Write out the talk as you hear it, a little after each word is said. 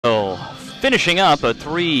Finishing up a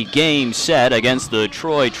 3-game set against the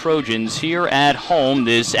Troy Trojans here at home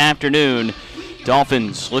this afternoon.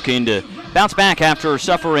 Dolphins looking to bounce back after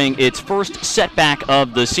suffering its first setback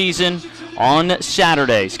of the season on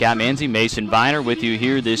Saturday. Scott Manzi, Mason Viner with you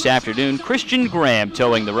here this afternoon. Christian Graham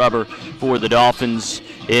towing the rubber for the Dolphins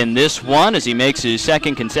in this one as he makes his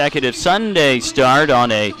second consecutive Sunday start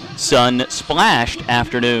on a sun-splashed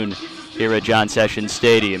afternoon here at John Sessions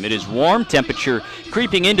Stadium. It is warm, temperature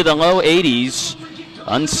creeping into the low 80s.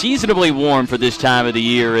 Unseasonably warm for this time of the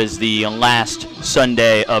year as the last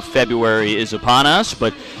Sunday of February is upon us,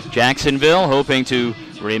 but Jacksonville hoping to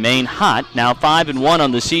remain hot. Now 5-1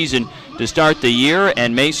 on the season to start the year,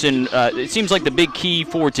 and Mason, it seems like the big key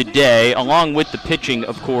for today, along with the pitching,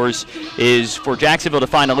 of course, is for Jacksonville to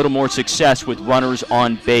find a little more success with runners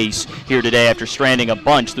on base here today after stranding a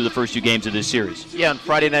bunch through the first 2 games of this series. Yeah, on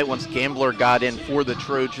Friday night, once Gambler got in for the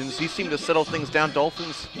Trojans, he seemed to settle things down.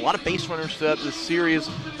 Dolphins, a lot of base runners throughout this series,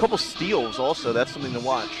 a couple steals also. That's something to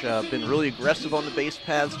watch. Been really aggressive on the base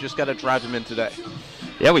paths, just got to drive them in today.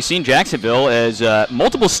 Yeah, we've seen Jacksonville as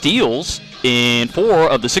multiple steals in 4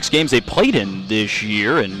 of the 6 games they played in this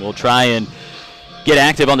year, and we'll try and get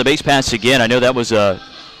active on the base paths again. I know that was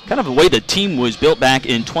kind of the way the team was built back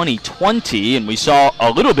in 2020, and we saw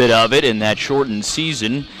a little bit of it in that shortened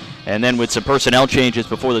season. And then with some personnel changes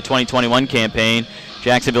before the 2021 campaign,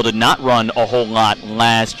 Jacksonville did not run a whole lot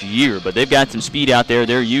last year, but they've got some speed out there.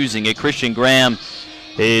 They're using it. Christian Graham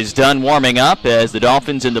is done warming up as the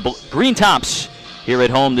Dolphins in the green tops here at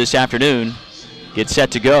home this afternoon get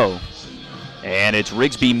set to go. And it's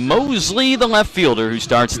Rigsby Mosley, the left fielder, who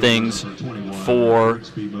starts things for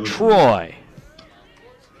Troy.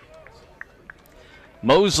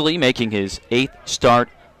 Mosley making his 8th start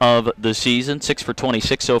of the season, 6 for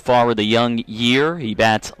 26 so far with a young year. He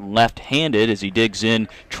bats left-handed as he digs in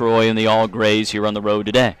Troy in the all-grays here on the road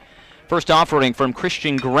today. First offering from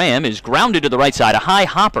Christian Graham is grounded to the right side, a high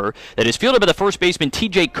hopper that is fielded by the first baseman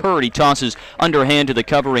T.J. Curd. He tosses underhand to the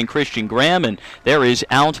covering Christian Graham, and there is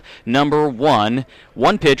out number 1.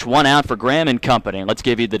 1 pitch, 1 out for Graham and company. Let's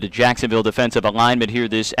give you the Jacksonville defensive alignment here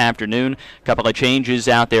this afternoon. A couple of changes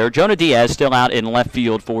out there. Jonah Diaz still out in left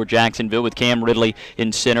field for Jacksonville with Cam Ridley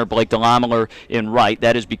in center, Blake DeLamiler in right.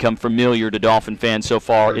 That has become familiar to Dolphin fans so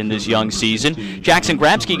far in this young season. Jackson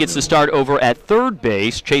Grabsky gets the start over at third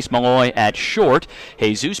base. Chase Malloy at short.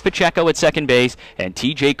 Jesus Pacheco at second base, and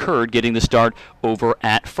T.J. Curd getting the start over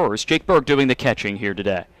at first. Jake Berg doing the catching here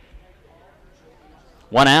today.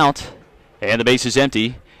 1 out. And the base is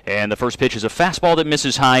empty, and the first pitch is a fastball that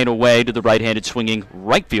misses high and away to the right-handed swinging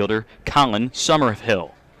right fielder, Colin Summerhill.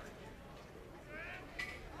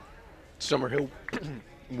 Summerhill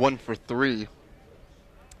 1 for 3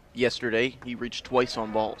 yesterday. He reached twice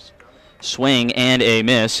on balls. Swing and a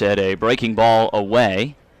miss at a breaking ball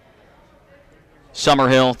away.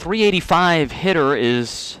 Summerhill, 385 hitter,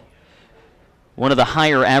 is one of the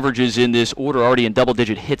higher averages in this order, already in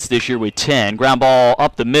double-digit hits this year with 10. Ground ball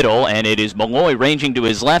up the middle, and it is Malloy ranging to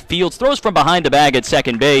his left. Fields throws from behind the bag at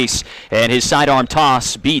second base, and his sidearm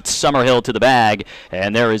toss beats Summerhill to the bag,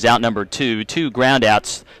 and there is out number 2. 2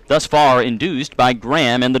 groundouts thus far induced by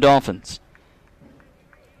Graham and the Dolphins.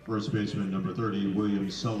 First baseman number 30, William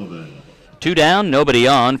Sullivan. 2 down, nobody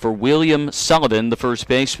on for William Sullivan, the first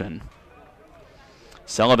baseman.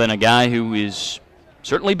 Sullivan, a guy who is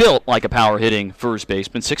certainly built like a power-hitting first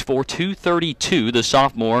baseman. 6'4", 232, the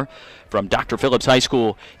sophomore from Dr. Phillips High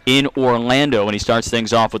School in Orlando, and he starts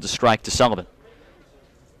things off with a strike to Sullivan.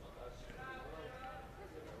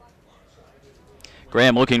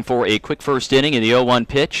 Graham looking for a quick first inning, and the 0-1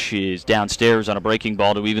 pitch is downstairs on a breaking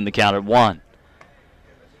ball to even the count at 1.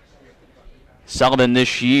 Sullivan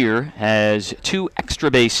this year has 2 extra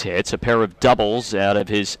base hits, a pair of doubles out of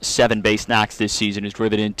his 7 base knocks this season has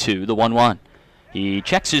driven in 2, the 1-1. He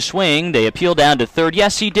checks his swing. They appeal down to third.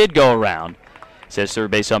 Yes, he did go around, says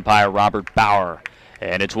third base umpire Robert Bauer.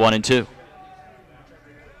 And it's 1-2.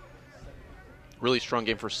 Really strong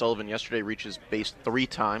game for Sullivan yesterday. Reaches base 3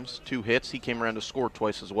 times, 2 hits. He came around to score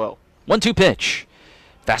twice as well. 1-2 pitch.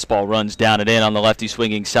 Fastball runs down and in on the lefty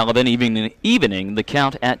swinging Sullivan, evening the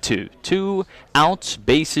count at 2. 2 outs,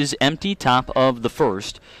 bases empty, top of the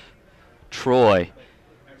first. Troy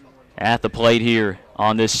at the plate here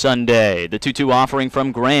on this Sunday. The 2-2 offering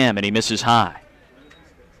from Graham, and he misses high.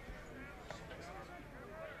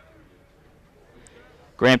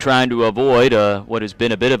 Graham trying to avoid what has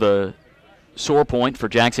been a bit of a sore point for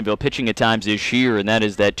Jacksonville pitching at times this year, and that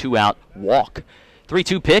is that 2-out walk.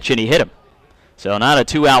 3-2 pitch, and he hit him. So not a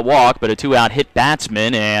 2-out walk, but a 2-out hit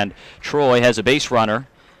batsman, and Troy has a base runner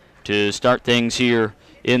to start things here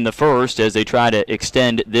in the first as they try to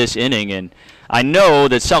extend this inning. And I know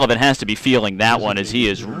that Sullivan has to be feeling that one as he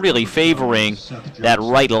is really favoring that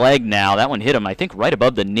right leg now. That one hit him, I think, right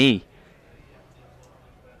above the knee.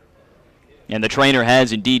 And the trainer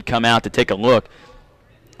has indeed come out to take a look.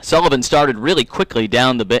 Sullivan started really quickly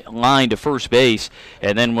down the line to first base,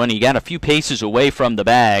 and then when he got a few paces away from the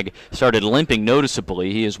bag, started limping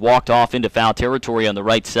noticeably. He has walked off into foul territory on the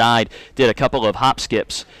right side, did a couple of hop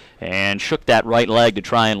skips, and shook that right leg to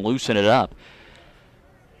try and loosen it up.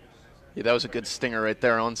 Yeah, that was a good stinger right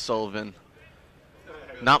there on Sullivan.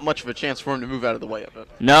 Not much of a chance for him to move out of the way of it.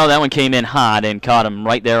 No, that one came in hot and caught him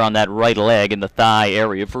right there on that right leg in the thigh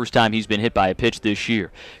area. First time he's been hit by a pitch this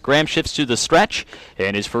year. Graham shifts to the stretch,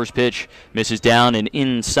 and his first pitch misses down and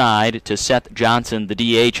inside to Seth Johnson, the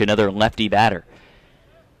DH, another lefty batter.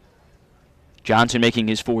 Johnson making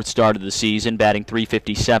his fourth start of the season, batting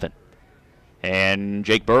 .357. And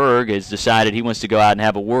Jake Berg has decided he wants to go out and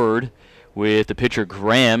have a word with the pitcher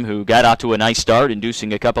Graham, who got out to a nice start,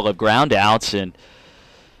 inducing a couple of ground outs, and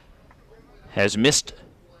has missed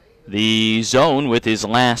the zone with his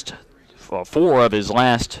last 4 of his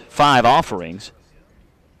last 5 offerings.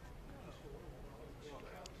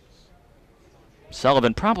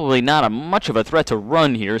 Sullivan probably not much of a threat to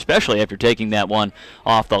run here, especially after taking that one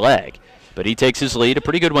off the leg. But he takes his lead, a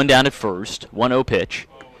pretty good one down at first, 1-0 pitch.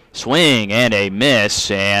 Swing and a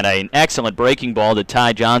miss, and an excellent breaking ball to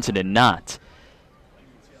Ty Johnson in knots.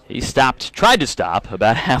 He tried to stop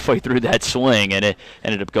about halfway through that swing, and it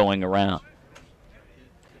ended up going around.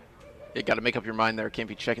 You got to make up your mind there. Can't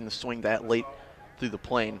be checking the swing that late through the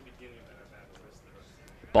plane.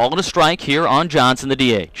 Ball and a strike here on Johnson, the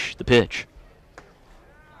DH. The pitch.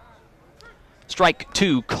 Strike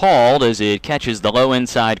 2 called as it catches the low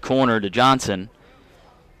inside corner to Johnson.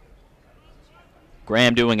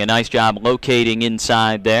 Graham doing a nice job locating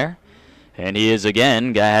inside there. And he is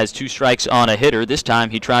again, guy has 2 strikes on a hitter. This time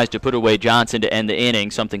he tries to put away Johnson to end the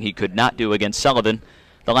inning, something he could not do against Sullivan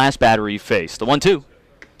the last batter he faced. The 1-2.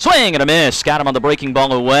 Swing and a miss. Got him on the breaking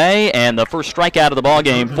ball away, and the first strikeout of the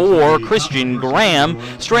ballgame for Christian Graham.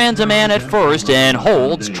 Strands a man at first and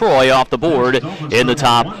holds Troy off the board in the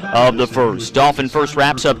top of the first. Dolphin first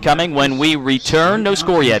wraps up coming when we return. No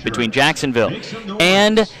score yet between Jacksonville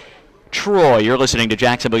and Troy. You're listening to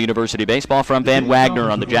Jacksonville University Baseball from Van Wagner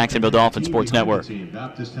on the Jacksonville Dolphin Sports Network.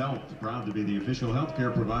 Baptist Health, proud to be the official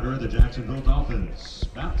healthcare provider of the Jacksonville Dolphins.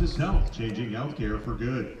 Baptist Health, changing healthcare for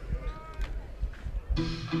good.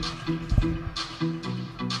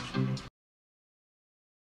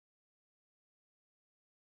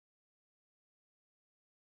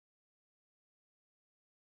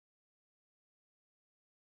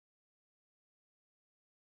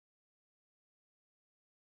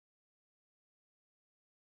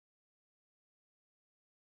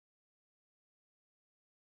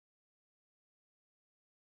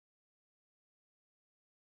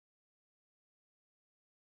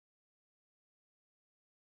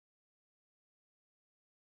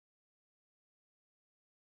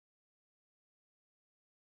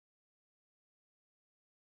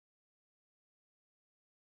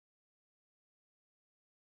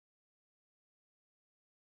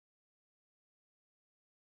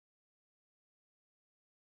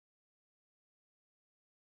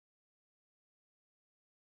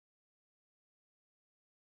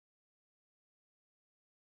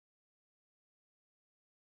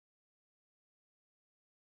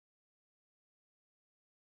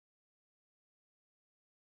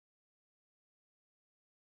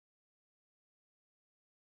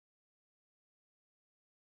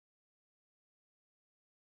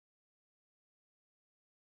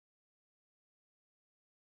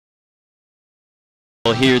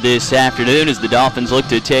 Here this afternoon as the Dolphins look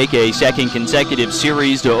to take a second consecutive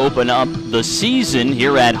series to open up the season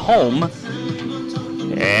here at home.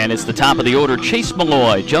 And it's the top of the order: Chase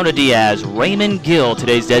Malloy, Jonah Diaz, Raymond Gill,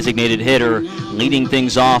 today's designated hitter, leading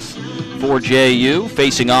things off for JU,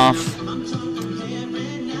 facing off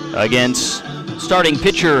against starting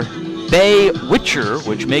pitcher Bay Witcher,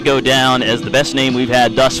 which may go down as the best name we've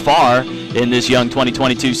had thus far in this young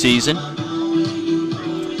 2022 season.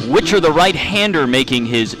 Witcher, the right-hander, making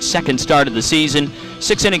his second start of the season.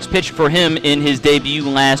 6 innings pitched for him in his debut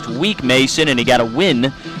last week, Mason, and he got a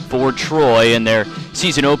win for Troy in their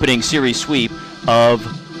season-opening series sweep of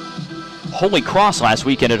Holy Cross last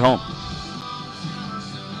weekend at home.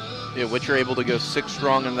 Yeah, Witcher able to go 6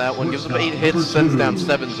 strong in that one. Gives up 8 hits, sends down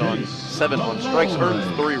 7 on strikes,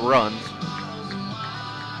 earns 3 runs.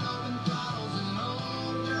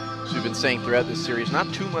 We've been saying throughout this series,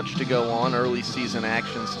 not too much to go on. Early season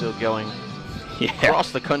action still going.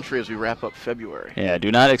 across the country as we wrap up February. Yeah,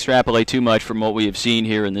 do not extrapolate too much from what we have seen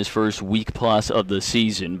here in this first week plus of the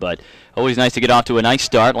season, but always nice to get off to a nice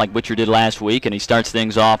start like Witcher did last week, and he starts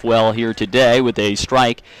things off well here today with a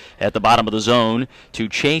strike at the bottom of the zone to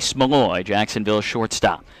Chase Malloy, Jacksonville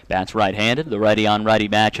shortstop. Bats right-handed. The righty-on-righty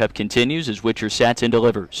matchup continues as Witcher sets and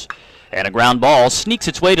delivers. And a ground ball sneaks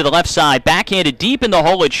its way to the left side, backhanded deep in the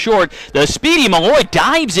hole at short. The speedy Malloy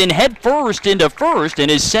dives in head first into first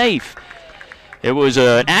and is safe. It was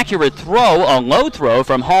an accurate throw, a low throw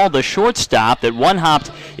from Hall, the shortstop, that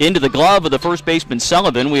one-hopped into the glove of the first baseman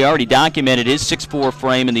Sullivan. We already documented his 6'4"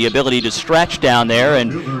 frame and the ability to stretch down there,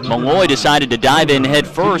 and Malloy decided to dive in head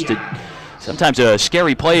first. Sometimes a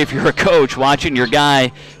scary play if you're a coach, watching your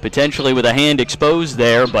guy potentially with a hand exposed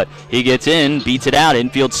there, but he gets in, beats it out,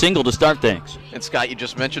 infield single to start things. And Scott, you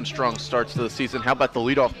just mentioned strong starts to the season. How about the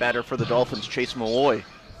leadoff batter for the Dolphins, Chase Malloy?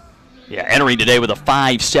 Yeah, entering today with a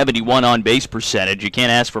 .571 on-base percentage. You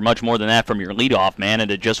can't ask for much more than that from your leadoff man, and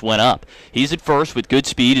it just went up. He's at first with good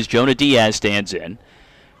speed as Jonah Diaz stands in.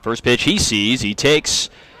 First pitch he sees, he takes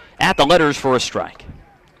at the letters for a strike.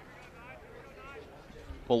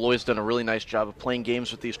 Malloy's done a really nice job of playing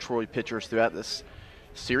games with these Troy pitchers throughout this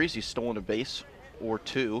series. He's stolen a base or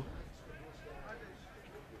two.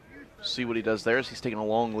 See what he does there as he's taking a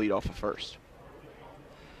long lead off of first.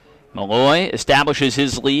 Malloy establishes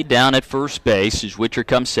his lead down at first base as Witcher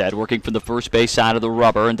comes set, working from the first base side of the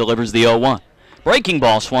rubber, and delivers the 0-1. Breaking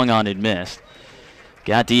ball swung on and missed.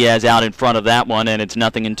 Got Diaz out in front of that one, and it's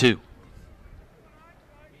 0-2.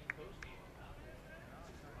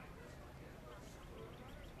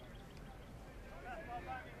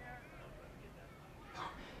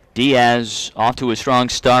 Diaz off to a strong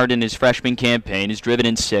start in his freshman campaign. He's driven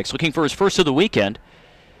in 6, looking for his first of the weekend.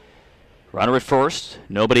 Runner at first,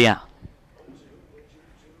 nobody out.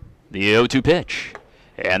 The 0-2 pitch.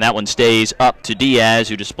 And that one stays up to Diaz,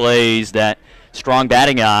 who displays that strong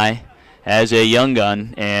batting eye as a young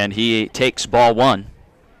gun, and he takes ball 1.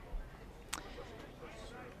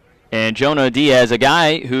 And Jonah Diaz, a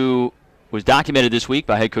guy who was documented this week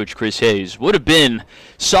by head coach Chris Hayes, would have been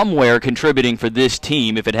somewhere contributing for this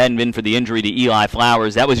team if it hadn't been for the injury to Eli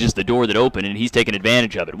Flowers. That was just the door that opened, and he's taken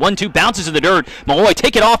advantage of it. 1-2 bounces in the dirt. Malloy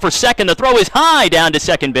take it off for second. The throw is high down to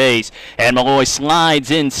second base, and Malloy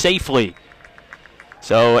slides in safely.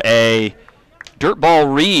 So a dirt ball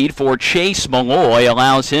read for Chase Malloy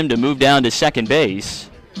allows him to move down to second base.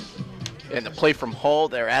 And the play from Hall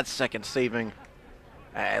there at second, saving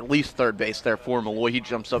at least third base there for Malloy. He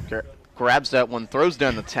jumps up there, grabs that one, throws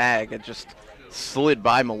down the tag, and just slid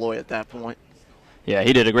by Malloy at that point. Yeah,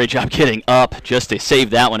 he did a great job getting up just to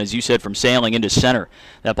save that one, as you said, from sailing into center.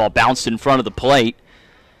 That ball bounced in front of the plate,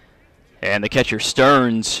 and the catcher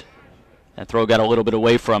Stearns, that throw got a little bit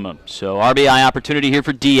away from him. So RBI opportunity here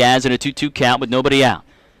for Diaz in a 2-2 count with nobody out.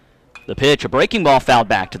 The pitch, a breaking ball fouled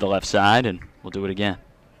back to the left side, and we'll do it again.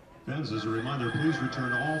 Fans, as a reminder, please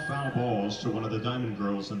return all foul balls to one of the Diamond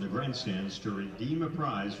Girls in the grandstands to redeem a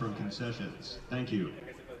prize from concessions. Thank you.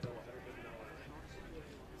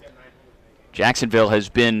 Jacksonville has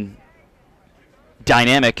been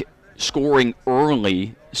dynamic, scoring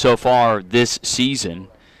early so far this season.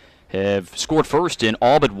 Have scored first in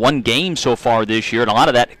all but one game so far this year, and a lot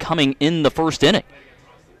of that coming in the first inning.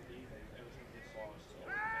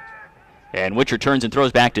 And Witcher turns and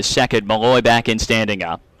throws back to second. Malloy back in, standing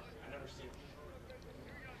up.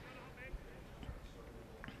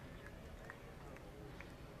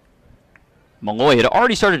 Malloy had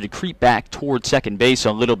already started to creep back toward second base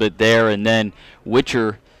a little bit there, and then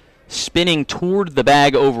Witcher spinning toward the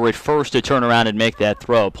bag over at first to turn around and make that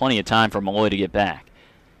throw. Plenty of time for Malloy to get back.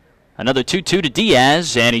 Another 2-2 to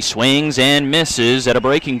Diaz, and he swings and misses at a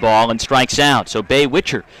breaking ball and strikes out. So Bay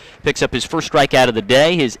Witcher picks up his first strikeout of the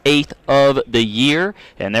day, his 8th of the year,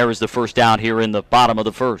 and there is the first out here in the bottom of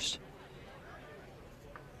the first.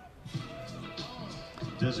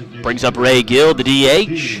 Brings up Ray Gill, the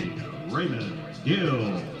DH. Raymond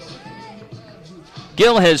Gill.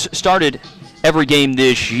 Gill has started every game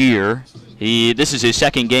this year. This is his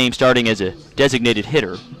second game starting as a designated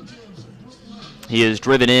hitter. He has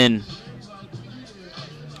driven in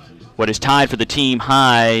what is tied for the team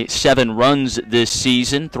high 7 runs this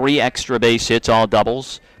season, 3 extra base hits, all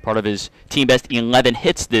doubles. Part of his team best 11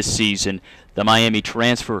 hits this season. The Miami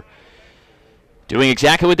transfer doing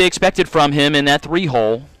exactly what they expected from him in that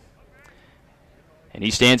 3-hole. And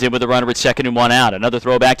he stands in with a runner at second and 1 out. Another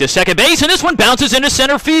throw back to second base, and this one bounces into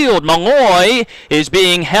center field. Malloy is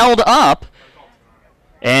being held up,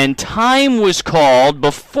 and time was called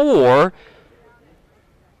before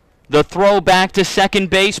the throw back to second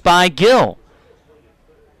base by Gill.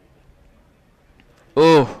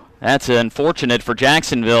 Oh, That's unfortunate for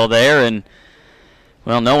Jacksonville there, and,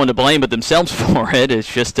 well, no one to blame but themselves for it. It's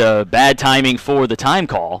just bad timing for the time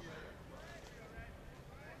call.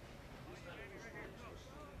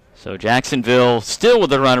 So Jacksonville still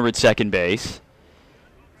with a runner at second base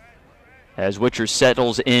as Witcher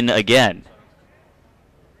settles in again.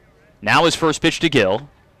 Now his first pitch to Gill,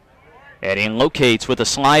 and he locates with a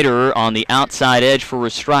slider on the outside edge for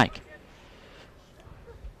a strike.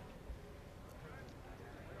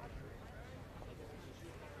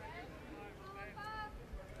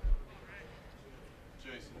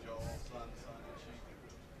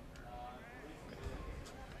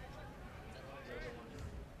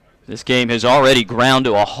 This game has already ground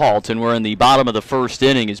to a halt, and we're in the bottom of the first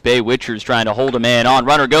inning as Bay Witcher's trying to hold a man on.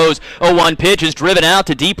 Runner goes, 0-1 pitch is driven out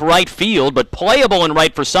to deep right field, but playable in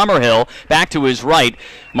right for Summerhill. Back to his right.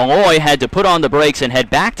 Malloy had to put on the brakes and head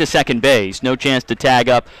back to second base. No chance to tag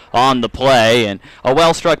up on the play, and a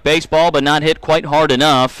well-struck baseball, but not hit quite hard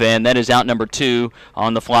enough, and that is out number 2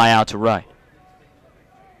 on the fly out to right.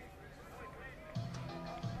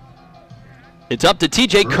 It's up to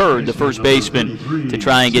T.J. Curd, the first baseman, to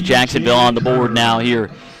try and get Jacksonville on the board now here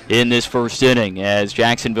in this first inning as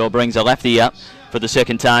Jacksonville brings a lefty up for the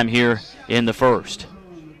second time here in the first.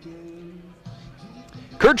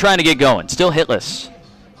 Curd trying to get going, still hitless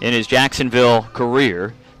in his Jacksonville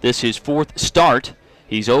career. This is his 4th start.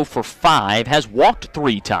 He's 0 for 5, has walked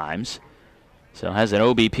 3 times, so has an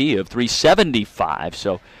OBP of 375.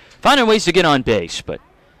 So finding ways to get on base, but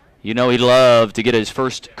you know he'd love to get his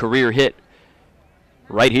first career hit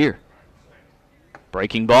right here.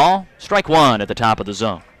 Breaking ball, strike 1 at the top of the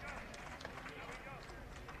zone.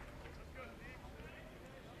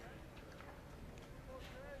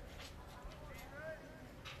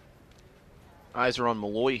 Eyes are on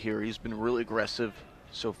Malloy here. He's been really aggressive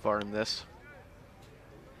so far in this,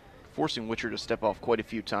 forcing Witcher to step off quite a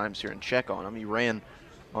few times here and check on him. He ran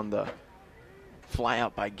on the fly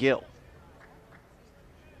out by Gill.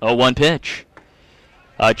 0-1 pitch.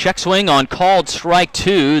 Check swing on called strike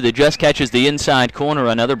 2 that just catches the inside corner.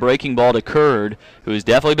 Another breaking ball to Curd, who's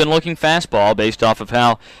definitely been looking fastball based off of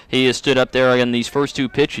how he has stood up there in these first 2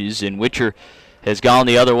 pitches, and Witcher has gone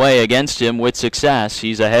the other way against him with success.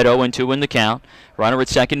 He's ahead 0-2 in the count. Runner at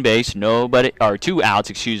second base, 2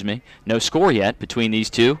 outs, No score yet between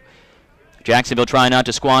these two. Jacksonville trying not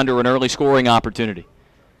to squander an early scoring opportunity.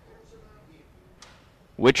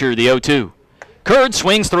 Witcher the 0-2. Curd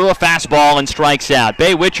swings through a fastball and strikes out.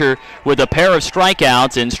 Bay Witcher with a pair of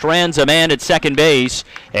strikeouts and strands a man at second base,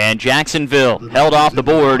 and Jacksonville held off the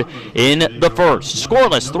board in the first.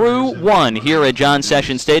 Scoreless through 1 here at John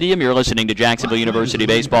Sessions Stadium. You're listening to Jacksonville University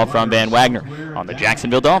Baseball from Van Wagner on the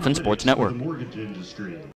Jacksonville Dolphins Sports Network.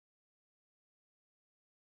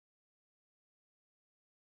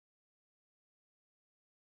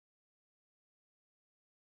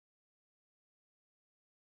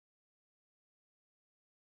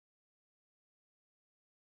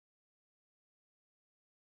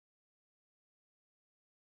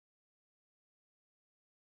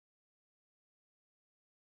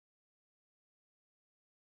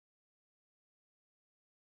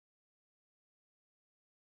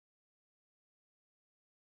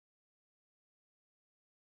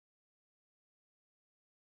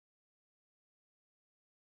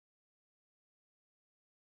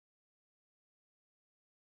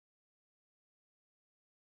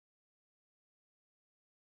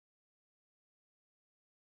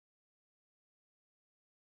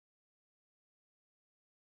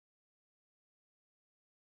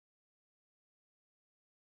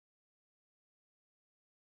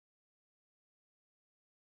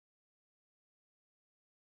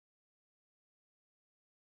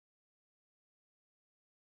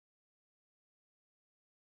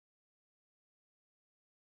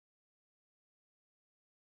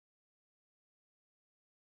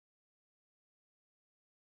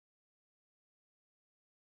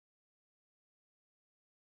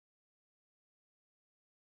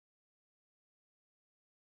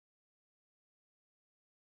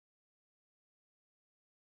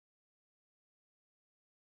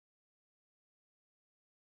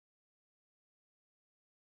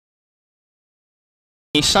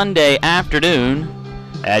 Sunday afternoon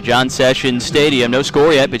at John Sessions Stadium. No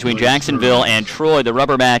score yet between Jacksonville and Troy. The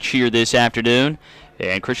rubber match here this afternoon.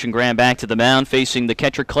 And Christian Graham back to the mound facing the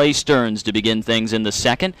catcher Clay Stearns to begin things in the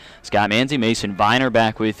second. Scott Manzi, Mason Viner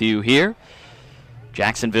back with you here.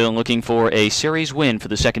 Jacksonville looking for a series win for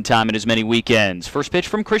the second time in as many weekends. First pitch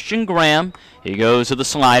from Christian Graham. He goes to the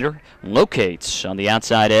slider, locates on the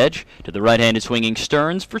outside edge to the right-handed swinging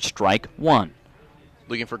Stearns for strike 1.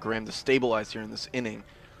 Looking for Graham to stabilize here in this inning.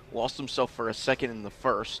 Lost himself for a second in the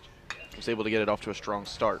first. was able to get it off to a strong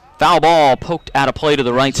start. Foul ball poked out of play to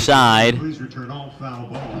the right side. Please return all foul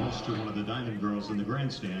balls to one of the Diamond Girls in the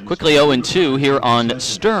grandstands. Quickly 0-2 here on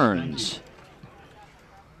Stearns.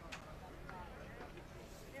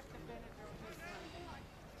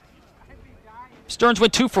 Stearns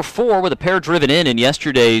went 2 for 4 with a pair driven in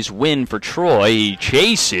yesterday's win for Troy. He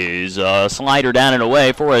chases a slider down and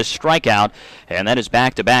away for a strikeout, and that is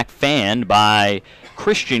back-to-back fanned by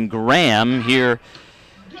Christian Graham here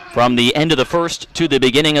from the end of the first to the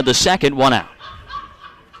beginning of the second, 1 out.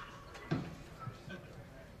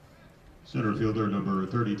 Center fielder number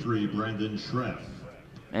 33, Brandon Schreff.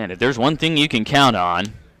 And if there's one thing you can count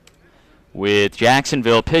on with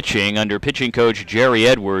Jacksonville pitching under pitching coach Jerry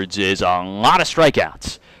Edwards is a lot of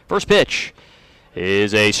strikeouts. First pitch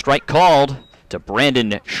is a strike called to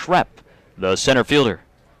Brandon Schrepp, the center fielder.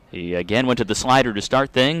 He again went to the slider to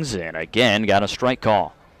start things and again got a strike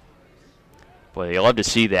call. Boy, you love to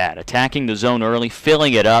see that. Attacking the zone early,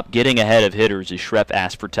 filling it up, getting ahead of hitters as Schrepp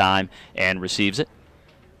asks for time and receives it.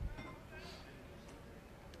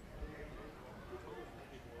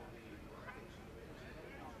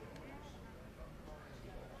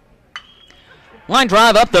 Line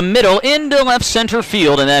drive up the middle into left center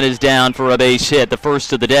field, and that is down for a base hit. The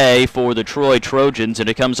first of the day for the Troy Trojans, and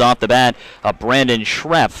it comes off the bat of Brandon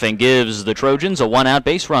Schreff and gives the Trojans a 1-out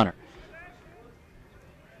base runner.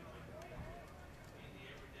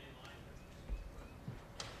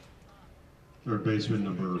 Third baseman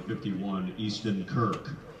number 51, Easton Kirk.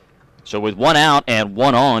 So with 1 out and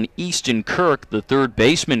 1 on, Easton Kirk, the third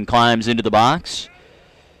baseman, climbs into the box.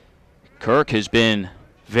 Kirk has been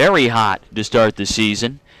very hot to start the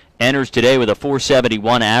season. Enters today with a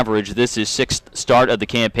 .471 average. This is 6th start of the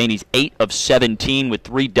campaign. He's 8 of 17 with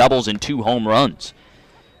 3 doubles and 2 home runs.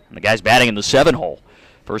 And the guy's batting in the 7-hole.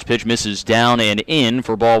 First pitch misses down and in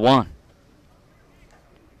for ball 1.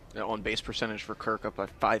 That on-base percentage for Kirk up by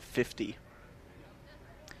 .550.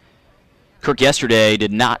 Kirk yesterday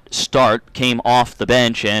did not start, came off the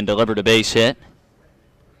bench and delivered a base hit.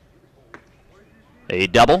 A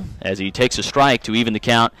double as he takes a strike to even the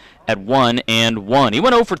count at 1-1. He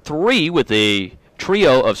went 0 for 3 with a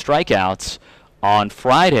trio of strikeouts on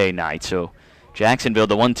Friday night. So Jacksonville,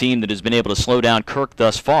 the one team that has been able to slow down Kirk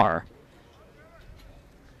thus far.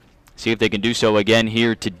 See if they can do so again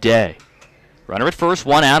here today. Runner at first,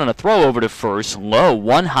 1 out, and a throw over to first. Low,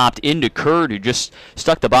 one hopped into Curd, who just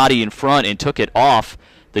stuck the body in front and took it off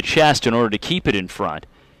the chest in order to keep it in front.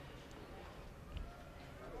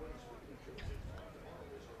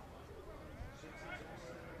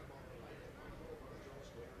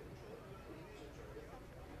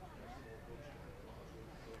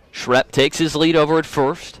 Schrepp takes his lead over at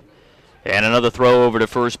first. And another throw over to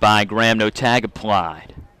first by Graham. No tag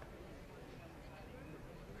applied.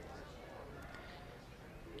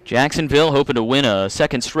 Jacksonville hoping to win a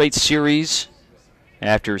second straight series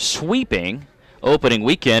after sweeping opening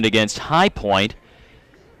weekend against High Point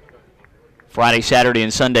Friday, Saturday,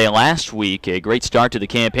 and Sunday last week. A great start to the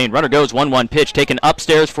campaign. Runner goes, 1-1 pitch, taken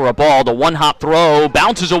upstairs for a ball. The one-hop throw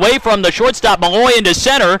bounces away from the shortstop Malloy into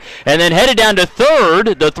center, and then headed down to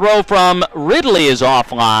third. The throw from Ridley is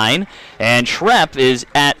offline, and Schrepp is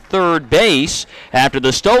at third base after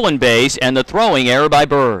the stolen base and the throwing error by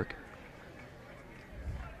Berg.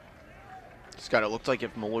 Scott, it looked like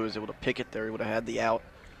if Malloy was able to pick it there, he would have had the out.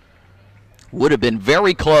 Would have been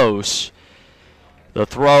very close. The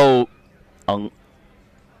throw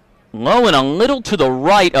low and a little to the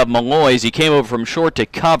right of Malloy as he came over from short to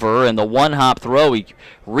cover, and the one-hop throw, he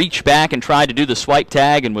reached back and tried to do the swipe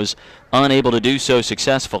tag and was unable to do so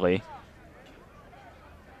successfully.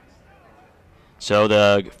 So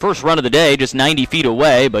the first run of the day, just 90 feet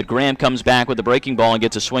away, but Graham comes back with the breaking ball and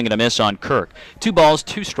gets a swing and a miss on Kirk. 2 balls,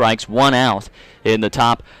 2 strikes, 1 out in the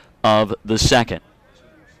top of the second.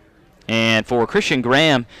 And for Christian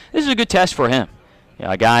Graham, this is a good test for him.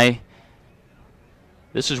 A guy,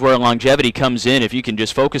 this is where longevity comes in. If you can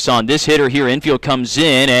just focus on this hitter here, infield comes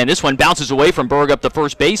in, and this one bounces away from Berg up the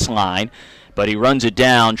first baseline, but he runs it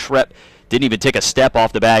down. Schrepp didn't even take a step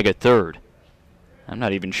off the bag at third. I'm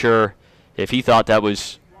not even sure if he thought that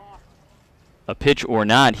was a pitch or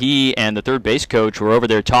not. He and the third base coach were over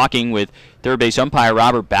there talking with third base umpire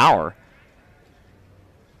Robert Bauer.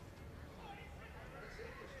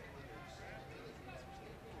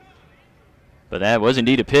 But that was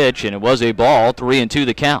indeed a pitch, and it was a ball. 3-2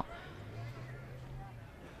 the count.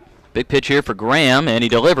 Big pitch here for Graham, and he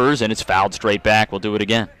delivers, and it's fouled straight back. We'll do it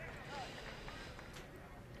again.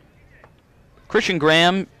 Christian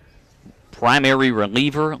Graham, primary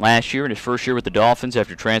reliever last year in his first year with the Dolphins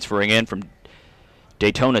after transferring in from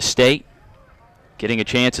Daytona State. Getting a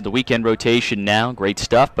chance at the weekend rotation now. Great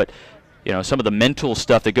stuff, but some of the mental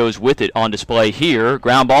stuff that goes with it on display here.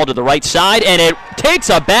 Ground ball to the right side, and it takes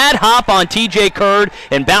a bad hop on T.J. Curd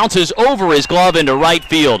and bounces over his glove into right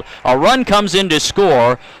field. A run comes in to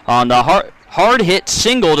score on the hard hit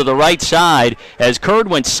single to the right side as Curd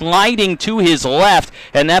went sliding to his left,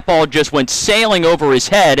 and that ball just went sailing over his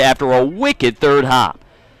head after a wicked third hop.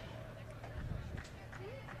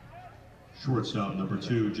 Shortstop number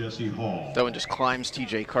 2, Jesse Hall. That one just climbs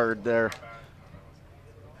T.J. Curd there.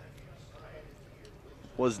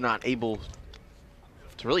 Was not able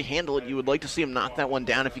to really handle it. You would like to see him knock that one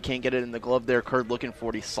down if he can't get it in the glove there. Curd looking for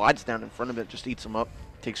it. He slides down in front of it, just eats him up.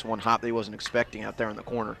 Takes one hop that he wasn't expecting out there in the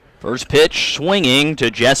corner. First pitch swinging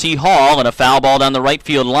to Jesse Hall, and a foul ball down the right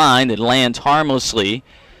field line that lands harmlessly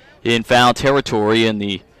in foul territory in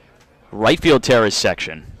the right field terrace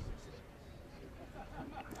section.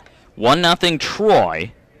 1-0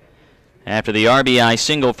 Troy after the RBI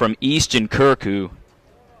single from Easton Kirk, who,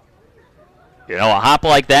 a hop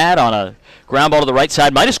like that on a ground ball to the right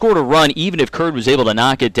side might have scored a run even if Curd was able to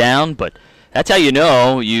knock it down, but that's how you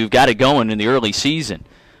know you've got it going in the early season.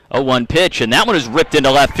 0-1 pitch, and that one is ripped into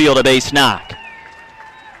left field, a base knock.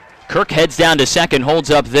 Kirk heads down to second, holds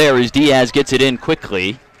up there as Diaz gets it in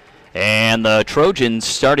quickly. And the Trojans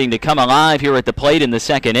starting to come alive here at the plate in the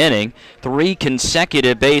second inning. 3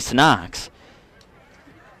 consecutive base knocks.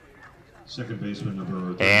 Second baseman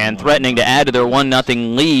number and threatening to add to their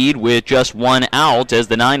 1-0 lead with just 1 out as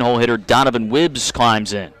the 9-hole hitter Donovan Wibbs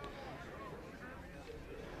climbs in.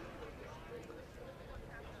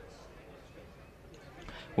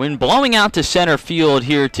 When blowing out to center field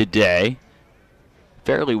here today,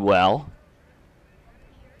 fairly well,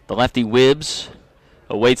 the lefty Wibbs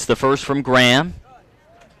awaits the first from Graham,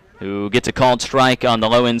 who gets a called strike on the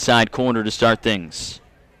low inside corner to start things.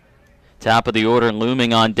 Top of the order and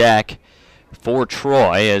looming on deck for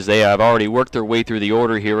Troy as they have already worked their way through the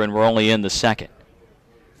order here, and we're only in the second.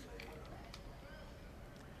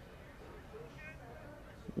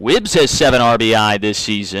 Wibbs has 7 RBI this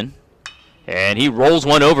season, and he rolls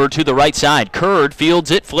one over to the right side. Curd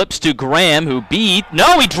fields it, flips to Graham, who he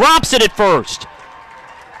drops it at first.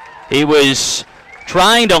 He was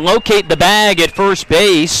trying to locate the bag at first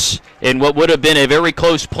base in what would have been a very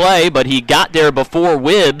close play, but he got there before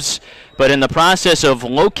Wibbs. But in the process of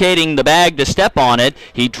locating the bag to step on it,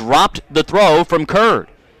 he dropped the throw from Curd.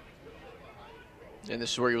 And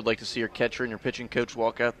this is where you would like to see your catcher and your pitching coach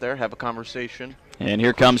walk out there, have a conversation. And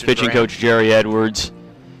here comes pitching coach Jerry Edwards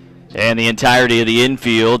and the entirety of the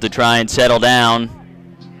infield to try and settle down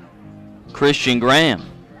Christian Graham.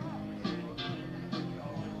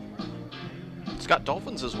 Scott,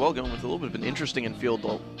 Dolphins as well going with a little bit of an interesting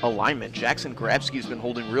infield alignment. Jackson Grabsky's been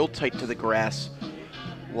holding real tight to the grass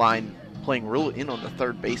line, playing real in on the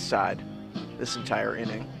third base side this entire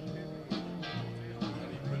inning.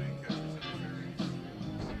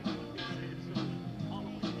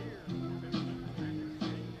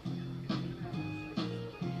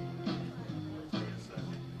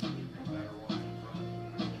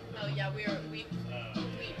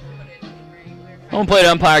 Home plate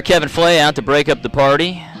umpire Kevin Flay out to break up the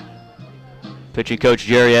party. Pitching coach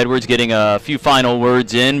Jerry Edwards getting a few final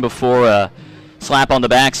words in before a slap on the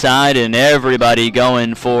backside, and everybody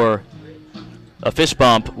going for a fist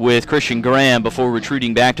bump with Christian Graham before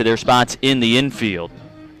retreating back to their spots in the infield.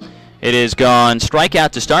 It has gone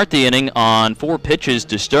strikeout to start the inning on 4 pitches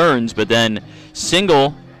to Stearns, but then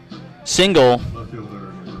single,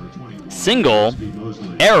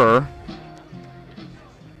 error,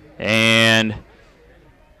 and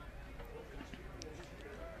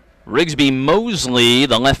Rigsby Mosley,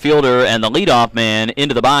 the left fielder and the leadoff man,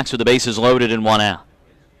 into the box with the bases loaded and 1 out.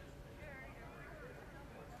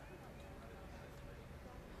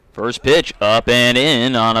 First pitch up and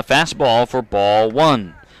in on a fastball for ball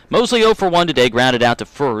 1. Mosley 0 for 1 today, grounded out to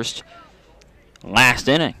first last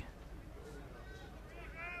inning.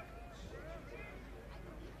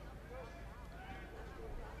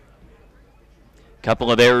 Couple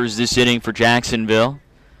of errors this inning for Jacksonville.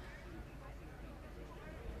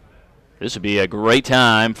 This would be a great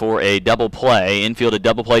time for a double play. Infield a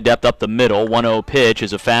double play depth up the middle. 1-0 pitch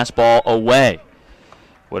is a fastball away.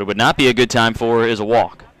 What it would not be a good time for is a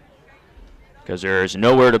walk, because there's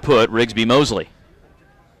nowhere to put Rigsby Mosley.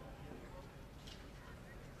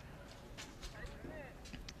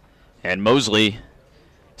 And Mosley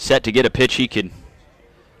set to get a pitch he can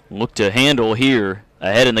look to handle here,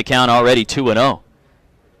 ahead in the count already, 2-0.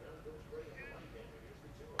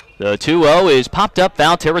 The 2-0 is popped up,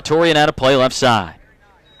 foul territory, and out of play left side.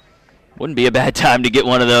 Wouldn't be a bad time to get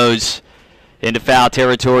one of those into foul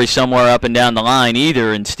territory somewhere up and down the line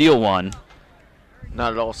either and steal one.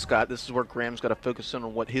 Not at all, Scott. This is where Graham's got to focus in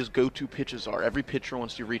on what his go-to pitches are. Every pitcher,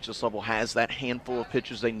 once you reach this level, has that handful of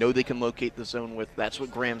pitches they know they can locate the zone with. That's what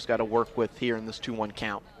Graham's got to work with here in this 2-1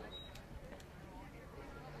 count.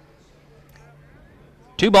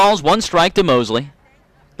 2 balls, 1 strike to Mosley.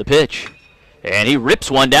 The pitch. And he rips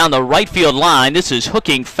one down the right field line. This is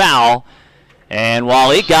hooking foul. And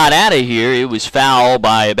while it got out of here, it was foul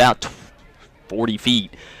by about 40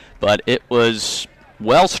 feet. But it was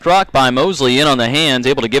well struck by Mosley in on the hands,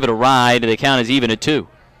 able to give it a ride. The count is even at 2.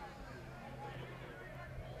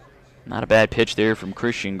 Not a bad pitch there from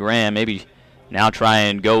Christian Graham. Maybe now try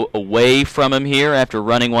and go away from him here after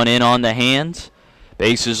running one in on the hands.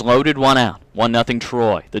 Bases loaded, 1 out. 1-0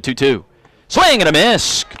 Troy. The 2-2. Swing and a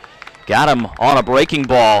miss. Got him on a breaking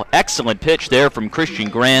ball. Excellent pitch there from Christian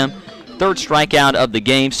Graham. 3rd strikeout of the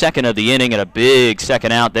game, 2nd of the inning, and a big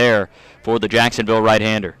 2nd out there for the Jacksonville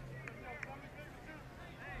right-hander.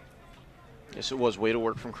 Yes, it was. Way to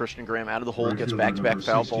work from Christian Graham. Out of the hole, gets back-to-back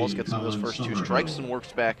foul balls, gets those first 2 strikes, and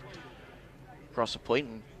works back across the plate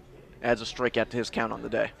and adds a strikeout to his count on the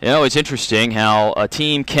day. You know, it's interesting how a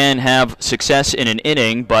team can have success in an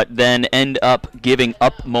inning, but then end up giving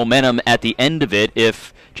up momentum at the end of it.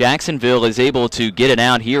 If Jacksonville is able to get it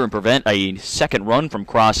out here and prevent a 2nd run from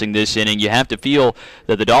crossing this inning, you have to feel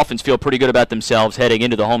that the Dolphins feel pretty good about themselves heading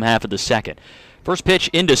into the home half of the 2nd. First pitch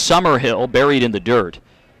into Summerhill, buried in the dirt.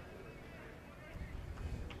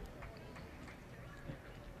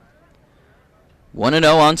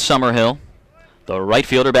 1-0 on Summerhill. The right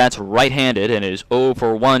fielder bats right-handed and is 0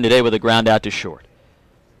 for 1 today with a ground out to short.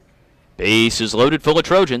 Base is loaded full of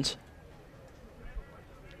Trojans.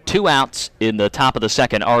 2 outs in the top of the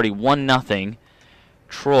 2nd, already 1-0.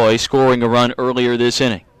 Troy scoring a run earlier this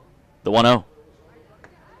inning. The 1-0.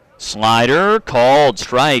 Slider, called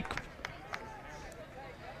strike.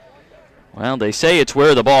 Well, they say it's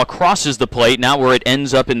where the ball crosses the plate, not where it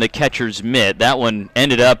ends up in the catcher's mitt. That one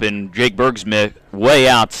ended up in Jake Berg's mitt way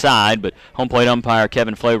outside, but home plate umpire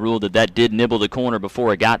Kevin Flay ruled that that did nibble the corner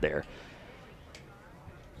before it got there.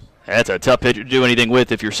 That's a tough pitcher to do anything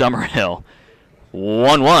with if you're Summerhill.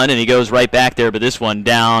 1-1, and he goes right back there, but this one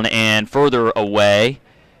down and further away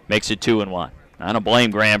makes it 2-1. I don't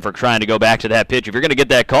blame Graham for trying to go back to that pitch. If you're going to get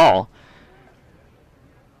that call,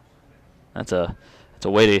 that's a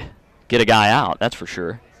way to get a guy out, that's for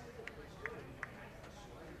sure.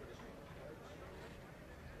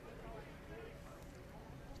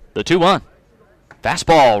 The 2-1.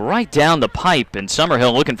 Fastball right down the pipe, and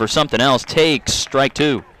Summerhill looking for something else. Takes strike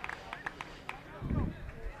 2.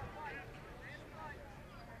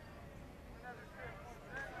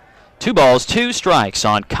 Two balls, 2 strikes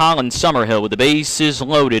on Colin Summerhill with the bases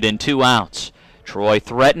loaded and 2 outs. Troy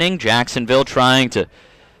threatening, Jacksonville trying to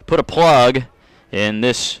put a plug in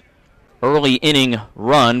this early inning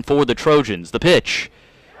run for the Trojans. The pitch.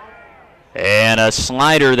 And a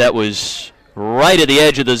slider that was right at the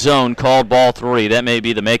edge of the zone, called ball 3. That may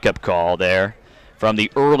be the makeup call there from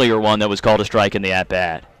the earlier one that was called a strike in the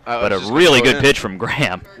at-bat. But a really good pitch from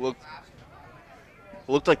Graham.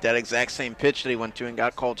 Looked like that exact same pitch that he went to and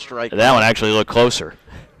got called strike. That one actually looked closer.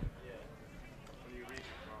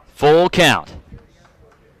 Full count.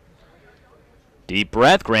 Deep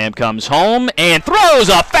breath. Graham comes home and throws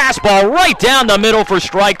a fastball right down the middle for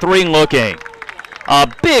strike 3 looking.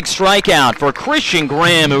 A big strikeout for Christian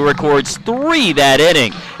Graham, who records 3 that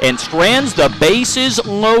inning and strands the bases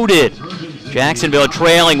loaded. Jacksonville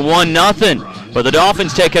trailing 1-0, but the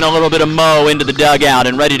Dolphins taking a little bit of mo into the dugout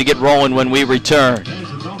and ready to get rolling when we return.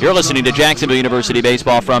 You're listening to Jacksonville University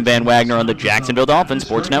Baseball from Van Wagner on the Jacksonville Dolphins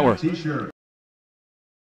Sports Network.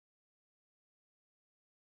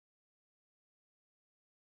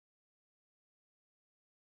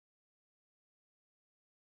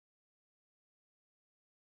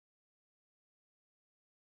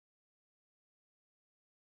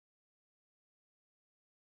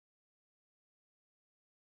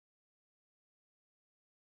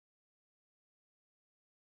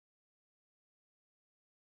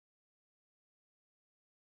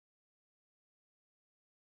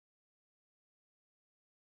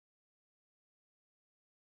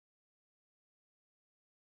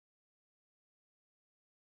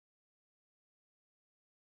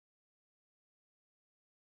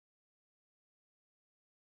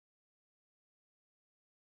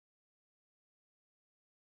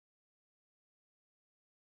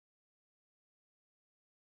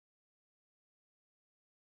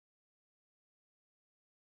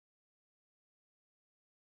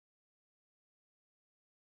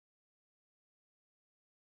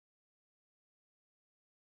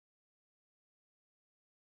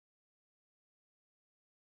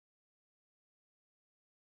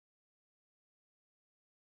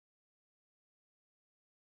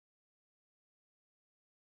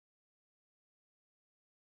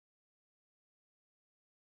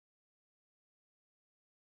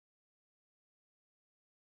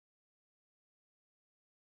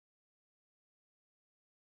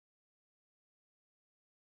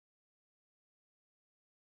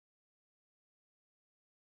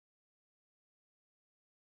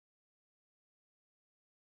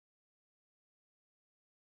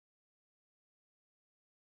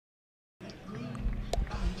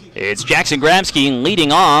 It's Jackson Grabski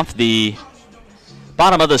leading off the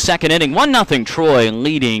bottom of the second inning. 1-0 Troy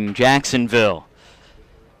leading Jacksonville.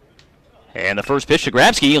 And the first pitch to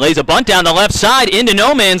Grabski lays a bunt down the left side into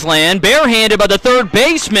no man's land. Barehanded by the third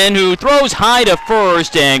baseman who throws high to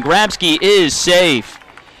first, and Grabski is safe.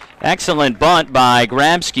 Excellent bunt by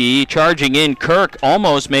Grabski. Charging in, Kirk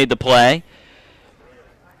almost made the play.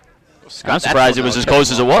 I'm surprised it was as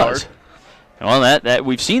close as it was. Well, that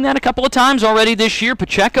we've seen that a couple of times already this year.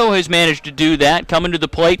 Pacheco has managed to do that. Coming to the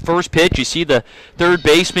plate, first pitch, you see the third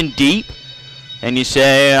baseman deep, and you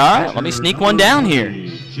say, all right, let me sneak one down here.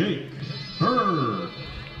 Jake Berg.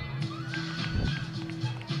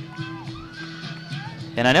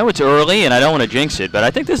 And I know it's early, and I don't want to jinx it, but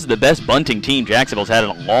I think this is the best bunting team Jacksonville's had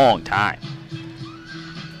in a long time.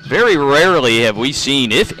 Very rarely have we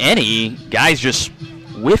seen, if any, guys just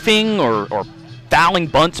whiffing or fouling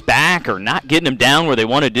bunts back or not getting them down where they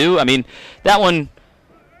want to do. I mean, that one,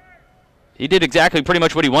 he did exactly pretty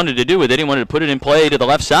much what he wanted to do with it. He wanted to put it in play to the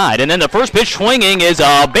left side. And then the first pitch swinging is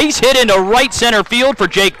a base hit into right center field for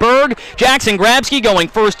Jake Berg. Jackson Grabski going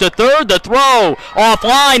first to third. The throw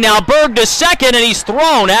offline. Now Berg to second, and he's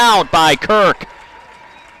thrown out by Kirk.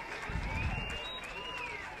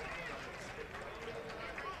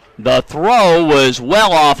 The throw was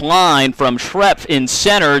well offline from Schrepf in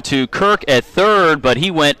center to Kirk at third, but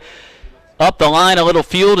he went up the line a little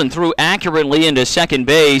field and threw accurately into second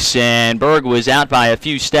base, and Berg was out by a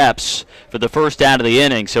few steps for the first out of the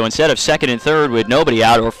inning. So instead of second and third with nobody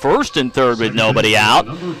out, or first and third with nobody out,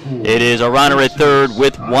 it is a runner at third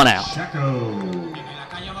with one out.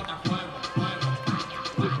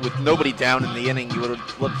 With nobody down in the inning, you would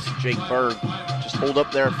have looked at Jake Berg just hold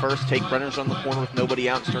up there at first, take runners on the corner with nobody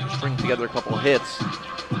out, and start to string together a couple of hits.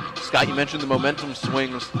 Scott, you mentioned the momentum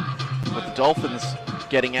swings with the Dolphins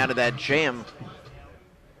getting out of that jam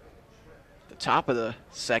at the top of the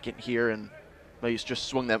second here, and maybe he's just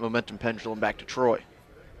swung that momentum pendulum back to Troy.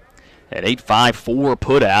 At 8.54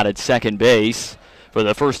 put out at second base for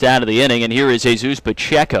the first out of the inning, and here is Jesus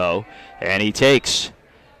Pacheco, and he takes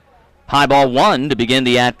high ball one to begin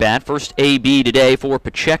the at-bat. First AB today for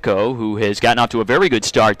Pacheco, who has gotten off to a very good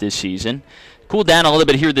start this season. Cooled down a little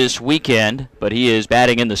bit here this weekend, but he is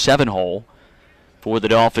batting in the 7-hole for the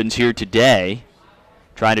Dolphins here today.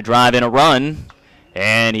 Trying to drive in a run,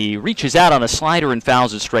 and he reaches out on a slider and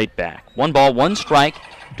fouls it straight back. 1-1 strike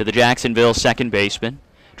to the Jacksonville second baseman.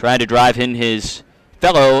 Trying to drive in his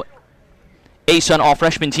fellow ace on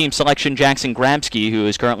all-freshman team selection, Jackson Grabski, who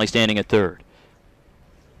is currently standing at third.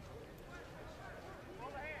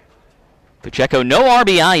 Pacheco, no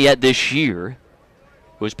RBI yet this year.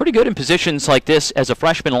 Was pretty good in positions like this as a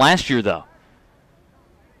freshman last year, though.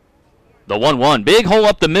 The 1-1. Big hole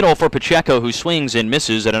up the middle for Pacheco, who swings and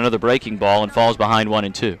misses at another breaking ball and falls behind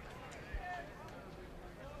 1-2.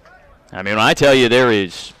 I mean, when I tell you there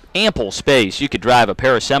is ample space, you could drive a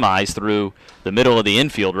pair of semis through the middle of the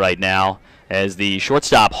infield right now, as the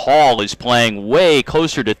shortstop Hall is playing way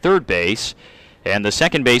closer to third base, and the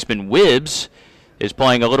second baseman Wibbs is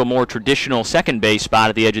playing a little more traditional second base spot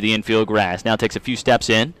at the edge of the infield grass. Now takes a few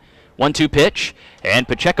steps in. 1-2 pitch, and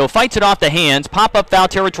Pacheco fights it off the hands. Pop-up foul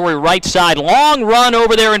territory right side. Long run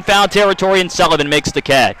over there in foul territory, and Sullivan makes the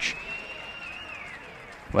catch.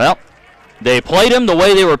 Well, they played him the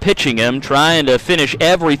way they were pitching him, trying to finish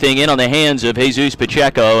everything in on the hands of Jesus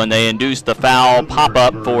Pacheco, and they induced the foul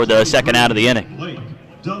pop-up for the second out of the inning.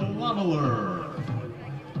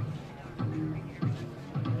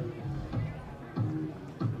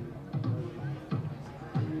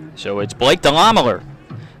 So it's Blake DeLameler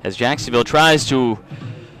as Jacksonville tries to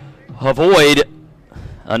avoid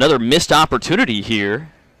another missed opportunity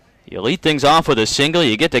here. You lead things off with a single,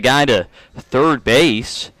 you get the guy to third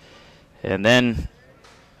base, and then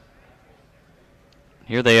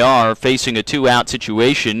here they are facing a two-out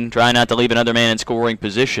situation, trying not to leave another man in scoring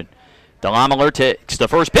position. DeLameler takes the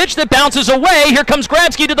first pitch that bounces away. Here comes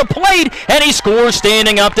Grabski to the plate, and he scores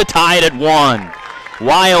standing up to tie it at 1.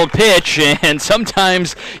 Wild pitch, and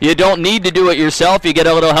sometimes you don't need to do it yourself. You get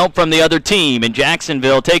a little help from the other team, and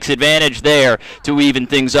Jacksonville takes advantage there to even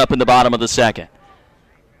things up in the bottom of the second.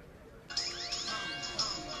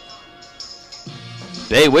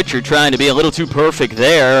 Bay Witcher trying to be a little too perfect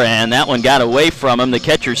there, and that one got away from him. The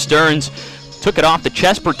catcher Stearns took it off the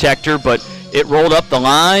chest protector, but it rolled up the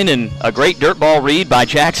line, and a great dirt ball read by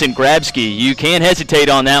Jackson Grabski. You can't hesitate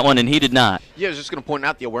on that one, and he did not. Yeah, I was just going to point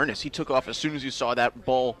out the awareness. He took off as soon as you saw that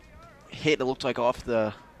ball hit. It looked like off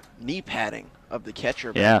the knee padding of the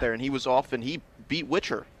catcher back there, and he was off, and he beat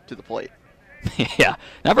Witcher to the plate. Yeah,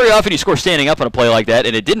 not very often you score standing up on a play like that,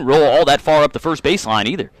 and it didn't roll all that far up the first baseline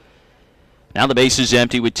either. Now the base is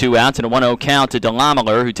empty with 2 outs and a 1-0 count to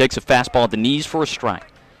DeLamiler, who takes a fastball at the knees for a strike.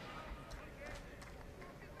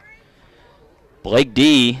 Blake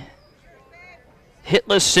D.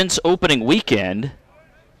 hitless since opening weekend.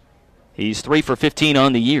 He's 3 for 15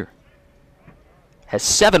 on the year. Has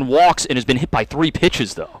 7 walks and has been hit by 3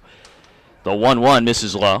 pitches, though. The 1-1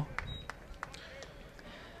 misses low.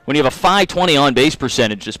 When you have a .520 on-base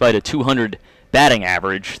percentage despite a .200 batting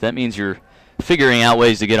average, that means you're figuring out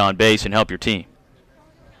ways to get on base and help your team.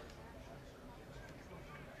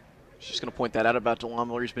 Just going to point that out about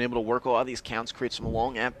DeLamiler. He's been able to work a lot of these counts, create some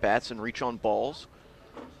long at-bats, and reach on balls.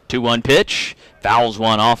 2-1 pitch. Fouls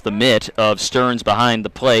one off the mitt of Stearns behind the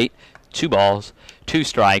plate. 2 balls, 2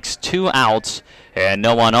 strikes, 2 outs, and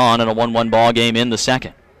no one on in a 1-1 ball game in the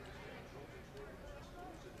second.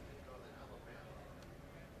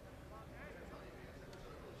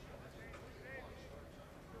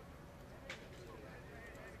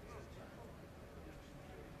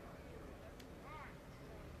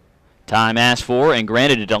 Time asked for and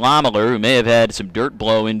granted to DeLamiler, who may have had some dirt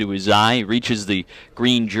blow into his eye. He reaches the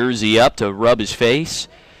green jersey up to rub his face,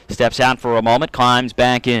 steps out for a moment, climbs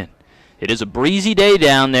back in. It is a breezy day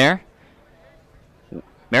down there.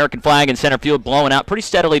 American flag in center field blowing out pretty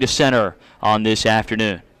steadily to center on this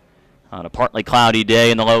afternoon. On a partly cloudy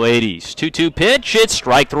day in the low 80s. 2-2 pitch. It's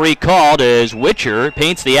strike 3 called as Witcher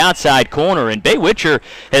paints the outside corner. And Bay Witcher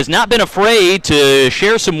has not been afraid to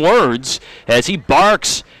share some words as he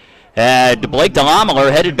barks at Blake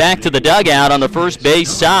DeLamiler, headed back to the dugout on the first base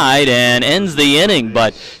side and ends the inning.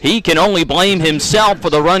 But he can only blame himself for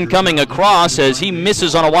the run coming across as he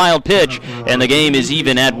misses on a wild pitch, and the game is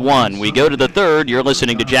even at 1. We go to the third. You're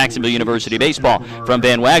listening to Jacksonville University Baseball from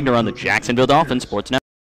Van Wagner on the Jacksonville Dolphins Sports Network.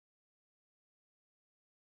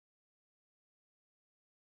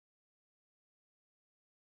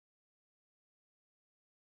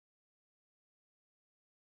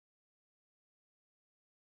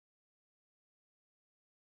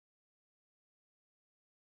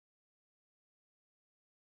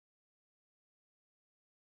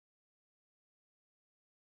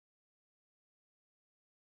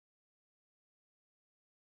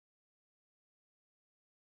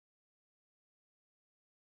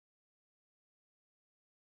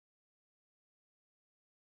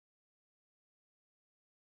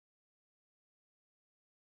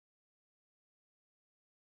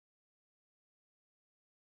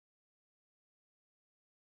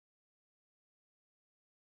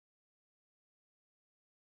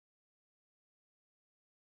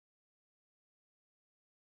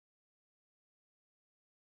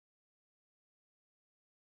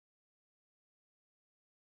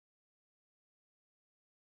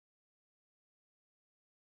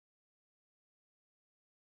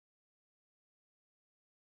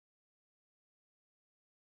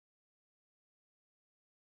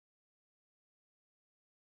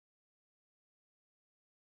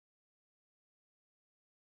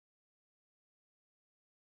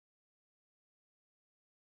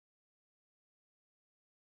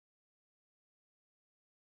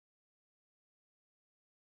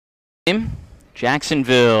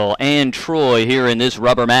 Jacksonville and Troy here in this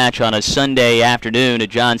rubber match on a Sunday afternoon at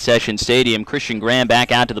John Sessions Stadium. Christian Graham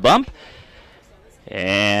back out to the bump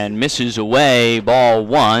and misses away. Ball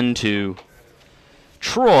 1 to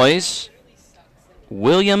Troy's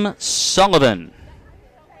William Sullivan.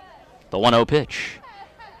 The 1-0 pitch.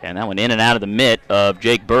 And that one in and out of the mitt of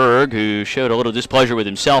Jake Berg, who showed a little displeasure with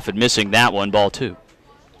himself at missing that one. Ball 2.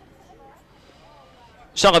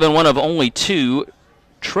 Sullivan, one of only 2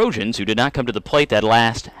 Trojans who did not come to the plate that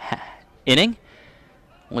last inning.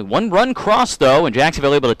 Only 1 run crossed, though, and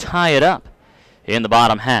Jacksonville able to tie it up in the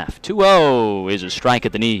bottom half. 2-0 is a strike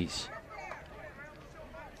at the knees.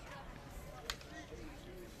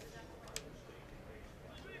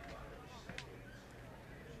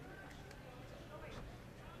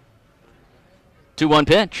 Two-one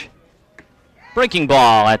pitch. Breaking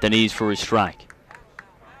ball at the knees for a strike.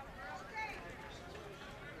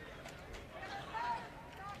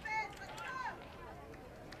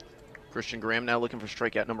 Christian Graham now looking for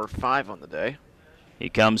strikeout number 5 on the day. He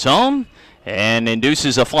comes home and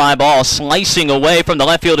induces a fly ball slicing away from the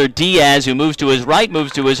left fielder Diaz, who moves to his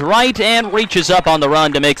right, and reaches up on the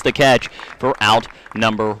run to make the catch for out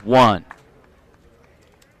number 1.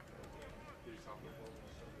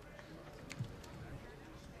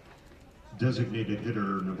 Designated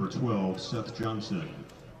hitter number 12, Seth Johnson.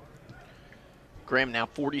 Graham now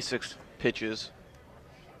 46 pitches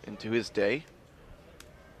into his day.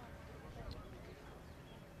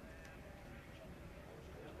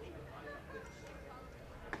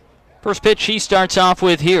 First pitch he starts off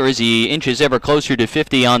with here as he inches ever closer to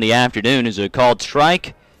 50 on the afternoon is a called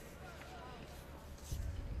strike.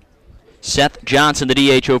 Seth Johnson, the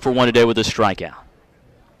DH, 0 for 1 today with a strikeout.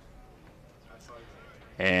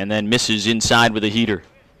 And then misses inside with a heater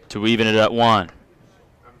to even it at 1.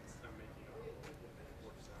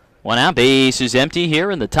 1 out, base is empty here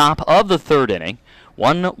in the top of the 3rd inning.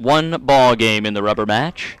 1-1 ball game in the rubber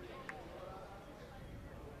match.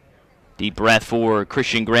 Deep breath for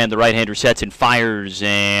Christian Graham. The right-hander sets and fires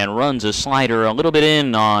and runs a slider a little bit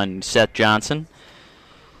in on Seth Johnson.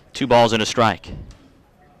 2 balls and a strike.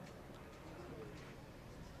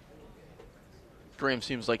 Graham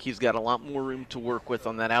seems like he's got a lot more room to work with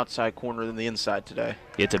on that outside corner than the inside today.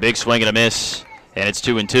 Gets a big swing and a miss, and it's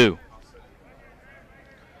 2-2.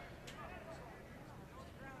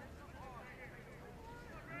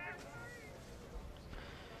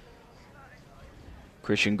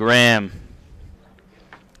 Christian Graham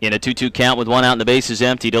in a 2-2 count with 1 out and the base is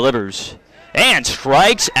empty, delivers and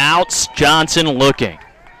strikes out Johnson looking.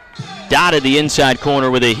 Dotted the inside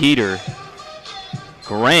corner with a heater.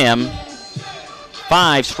 Graham,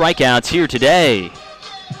 5 strikeouts here today.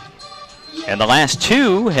 And the last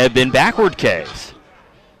 2 have been backward Ks.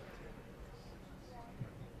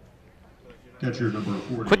 Catcher number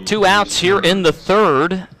 40. Quick 2 outs here in the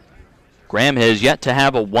 3rd. Graham has yet to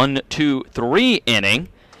have a 1-2-3 inning.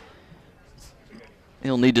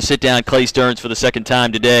 He'll need to sit down Clay Stearns for the 2nd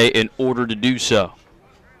time today in order to do so.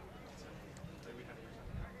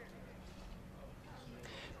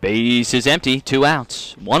 Base is empty, 2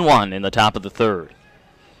 outs, 1-1 in the top of the 3rd.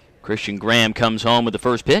 Christian Graham comes home with the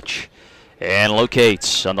first pitch and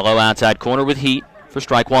locates on the low outside corner with heat for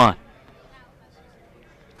strike 1.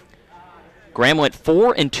 Graham went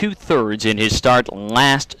 4 2/3 in his start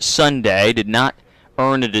last Sunday. Did not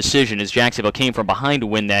earn a decision as Jacksonville came from behind to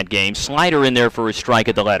win that game. Slider in there for a strike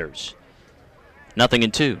at the letters.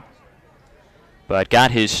 0-2. But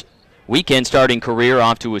got his weekend starting career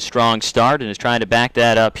off to a strong start and is trying to back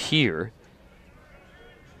that up here.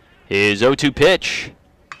 His 0-2 pitch.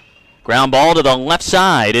 Ground ball to the left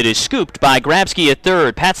side. It is scooped by Grabsky at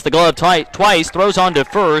 3rd. Pats the glove twice, throws on to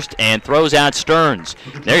 1st, and throws out Stearns.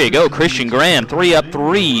 There you go, Christian Graham, 3 up,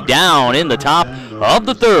 3 down in the top of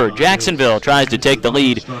the 3rd. Jacksonville tries to take the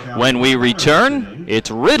lead. When we return, it's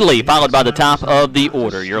Ridley, followed by the top of the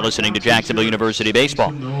order. You're listening to Jacksonville University Baseball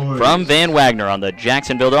from Van Wagner on the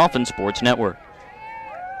Jacksonville Dolphins Sports Network.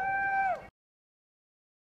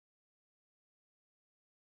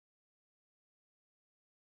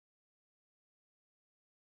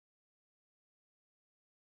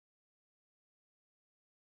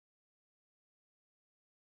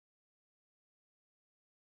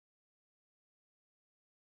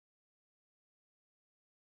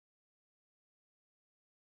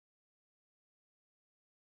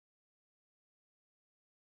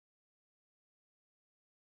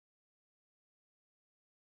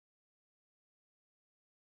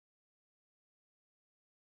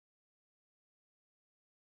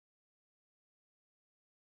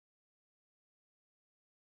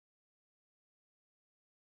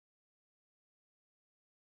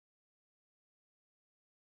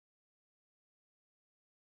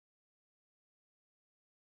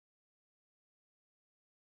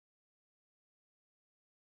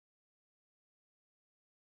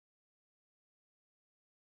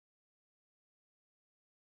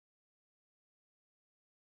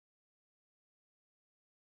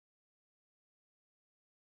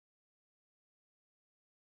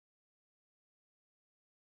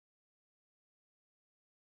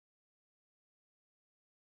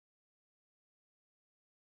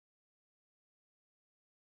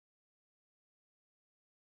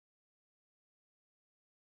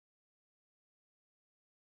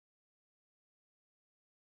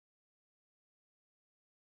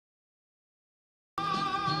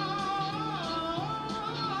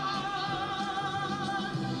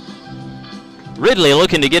 Ridley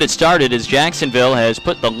looking to get it started as Jacksonville has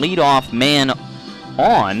put the leadoff man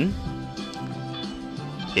on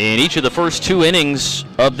in each of the first 2 innings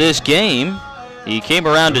of this game. He came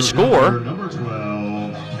around to score. Number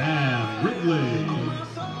 12, and Ridley.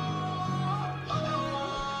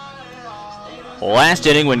 Last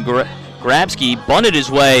inning when Grabsky bunted his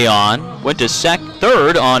way on, went to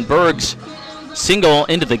 3rd on Berg's single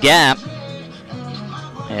into the gap,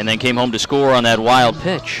 and then came home to score on that wild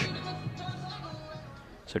pitch.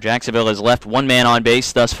 So Jacksonville has left 1 man on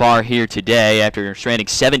base thus far here today after stranding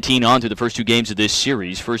 17 on through the first 2 games of this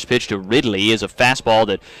series. First pitch to Ridley is a fastball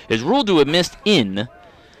that is ruled to have missed in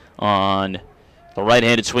on the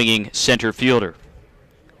right-handed swinging center fielder.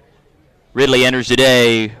 Ridley enters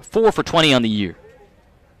today 4 for 20 on the year.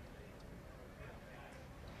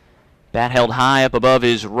 Bat held high up above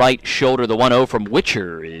his right shoulder. The 1-0 from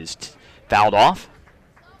Witcher is fouled off.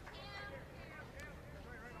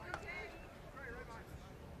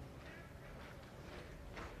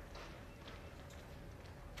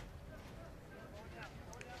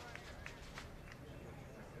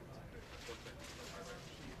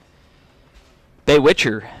 Bay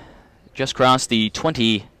Witcher just crossed the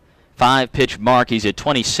 25-pitch mark. He's at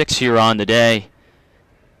 26 here on the day.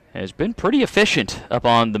 Has been pretty efficient up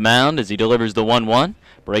on the mound as he delivers the 1-1.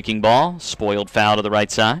 Breaking ball, spoiled foul to the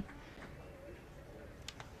right side.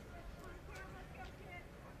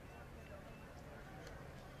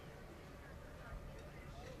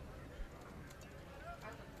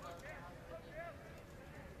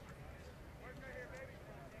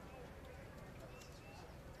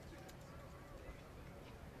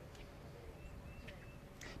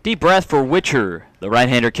 Deep breath for Witcher. The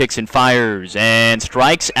right-hander kicks and fires and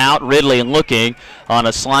strikes out Ridley, looking on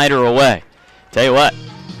a slider away. Tell you what,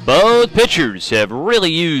 both pitchers have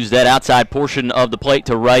really used that outside portion of the plate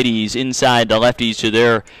to righties, inside to lefties, to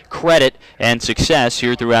their credit and success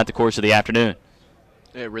here throughout the course of the afternoon.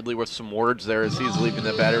 Yeah, Ridley with some words there as he's leaving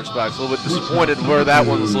the batter's box. A little bit disappointed where that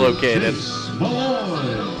one was located.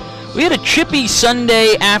 We had a chippy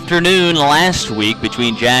Sunday afternoon last week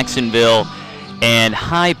between Jacksonville and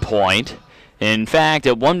High Point. In fact,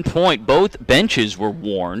 at one point, both benches were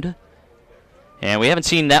warned. And we haven't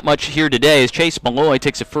seen that much here today as Chase Malloy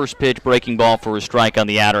takes a first pitch breaking ball for a strike on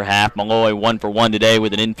the outer half. Malloy 1 for 1 today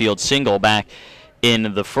with an infield single back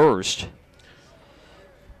in the first.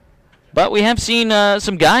 But we have seen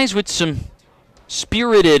some guys with some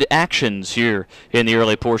spirited actions here in the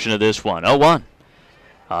early portion of this one. 0-1.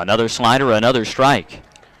 Another slider, another strike.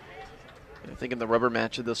 I think in the rubber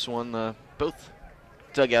match of this one, both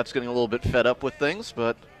dugouts getting a little bit fed up with things,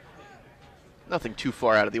 but nothing too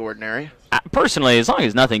far out of the ordinary. Personally, as long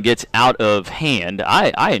as nothing gets out of hand,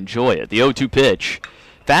 I enjoy it. The 0-2 pitch.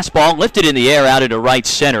 Fastball lifted in the air out into right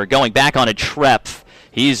center, going back on a Trepp.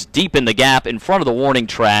 He's deep in the gap in front of the warning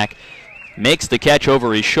track. Makes the catch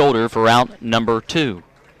over his shoulder for out number 2.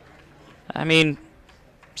 I mean,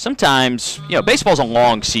 sometimes, baseball's a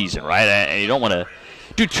long season, right? And you don't want to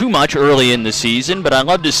do too much early in the season, but I'd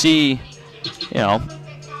love to see,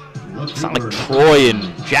 it's not like Troy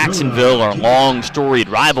and Jacksonville are long, storied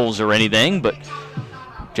rivals or anything, but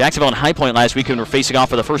Jacksonville and High Point last weekend were facing off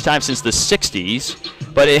for the first time since the 60s.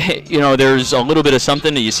 But, there's a little bit of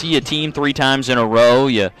something. You see a team 3 times in a row.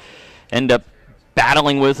 You end up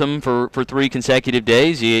battling with them for 3 consecutive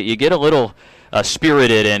days. You get a little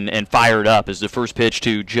spirited and fired up as the first pitch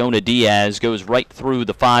to Jonah Diaz goes right through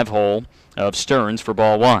the 5-hole of Stearns for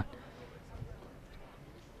ball 1.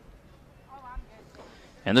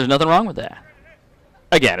 And there's nothing wrong with that.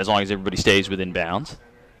 Again, as long as everybody stays within bounds.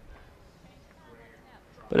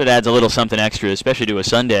 But it adds a little something extra, especially to a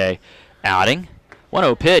Sunday outing.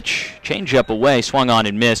 1-0 pitch, changeup away, swung on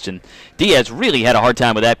and missed. And Diaz really had a hard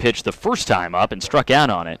time with that pitch the first time up and struck out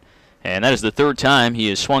on it. And that is the 3rd time he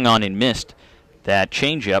has swung on and missed that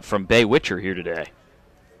changeup from Bay Witcher here today.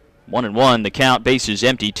 1-1, the count, bases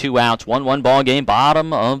empty, 2 outs, 1-1 ball game,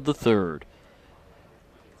 bottom of the 3rd.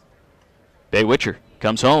 Bay Witcher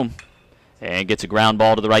comes home and gets a ground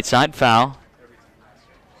ball to the right side, foul.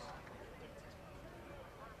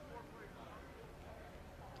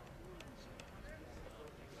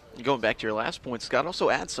 Going back to your last point, Scott, also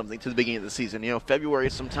adds something to the beginning of the season. February,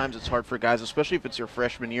 sometimes it's hard for guys, especially if it's your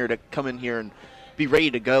freshman year, to come in here and be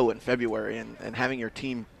ready to go in February, and having your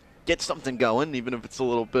team get something going, even if it's a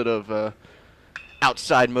little bit of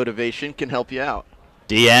outside motivation, can help you out.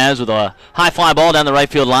 Diaz with a high fly ball down the right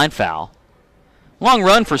field line, foul. Long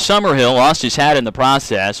run for Summerhill, lost his hat in the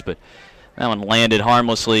process, but that one landed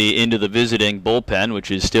harmlessly into the visiting bullpen,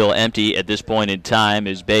 which is still empty at this point in time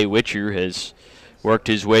as Bay Witcher has worked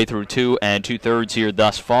his way through 2 2/3 here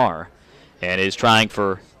thus far and is trying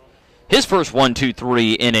for his first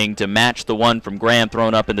 1-2-3 inning to match the one from Graham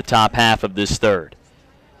thrown up in the top half of this 3rd.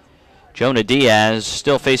 Jonah Diaz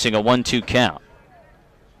still facing a 1-2 count.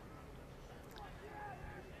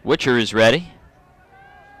 Witcher is ready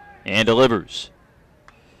and delivers.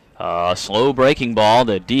 A slow breaking ball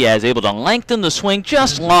that Diaz able to lengthen the swing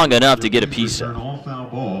just long enough to get a piece of.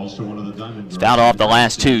 He's fouled off the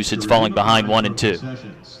last 2 since falling behind 1 and 2.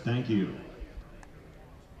 Thank you.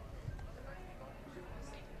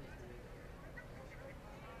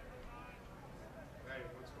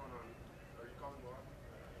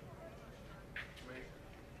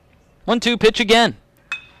 One 2 pitch again.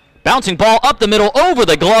 Bouncing ball up the middle over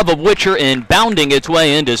the glove of Witcher and bounding its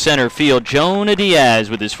way into center field. Jonah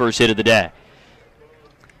Diaz with his first hit of the day.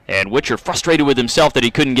 And Witcher frustrated with himself that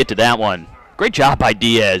he couldn't get to that one. Great job by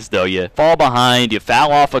Diaz, though. You fall behind, you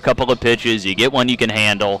foul off a couple of pitches, you get one you can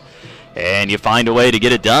handle, and you find a way to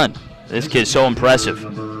get it done. This kid's so impressive.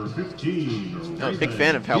 I'm a big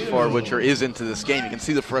fan of how far Witcher is into this game. You can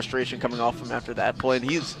see the frustration coming off him after that play, and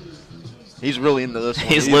he's really into this one.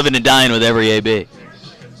 He's living and dying with every AB.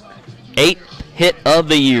 8th hit of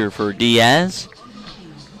the year for Diaz,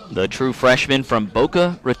 the true freshman from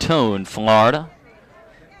Boca Raton, Florida.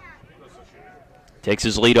 Takes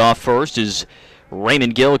his lead off first as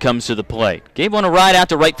Raymond Gill comes to the plate. Gave one a ride out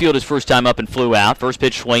to right field his first time up and flew out. First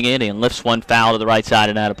pitch swinging and lifts one foul to the right side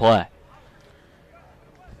and out of play.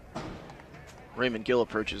 Raymond Gill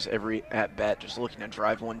approaches every at-bat just looking to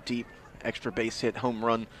drive one deep, extra base hit, home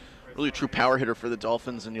run. Really a true power hitter for the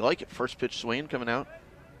Dolphins, and you like it. First pitch swing coming out.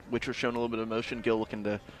 Witcher showing a little bit of motion. Gill looking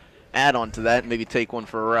to add on to that and maybe take one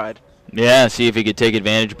for a ride. Yeah, see if he could take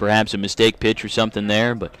advantage, perhaps a mistake pitch or something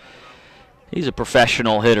there, but he's a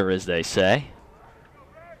professional hitter, as they say.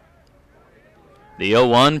 The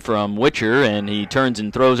 0-1 from Witcher, and he turns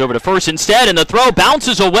and throws over to first instead, and the throw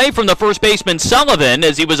bounces away from the first baseman Sullivan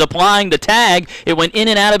as he was applying the tag. It went in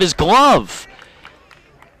and out of his glove.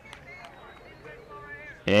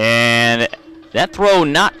 And that throw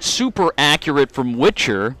not super accurate from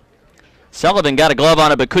Witcher. Sullivan got a glove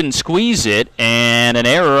on it but couldn't squeeze it, and an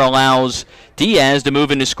error allows Diaz to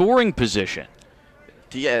move into scoring position.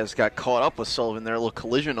 Diaz got caught up with Sullivan there, a little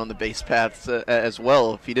collision on the base paths as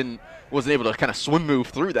well. If he wasn't able to kind of swim move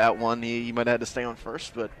through that one, he might have had to stay on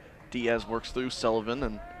first, but Diaz works through Sullivan,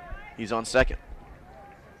 and he's on second.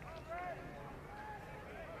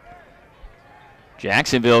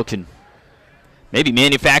 Jacksonville can maybe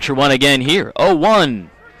manufacture one again here. 0-1,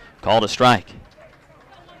 called a strike.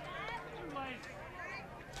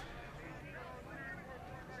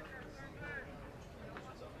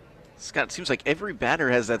 Scott, it seems like every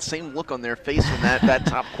batter has that same look on their face when that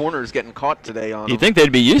top corner is getting caught today on them. You'd think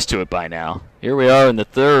they'd be used to it by now. Here we are in the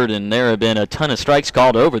third, and there have been a ton of strikes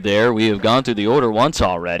called over there. We have gone through the order once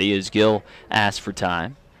already as Gill asked for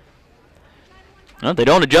time. Well, if they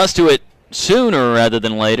don't adjust to it sooner rather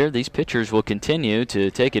than later, these pitchers will continue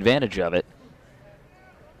to take advantage of it.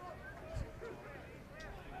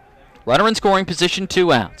 Runner in scoring position,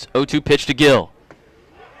 2 outs. 0-2 pitch to Gill.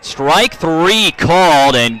 Strike 3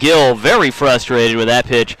 called, and Gill very frustrated with that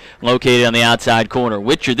pitch located on the outside corner.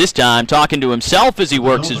 Witcher this time talking to himself as he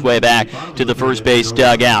works his way back to the first base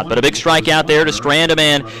dugout. But a big strike out there to strand a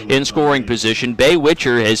man in scoring position. Bay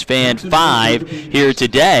Witcher has fanned 5 here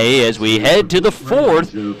today as we head to the 4th.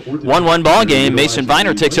 1-1 ball game. Mason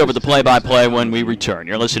Viner takes over the play-by-play when we return.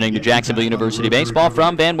 You're listening to Jacksonville University Baseball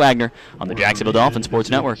from Van Wagner on the Jacksonville Dolphin Sports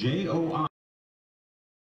Network.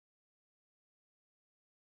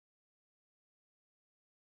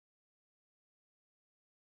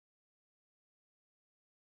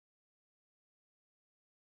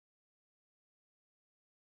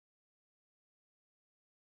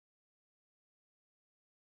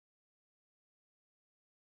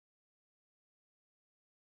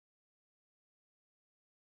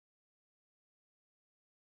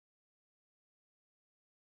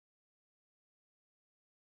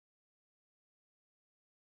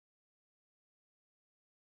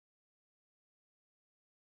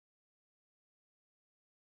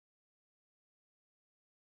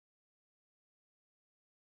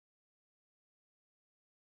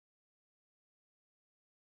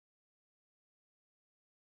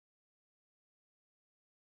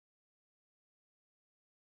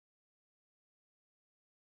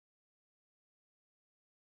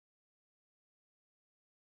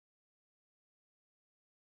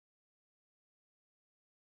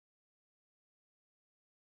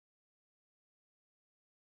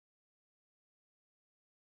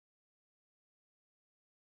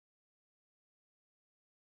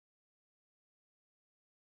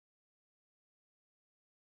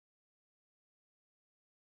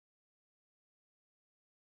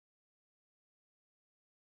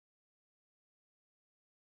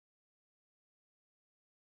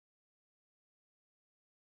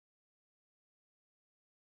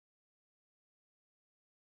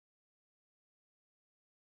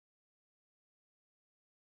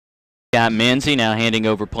 Got Manzi now handing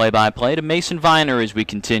over play-by-play to Mason Viner as we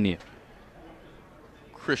continue.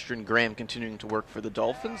 Christian Graham continuing to work for the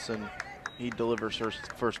Dolphins, and he delivers her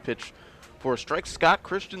first pitch for a strike. Scott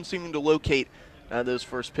Christian seeming to locate those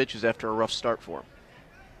first pitches after a rough start for him.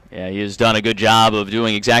 Yeah, he has done a good job of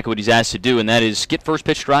doing exactly what he's asked to do, and that is get first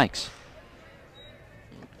pitch strikes.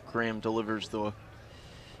 Graham delivers the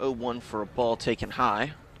 0-1 for a ball taken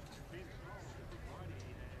high.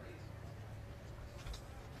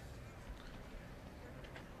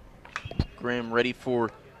 Graham ready for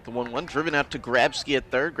The 1-1 driven out to Grabski at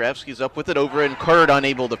third. Grabski's up with it over, and Kurd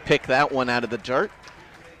unable to pick that one out of the dirt.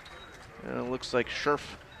 And it looks like Scherf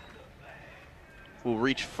will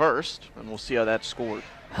reach first, and we'll see how that's scored.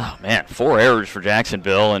 Oh, man, 4 errors for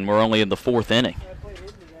Jacksonville, and we're only in the 4th inning.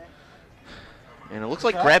 And it looks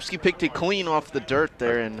like Grabski picked it clean off the dirt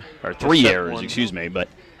there. And or 3 errors, excuse me. But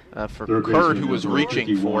for Kurd, who was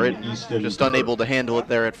reaching for it, just unable to handle it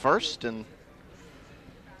there at first. And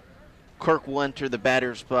Kirk will enter the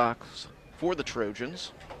batter's box for the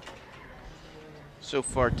Trojans. So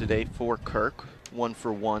far today for Kirk, 1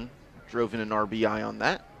 for 1. Drove in an RBI on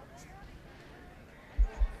that.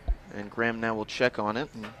 And Graham now will check on it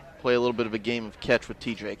and play a little bit of a game of catch with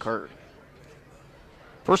TJ Kurd.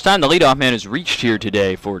 First time the leadoff man has reached here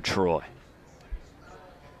today for Troy.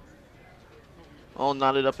 All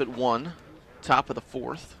knotted up at 1, top of the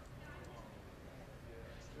 4th.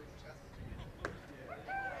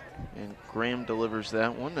 And Graham delivers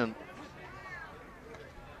that one. And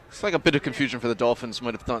it's like a bit of confusion for the Dolphins.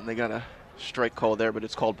 Might have thought they got a strike call there, but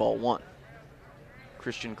it's called ball 1.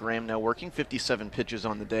 Christian Graham now working 57 pitches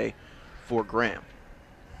on the day for Graham.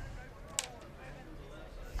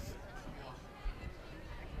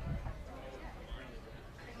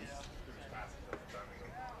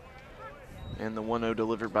 And the 1-0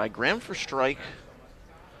 delivered by Graham for strike.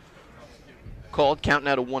 Called, counting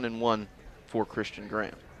out a 1-1 for Christian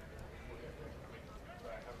Graham.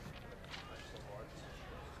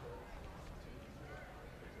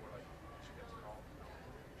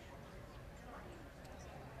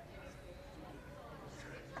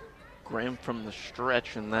 Graham from the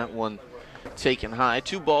stretch, and that one taken high.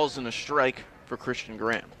 2 balls and a strike for Christian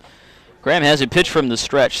Graham. Graham hasn't pitched from the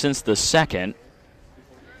stretch since the 2nd.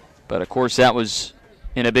 But, of course, that was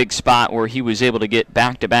in a big spot where he was able to get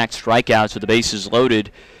back-to-back strikeouts with the bases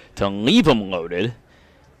loaded to leave them loaded.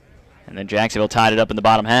 And then Jacksonville tied it up in the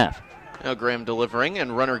bottom half. Now Graham delivering,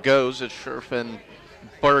 and runner goes as Scherf, and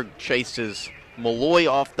Berg chases Malloy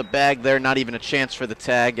off the bag there. Not even a chance for the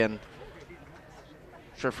tag, and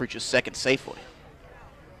Scherf reaches second safely.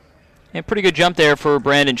 And pretty good jump there for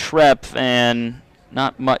Brandon Schrepp, and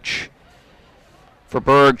not much for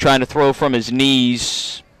Berg trying to throw from his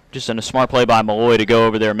knees. Just in a smart play by Malloy to go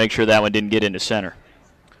over there and make sure that one didn't get into center.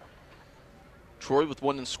 Troy with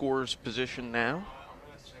 1 in scorer's position now.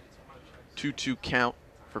 2-2 count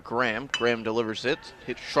for Graham. Graham delivers it.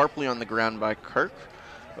 Hit sharply on the ground by Kirk.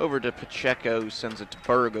 Over to Pacheco, who sends it to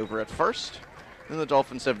Berg over at first. Then the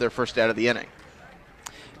Dolphins have their first out of the inning.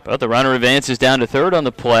 But the runner advances down to third on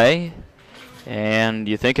the play. And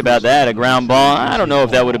you think about that, a ground ball. I don't know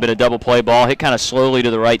if that would have been a double play ball. Hit kind of slowly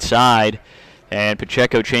to the right side. And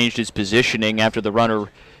Pacheco changed his positioning after the runner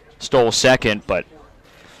stole second. But,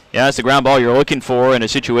 yeah, that's the ground ball you're looking for in a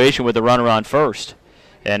situation with the runner on first.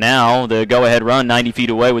 And now the go-ahead run 90 feet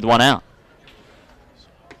away with 1 out.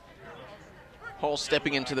 Hall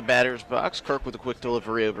stepping into the batter's box. Kirk with a quick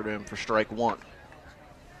delivery over to him for strike 1.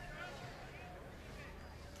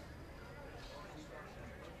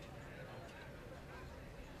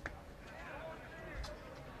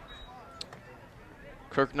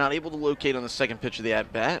 Kirk not able to locate on the second pitch of the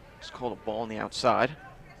at-bat. It's called a ball on the outside.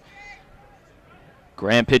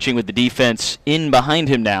 Graham pitching with the defense in behind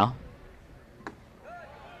him now.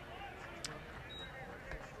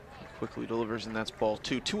 Quickly delivers, and that's ball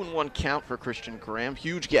 2. 2-1 count for Christian Graham.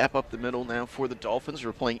 Huge gap up the middle now for the Dolphins, who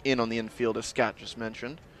are playing in on the infield, as Scott just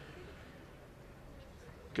mentioned.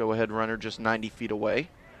 Go-ahead runner just 90 feet away.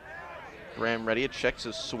 Graham ready. It checks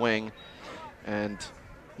his swing, and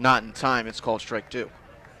not in time. It's called strike 2.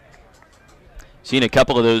 Seen a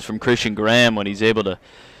couple of those from Christian Graham when he's able to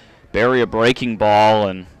bury a breaking ball,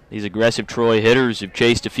 and these aggressive Troy hitters have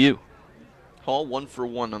chased a few. Hall 1 for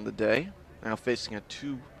 1 on the day. Now facing a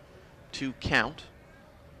 2-2 count.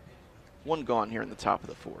 1 gone here in the top of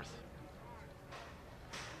the 4th.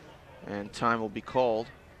 And time will be called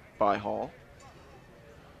by Hall.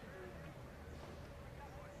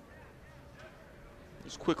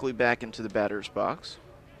 Just quickly back into the batter's box.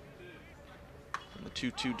 And the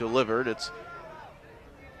 2-2 delivered. It's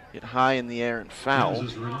hit high in the air and foul.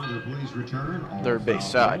 As a reminder, please return all Third base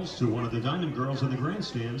foul side. balls to one of the Diamond Girls in the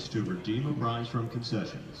grandstands to redeem a prize from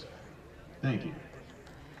concessions. Thank you.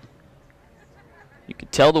 You can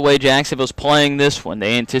tell the way Jacksonville's playing this one.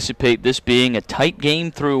 They anticipate this being a tight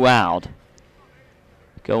game throughout.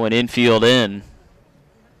 Going infield in.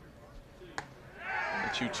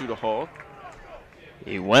 2-2 to Hall.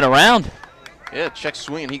 He went around. Yeah, check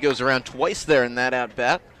swing, and he goes around twice there in that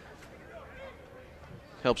at-bat.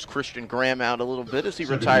 Helps Christian Graham out a little bit as he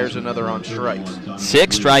retires another on strikes.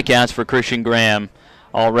 6 strikeouts for Christian Graham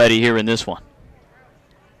already here in this one.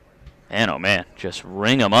 Man, oh man, just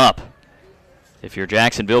ring them up if you're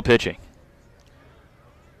Jacksonville pitching.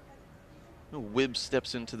 Wibb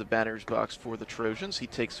steps into the batter's box for the Trojans. He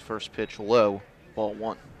takes first pitch low, ball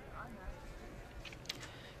 1.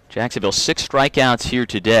 Jacksonville 6 strikeouts here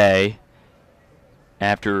today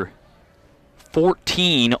after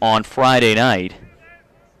 14 on Friday night.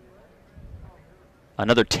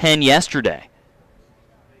 Another 10 yesterday.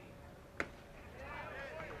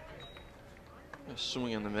 A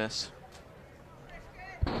swing and a miss.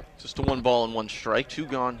 Just a 1 ball and 1 strike. 2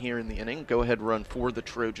 gone here in the inning. Go ahead run for the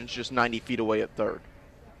Trojans, just 90 feet away at third.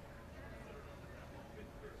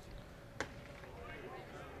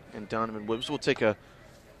 And Donovan Wibbs will take a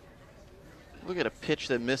look at a pitch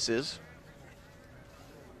that misses.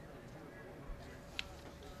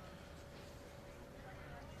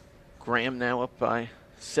 Graham now up by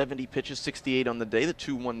 70 pitches, 68 on the day, the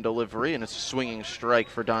 2-1 delivery, and it's a swinging strike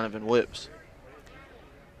for Donovan Wibbs.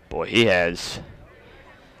 Boy, he has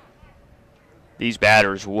these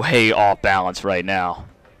batters way off balance right now.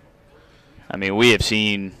 I mean, we have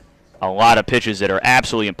seen a lot of pitches that are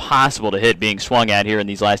absolutely impossible to hit being swung at here in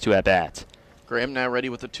these last 2 at-bats. Graham now ready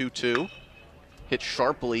with the 2-2. Hit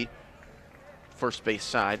sharply, first base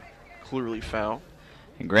side, clearly foul.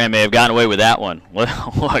 And Graham may have gotten away with that one.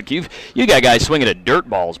 Look, you got guys swinging at dirt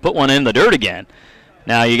balls. Put one in the dirt again.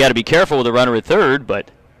 Now, you got to be careful with the runner at third,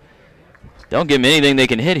 but don't give them anything they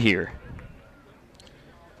can hit here.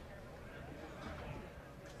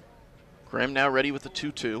 Graham now ready with the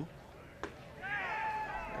 2-2.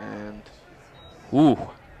 And ooh,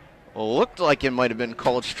 looked like it might have been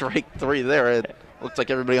called strike 3 there. It looked like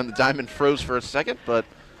everybody on the diamond froze for a second, but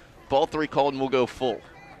ball 3 called and we'll go full.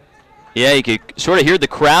 Yeah, you could sort of hear the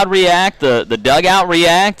crowd react, the dugout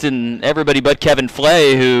react, and everybody but Kevin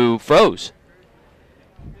Flay who froze.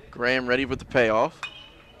 Graham ready with the payoff.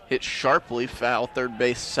 Hit sharply, foul, third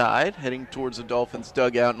base side, heading towards the Dolphins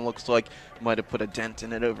dugout, and looks like might have put a dent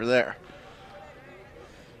in it over there.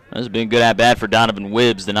 This has been a good at-bat for Donovan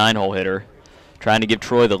Wibbs, the 9-hole hitter, trying to give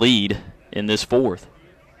Troy the lead in this 4th.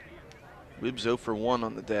 Wibbs 0 for 1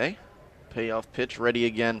 on the day. Payoff pitch ready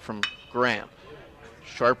again from Graham.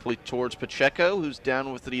 Sharply towards Pacheco, who's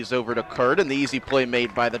down with it. He's over to Kurd, and the easy play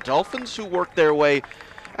made by the Dolphins, who work their way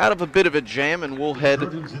out of a bit of a jam, and we'll head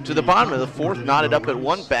to the bottom of the 4th, knotted up at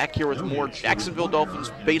 1. Back here with more Jacksonville Dolphins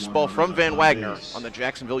baseball from Van Wagner on the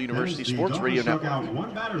Jacksonville University Sports Radio Network. Out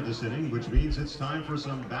 1 batter this inning, which means it's time for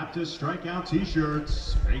some Baptist strikeout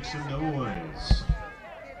T-shirts. Make some noise.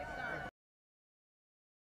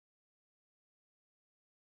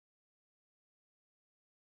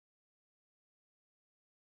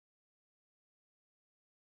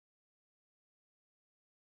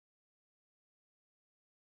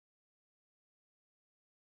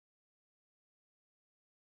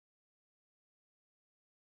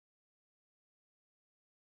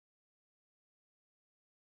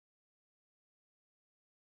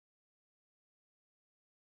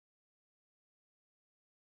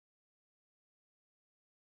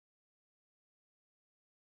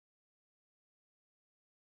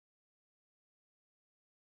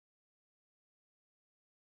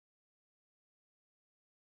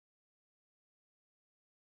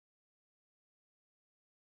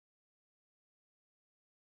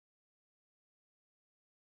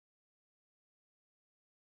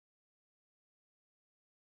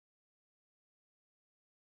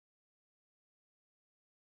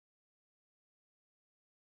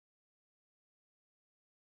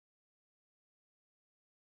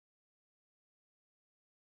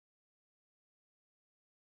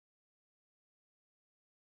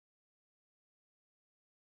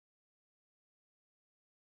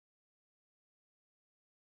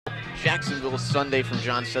 Jacksonville Sunday from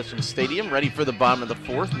John Sessions Stadium, ready for the bottom of the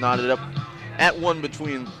 4th, knotted up at 1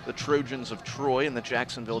 between the Trojans of Troy and the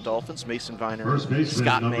Jacksonville Dolphins. Mason Viner,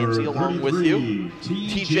 Scott Manzi along with you.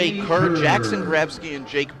 TJ Kurd, Jackson Grabsky, and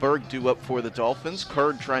Jake Berg due up for the Dolphins.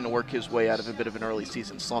 Kurd trying to work his way out of a bit of an early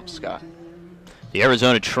season slump, Scott. The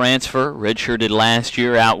Arizona transfer, redshirted last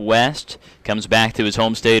year out west, comes back to his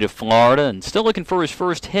home state of Florida and still looking for his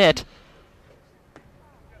first hit.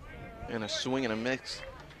 And a swing and a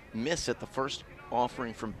miss at the first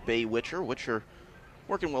offering from Bay Witcher. Witcher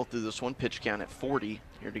working well through this one. Pitch count at 40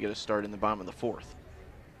 here to get a start in the bottom of the 4th.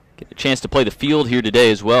 Get a chance to play the field here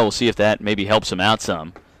today as well. We'll see if that maybe helps him out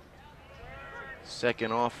some.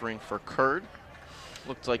 Second offering for Kurd.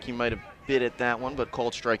 Looked like he might have bit at that one, but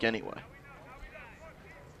called strike anyway.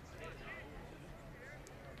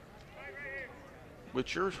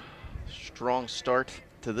 Witcher, strong start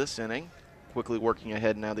to this inning. Quickly working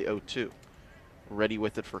ahead now the 0-2. Ready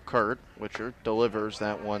with it for Kurd. Witcher delivers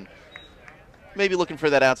that one Maybe looking for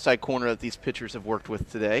that outside corner that these pitchers have worked with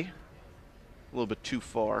today. A little bit too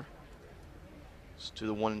far. Let's do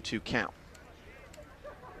the 1-2 count.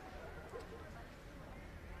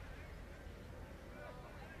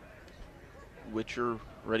 Witcher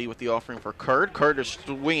ready with the offering for Curd. Curd is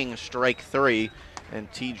swinging strike 3, and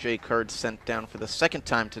TJ Curd sent down for the second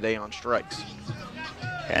time today on strikes.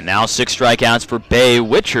 And now 6 strikeouts for Bay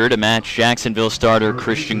Witcher to match Jacksonville starter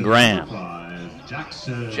Christian Graham.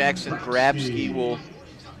 Jackson Grabsky will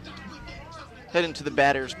head into the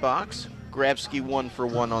batter's box. Grabsky 1 for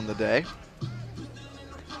 1 on the day.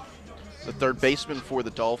 The third baseman for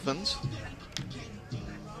the Dolphins.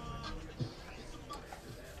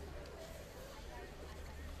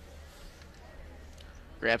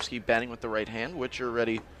 Grabsky batting with the right hand. Witcher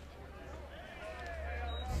ready.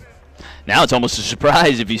 Now it's almost a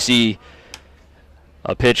surprise if you see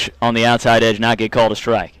a pitch on the outside edge not get called a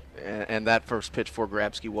strike. And that first pitch for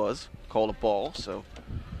Grabsky was called a ball. So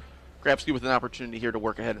Grabsky with an opportunity here to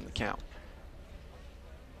work ahead in the count.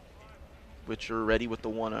 Witcher ready with the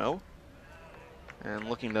 1-0. And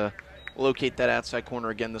looking to locate that outside corner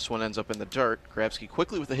again. This one ends up in the dirt. Grabsky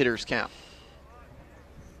quickly with the hitter's count.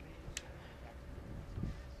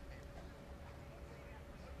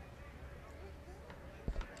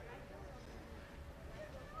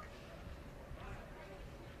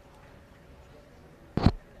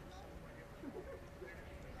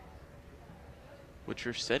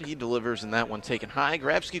 Witcher said he delivers in that one taken high.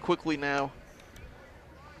 Grabsky quickly now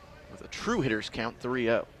with a true hitter's count,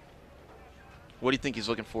 3-0. What do you think he's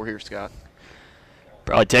looking for here, Scott?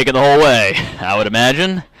 Probably taking the whole way, I would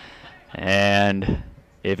imagine. And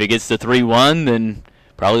if it gets to 3-1, then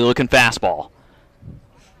probably looking fastball.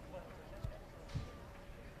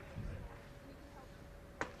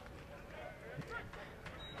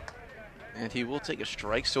 And he will take a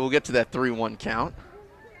strike, so we'll get to that 3-1 count.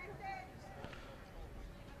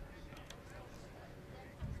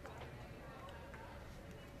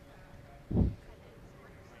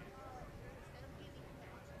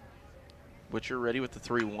 Witcher ready with the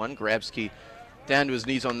 3-1. Grabsky down to his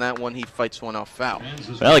knees on that one. He fights one off foul.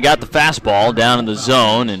 Well, he got the fastball down in the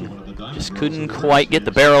zone and just couldn't quite get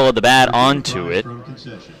the barrel of the bat onto it.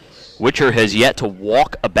 Witcher has yet to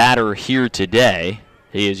walk a batter here today.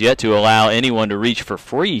 He has yet to allow anyone to reach for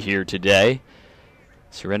free here today.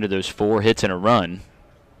 Surrendered those 4 hits and a run.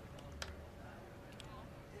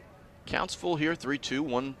 Counts full here, 3-2.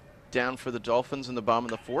 1 down for the Dolphins in the bottom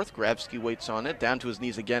of the 4th. Grabsky waits on it. Down to his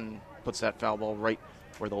knees again. Puts that foul ball right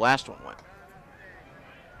where the last one went.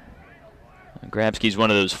 Grabsky's one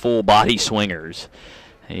of those full body swingers.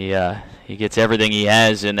 He gets everything he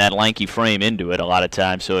has in that lanky frame into it a lot of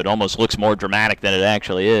times, so it almost looks more dramatic than it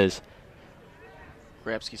actually is.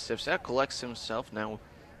 Grabsky steps out, collects himself. Now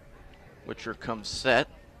Witcher comes set.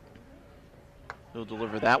 He'll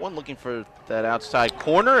deliver that one, looking for that outside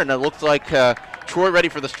corner, and it looks like Troy ready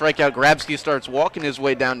for the strikeout. Grabsky starts walking his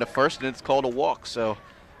way down to first, and it's called a walk. So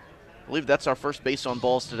I believe that's our first base on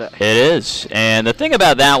balls today. It is, and the thing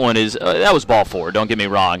about that one is that was ball 4, don't get me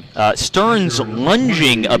wrong. Stearns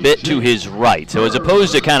lunging a bit to his right, so as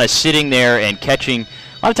opposed to kind of sitting there and catching, a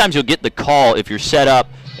lot of times you'll get the call if you're set up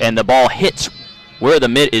and the ball hits where the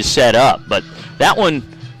mitt is set up, but that one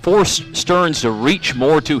forced Stearns to reach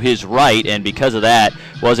more to his right, and because of that,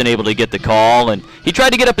 wasn't able to get the call, and he tried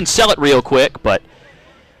to get up and sell it real quick, but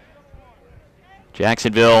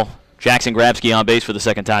Jackson Grabsky on base for the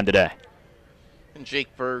second time today. And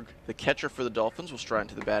Jake Berg, the catcher for the Dolphins, will stride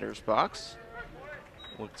into the batter's box.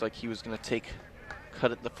 Looks like he was going to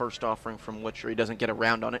cut at the first offering from Witcher. He doesn't get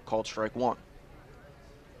around on it, called strike 1.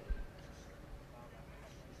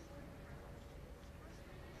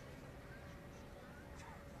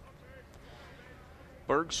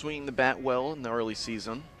 Berg swinging the bat well in the early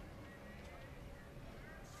season.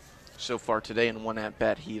 So far today in 1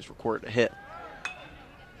 at-bat, he has recorded a hit.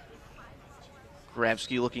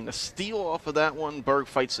 Grabsky looking to steal off of that one. Berg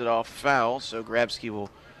fights it off foul, so Grabsky will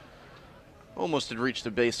almost had reached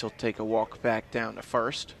the base. He'll take a walk back down to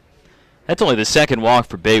first. That's only the second walk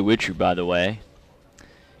for Bay Witcher, by the way,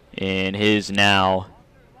 in his now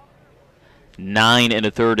 9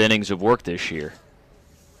 1/3 innings of work this year.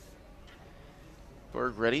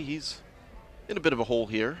 Berg ready. He's in a bit of a hole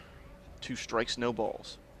here. 2 strikes, no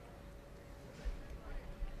balls.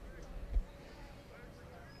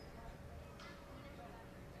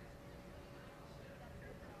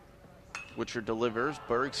 Witcher delivers.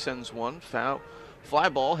 Berg sends one. Foul. Fly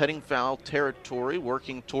ball heading foul territory,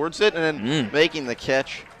 working towards it, and then making the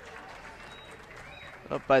catch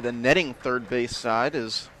up by the netting third base side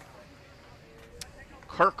is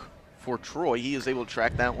Kirk for Troy. He is able to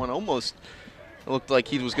track that one almost It looked like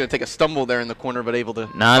he was going to take a stumble there in the corner, but able to.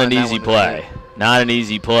 Not an easy play. Not an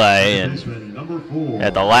easy play. And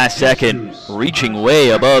at the last second, reaching way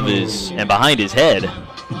above his and behind his head,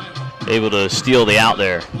 able to steal the out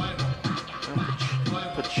there.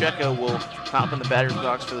 Pacheco will hop in the batter's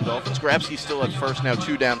box for the Dolphins. Grabsky still at first, now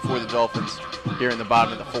 2 down for the Dolphins here in the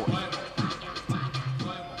bottom of the 4th.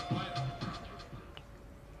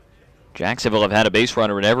 Jacksonville have had a base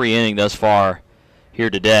runner in every inning thus far here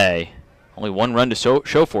today. Only 1 run to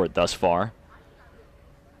show for it thus far.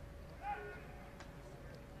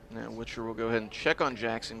 Now Witcher will go ahead and check on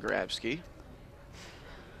Jackson Grabsky.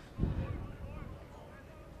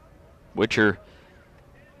 Witcher,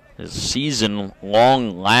 his season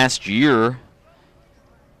long last year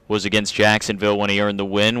was against Jacksonville when he earned the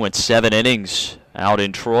win, went 7 innings out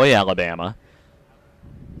in Troy, Alabama.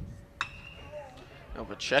 Now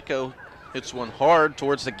Pacheco hits one hard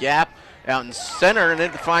towards the gap out in center, and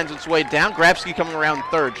it finds its way down. Grabsky coming around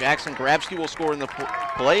third. Jackson Grabsky will score in the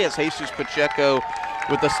play as Jesus Pacheco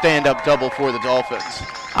with a stand-up double for the Dolphins.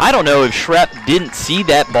 I don't know if Shrep didn't see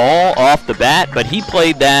that ball off the bat, but he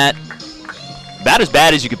played that about as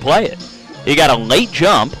bad as you could play it. He got a late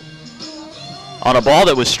jump on a ball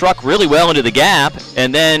that was struck really well into the gap,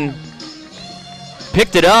 and then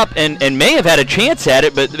picked it up and may have had a chance at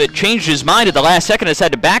it, but changed his mind at the last second and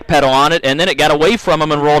decided to backpedal on it, and then it got away from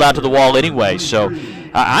him and rolled out to the wall anyway. So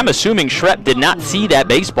I'm assuming Shrep did not see that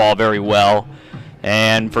baseball very well.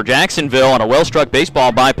 And for Jacksonville, on a well-struck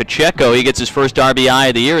baseball by Pacheco, he gets his first RBI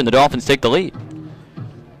of the year, and the Dolphins take the lead.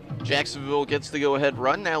 Jacksonville gets the go-ahead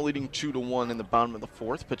run, now leading 2-1 in the bottom of the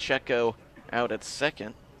 4th. Pacheco out at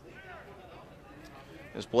second,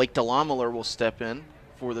 as Blake DeLameler will step in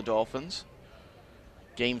for the Dolphins.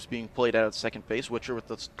 Game's being played out at second base. Witcher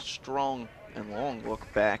with a strong and long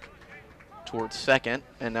look back towards second,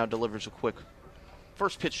 and now delivers a quick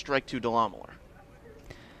first pitch strike to DeLameler.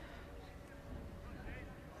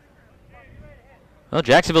 Well,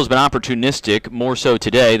 Jacksonville's been opportunistic, more so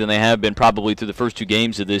today than they have been probably through the first 2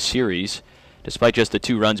 games of this series, despite just the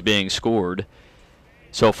 2 runs being scored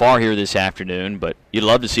so far here this afternoon. But you'd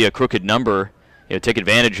love to see a crooked number, take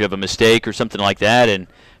advantage of a mistake or something like that and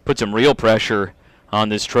put some real pressure on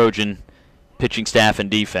this Trojan pitching staff and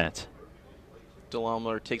defense.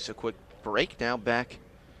 DeLameler takes a quick break, now back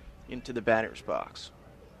into the batter's box.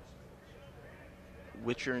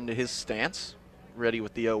 Witcher into his stance, ready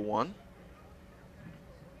with the 0-1.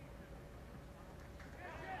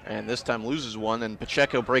 And this time loses one, and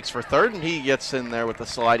Pacheco breaks for third, and he gets in there with a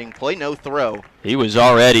sliding play, no throw. He was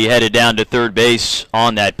already headed down to third base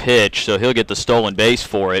on that pitch, so he'll get the stolen base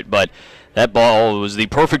for it, but that ball was the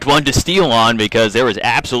perfect one to steal on because there was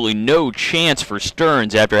absolutely no chance for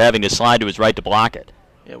Stearns after having to slide to his right to block it.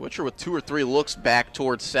 Yeah, Witcher with 2 or 3 looks back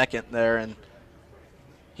towards second there, and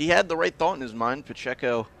he had the right thought in his mind.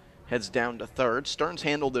 Pacheco heads down to third. Stearns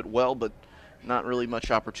handled it well, but not really much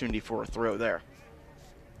opportunity for a throw there.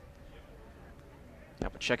 Now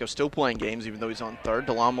Pacheco still playing games even though he's on third.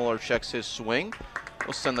 DeLameler checks his swing.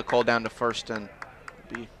 He'll send the call down to first and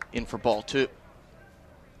be in for ball 2.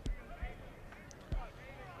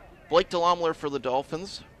 Blake DeLameler for the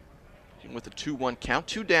Dolphins with a 2-1 count.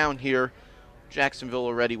 2 down here. Jacksonville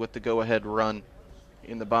already with the go-ahead run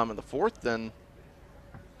in the bottom of the 4th. Then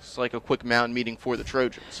it's like a quick mound meeting for the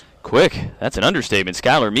Trojans. Quick? That's an understatement.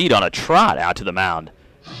 Skylar Meade on a trot out to the mound.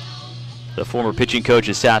 The former pitching coach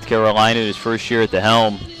of South Carolina in his first year at the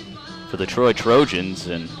helm for the Troy Trojans.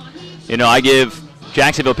 And, I give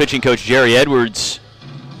Jacksonville pitching coach Jerry Edwards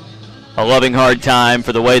a loving hard time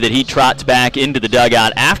for the way that he trots back into the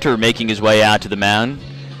dugout after making his way out to the mound.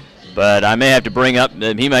 But I may have to bring up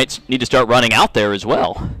that he might need to start running out there as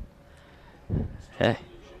well. Hey.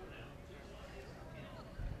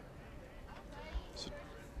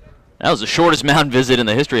 That was the shortest mound visit in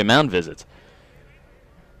the history of mound visits.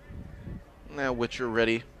 Now Witcher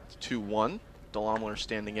ready, 2-1. DeLameler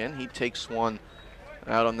standing in. He takes one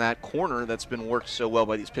out on that corner that's been worked so well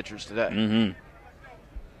by these pitchers today. Mm-hmm.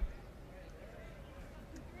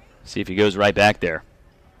 See if he goes right back there.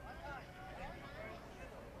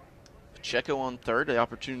 Pacheco on third, the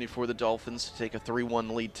opportunity for the Dolphins to take a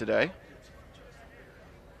 3-1 lead today.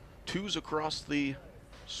 2s across the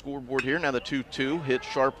scoreboard here. Now the 2-2 hit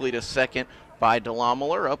sharply to second by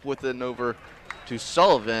DeLameler, up with it over to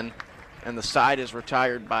Sullivan, and the side is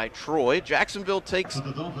retired by Troy. Jacksonville takes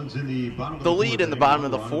the lead in the bottom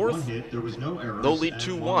of the 4th. They'll lead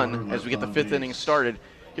 2-1 as we get the 5th inning started.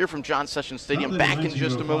 Here from John Sessions Stadium, back in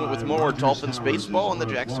just a moment with more Dolphins baseball on the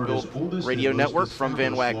Jacksonville Radio Network from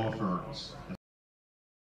Van Wagner.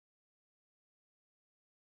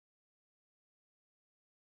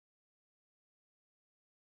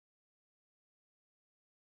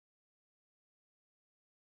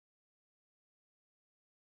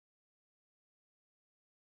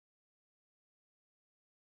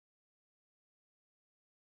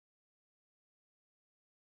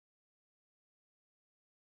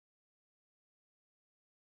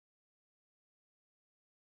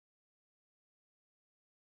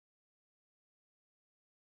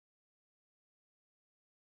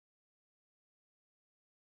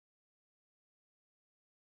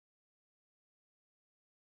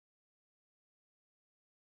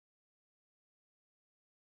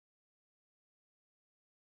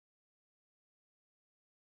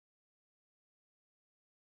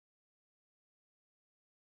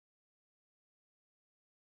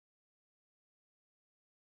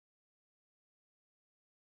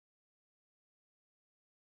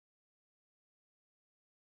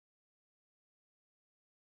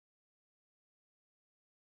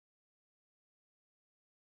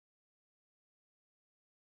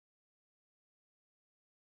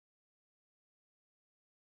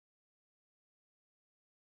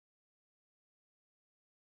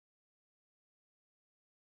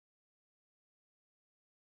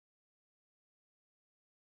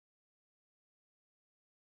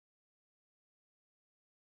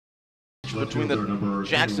 match between the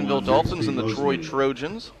Jacksonville Dolphins and the Troy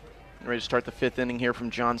Trojans. Ready to start the 5th inning here from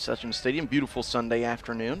John Sessions Stadium. Beautiful Sunday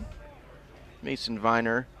afternoon. Mason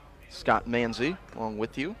Viner, Scott Manzi along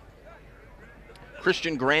with you.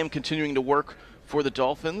 Christian Graham continuing to work for the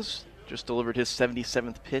Dolphins. Just delivered his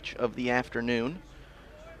 77th pitch of the afternoon.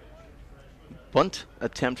 Bunt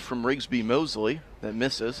attempt from Rigsby Mosley that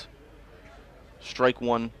misses. Strike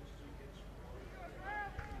one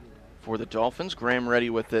for the Dolphins. Graham ready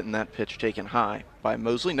with it, and that pitch taken high by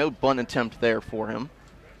Mosley. No bunt attempt there for him.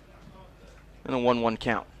 And a 1-1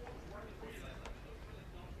 count.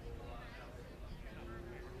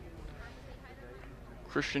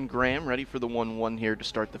 Christian Graham ready for the 1-1 here to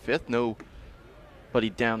start the 5th. Nobody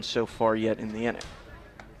down so far yet in the inning.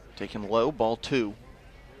 Taken low, ball 2.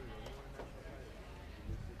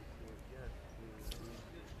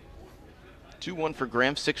 (2-1) for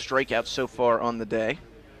Graham. 6 strikeouts so far on the day.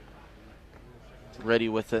 Ready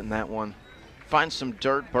with it in that one. Finds some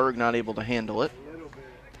dirt. Berg not able to handle it.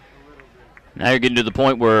 Now you're getting to the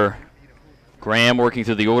point where Graham working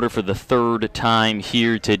through the order for the 3rd time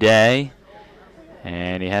here today.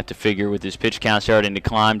 And you have to figure with this pitch count starting to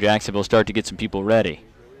climb, Jacksonville start to get some people ready.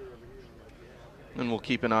 And we'll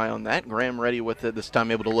keep an eye on that. Graham ready with it, this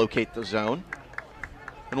time able to locate the zone.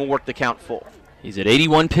 And we'll work the count full. He's at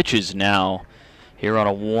 81 pitches now here on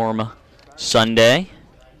a warm Sunday.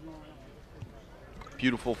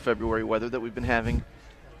 Beautiful February weather that we've been having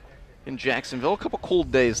in Jacksonville. A couple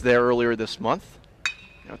cold days there earlier this month.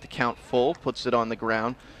 Now with the count full, puts it on the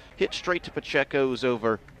ground. Hit straight to Pacheco's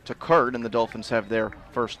over to Kurt, and the Dolphins have their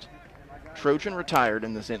first Trojan retired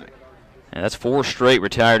in this inning. And that's 4 straight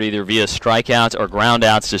retired either via strikeouts or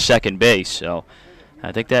groundouts to second base. So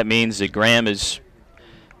I think that means that Graham is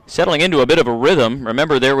settling into a bit of a rhythm.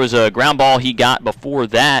 Remember, there was a ground ball he got before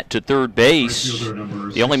that to third base.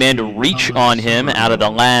 The only man to reach on him out of the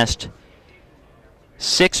last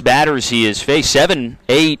 6 batters he has faced. 7,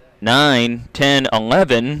 8, 9, 10,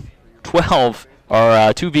 11, 12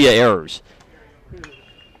 are 2 via errors.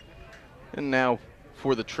 And now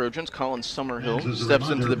for the Trojans, Colin Summerhill steps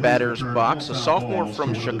into the batter's box. A sophomore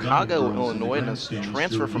from Chicago, Illinois, and a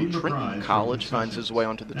transfer from Trenton College finds his way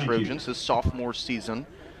onto the Trojans his sophomore season.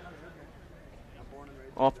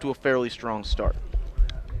 Off to a fairly strong start.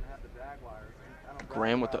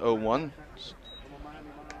 Graham with the 0-1.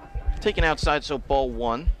 Taken outside, so ball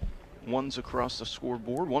 1. 1's across the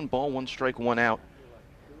scoreboard. 1 ball, 1 strike, 1 out.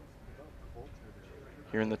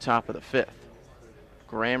 Here in the top of the 5th.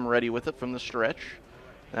 Graham ready with it from the stretch.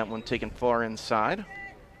 That one taken far inside.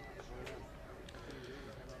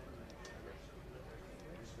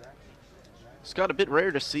 It's got a bit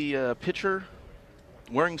rare to see a pitcher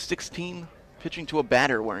wearing 16 pitching to a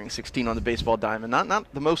batter wearing 16 on the baseball diamond.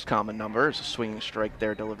 Not the most common number. It's a swinging strike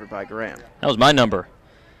there delivered by Graham. That was my number,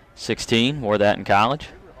 16. Wore that in college.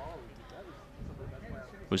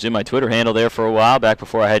 Was in my Twitter handle there for a while, back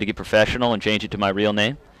before I had to get professional and change it to my real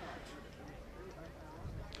name.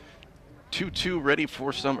 2-2 ready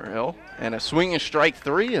for Summerhill. And a swinging strike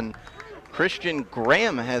 3, and Christian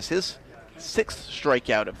Graham has his 6th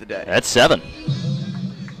strikeout of the day. That's 7.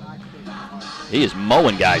 He is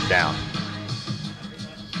mowing guys down.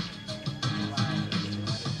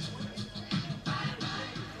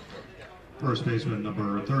 First baseman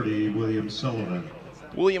number 30, William Sullivan.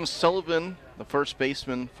 William Sullivan, the first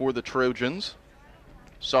baseman for the Trojans.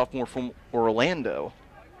 Sophomore from Orlando.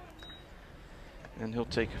 And he'll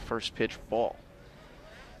take a first pitch ball.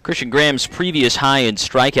 Christian Graham's previous high in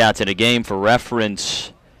strikeouts in a game, for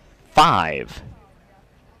reference, 5.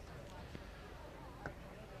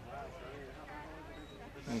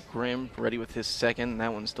 And Graham ready with his 2nd.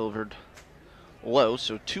 That one's delivered low,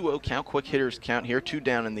 so 2-0 count. Quick hitters count here, 2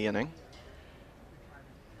 down in the inning.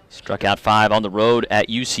 Struck out 5 on the road at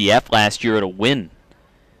UCF last year at a win.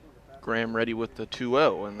 Graham ready with the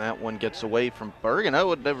 2-0, and that one gets away from Berg, and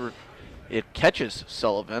it catches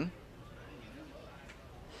Sullivan.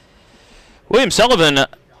 William Sullivan,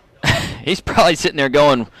 he's probably sitting there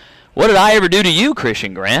going, what did I ever do to you,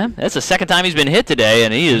 Christian Graham? That's the 2nd time he's been hit today,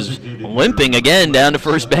 and he is limping again down to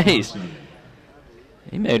first base.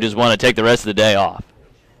 He may just want to take the rest of the day off.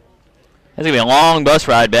 That's going to be a long bus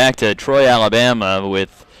ride back to Troy, Alabama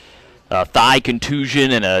with a thigh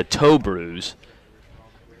contusion and a toe bruise.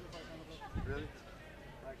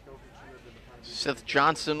 Seth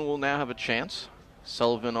Johnson will now have a chance.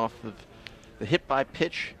 Sullivan off of the hit by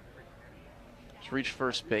pitch. He's reached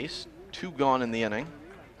first base. 2 gone in the inning.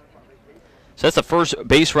 So that's the first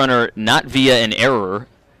base runner not via an error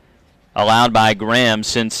allowed by Graham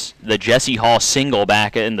since the Jesse Hall single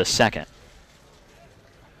back in the 2nd.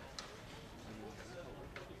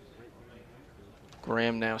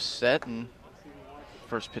 Graham now set, and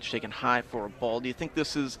first pitch taken high for a ball. Do you think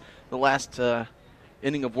this is the last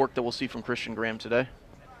inning of work that we'll see from Christian Graham today?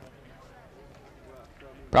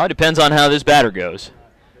 Probably depends on how this batter goes.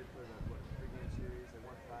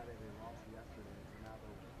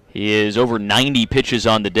 He is over 90 pitches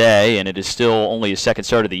on the day, and it is still only his second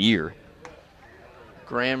start of the year.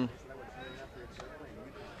 Graham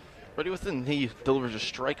ready with it, and he delivers a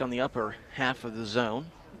strike on the upper half of the zone.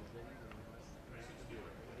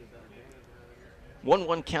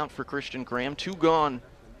 1-1 count for Christian Graham. 2 gone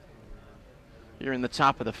here in the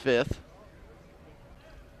top of the 5th.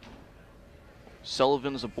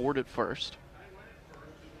 Sullivan's aboard at first.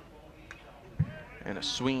 And a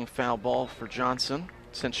swinging foul ball for Johnson.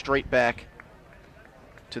 Sent straight back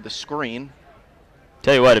to the screen.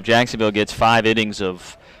 Tell you what, if Jacksonville gets 5 innings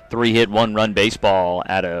of 3-hit, 1-run baseball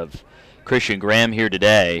out of Christian Graham here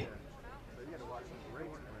today,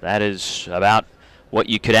 that is about what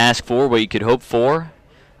you could ask for, what you could hope for.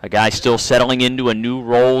 A guy still settling into a new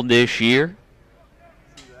role this year.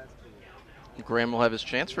 Graham will have his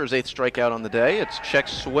chance for his 8th strikeout on the day. It's check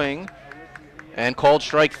swing and called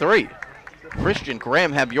strike 3. Christian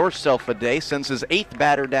Graham, have yourself a day. Sends his 8th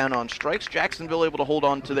batter down on strikes. Jacksonville able to hold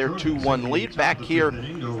on to their 2-1 lead. Back here,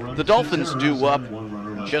 the Dolphins due up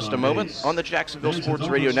in just a moment on the Jacksonville Sports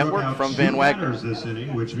Radio Network from Van Wagner. This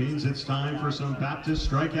inning, which means it's time for some Baptist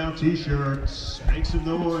strikeout t-shirts. Make some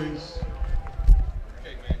noise.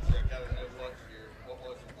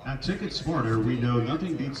 At Ticket Smarter, we know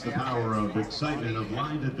nothing beats the power of excitement of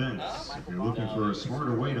live events. If you're looking for a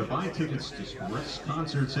smarter way to buy tickets to sports,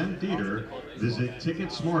 concerts, and theater, visit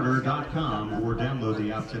Ticketsmarter.com or download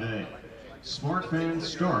the app today. Smart fans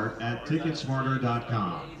start at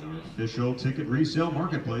Ticketsmarter.com, the official ticket resale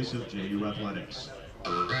marketplace of JU Athletics.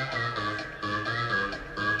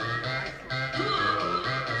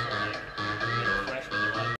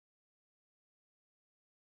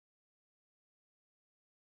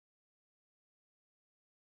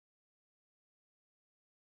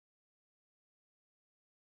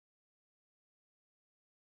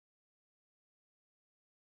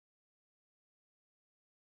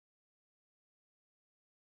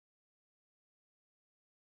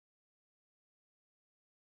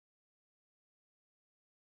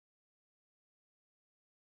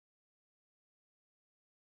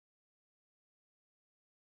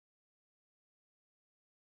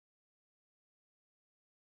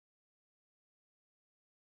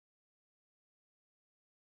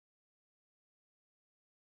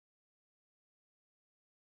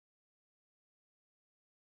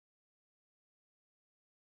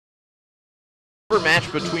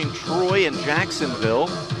 Match between Troy and Jacksonville.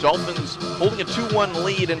 Dolphins holding a 2-1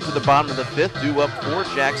 lead into the bottom of the 5th, due up for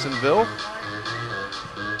Jacksonville.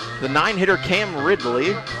 The 9-hitter Cam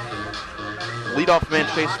Ridley, leadoff man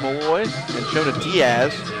Chase Malloy, and Jonah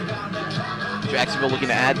Diaz. Jacksonville looking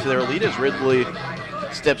to add to their lead as Ridley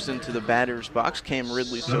steps into the batter's box. Cam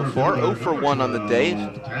Ridley so far 0 for 1 on the day,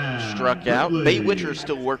 struck out. Bay Witcher is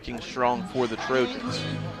still working strong for the Trojans.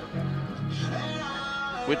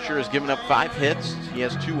 Witcher has given up 5 hits. He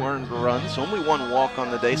has 2 earned runs, only 1 walk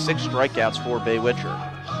on the day, 6 strikeouts for Bay Witcher.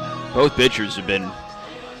 Both pitchers have been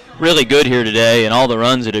really good here today, and all the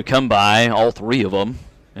runs that have come by, all 3 of them,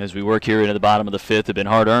 as we work here into the bottom of the 5th, have been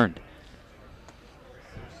hard earned.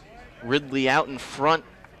 Ridley out in front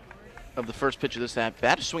of the first pitch of this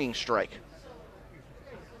at-bat, a swinging strike.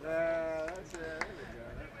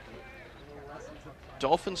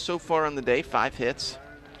 Dolphins so far on the day, 5 hits.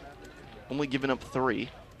 Only given up 3.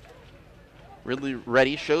 Ridley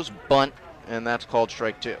ready, shows bunt, and that's called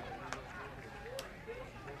strike 2.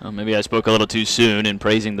 Well, maybe I spoke a little too soon in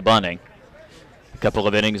praising the bunting a couple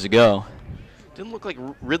of innings ago. Didn't look like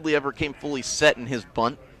Ridley ever came fully set in his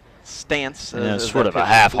bunt stance. Yeah, sort of a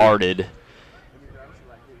half-hearted.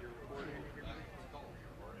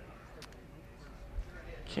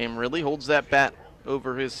 Cam Ridley holds that bat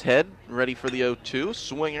over his head, ready for the 0-2.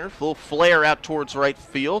 Swinger, full flare out towards right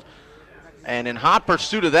field. And in hot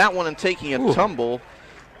pursuit of that one and taking a tumble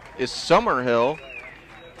is Summerhill.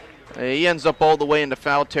 He ends up all the way into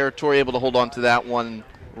foul territory, able to hold on to that one.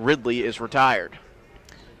 Ridley is retired.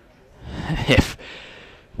 If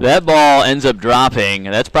that ball ends up dropping,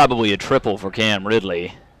 that's probably a triple for Cam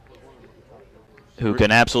Ridley, who can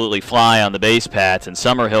absolutely fly on the base paths. And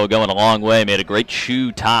Summerhill going a long way, made a great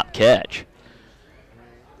shoe top catch.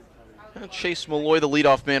 Chase Malloy, the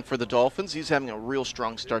leadoff man for the Dolphins. He's having a real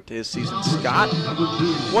strong start to his season. Scott,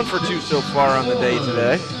 1 for 2 so far on the day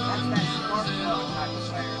today.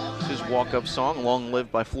 His walk-up song, Long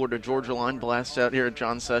Live by Florida Georgia Line, blasts out here at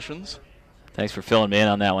John Sessions. Thanks for filling me in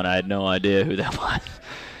on that one. I had no idea who that was.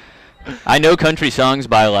 I know country songs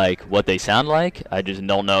by like what they sound like. I just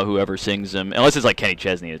don't know whoever sings them, unless it's like Kenny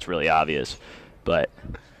Chesney. It's really obvious. But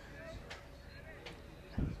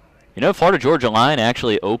you know, Florida Georgia Line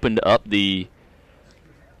actually opened up the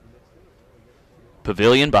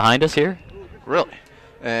pavilion behind us here. Really?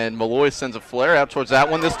 And Malloy sends a flare out towards that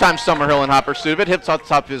one. This time Summerhill and Hopper Sudovit hits on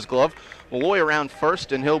top of his glove. Malloy around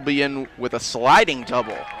first, and he'll be in with a sliding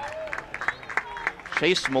double.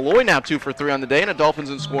 Chase Malloy now 2 for 3 on the day, and a Dolphins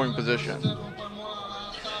in scoring position.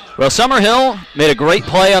 Well, Summerhill made a great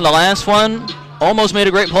play on the last one. Almost made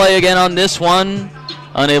a great play again on this one.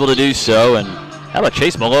 Unable to do so. And how about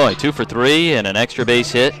Chase Malloy? 2 for 3 and an extra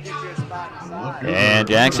base hit. And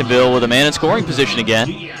Jacksonville with a man in scoring position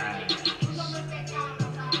again.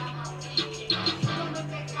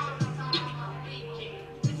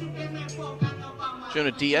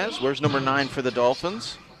 Jonah Diaz, where's number 9 for the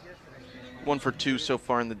Dolphins? 1 for 2 so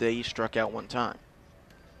far in the day. He struck out 1 time.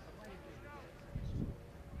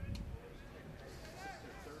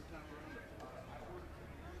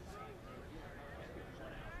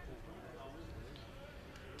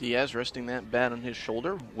 Diaz resting that bat on his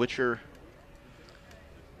shoulder. Witcher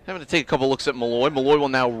having to take a couple looks at Malloy. Malloy will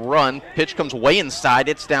now run. Pitch comes way inside.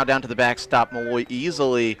 It's down to the backstop. Malloy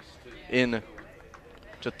easily in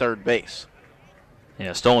to third base.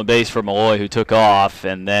 Yeah, stolen base for Malloy, who took off,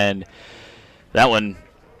 and then that one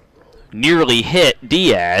nearly hit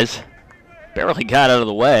Diaz. Barely got out of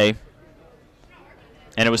the way.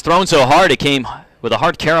 And it was thrown so hard it came with a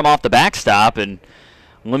hard carom off the backstop and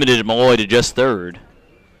limited Malloy to just third.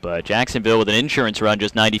 But Jacksonville with an insurance run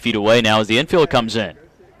just 90 feet away now as the infield comes in.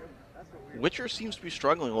 Witcher seems to be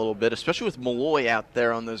struggling a little bit, especially with Malloy out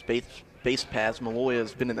there on those base paths. Malloy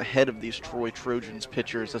has been in the head of these Troy Trojans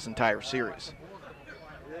pitchers this entire series.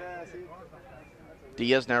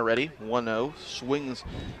 Diaz now ready, 1-0, swings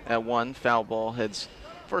at 1, foul ball, heads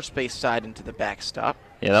first base side into the backstop.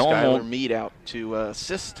 Yeah, that Skylar one Mead out to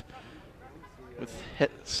assist with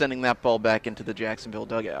sending that ball back into the Jacksonville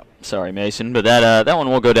dugout. Sorry, Mason, but that one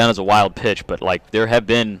will go down as a wild pitch. But like there have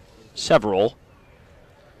been several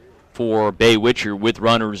for Bay Witcher with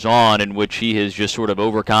runners on in which he has just sort of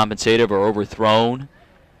overcompensated or overthrown.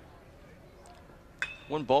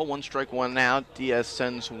 1 ball, 1 strike, 1 out. Diaz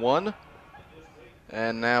sends 1.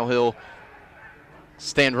 And now he'll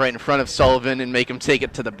stand right in front of Sullivan and make him take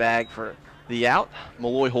it to the bag for the out.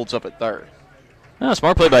 Malloy holds up at third. Oh,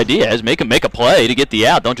 smart play by Diaz. Make him make a play to get the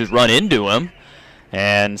out. Don't just run into him.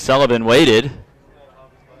 And Sullivan waited.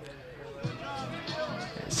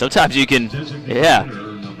 Sometimes you can,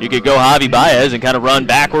 you could go Javi Baez and kind of run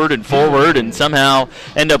backward and forward and somehow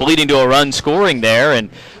end up leading to a run scoring there. And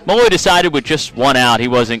Malloy decided with just 1 out he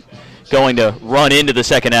wasn't going to run into the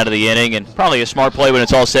second out of the inning, and probably a smart play when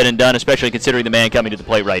it's all said and done, especially considering the man coming to the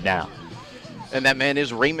plate right now. And that man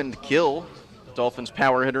is Raymond Gill, Dolphins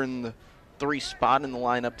power hitter in the 3 spot in the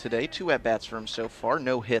lineup today. 2 at-bats for him so far,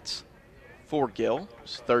 no hits for Gill.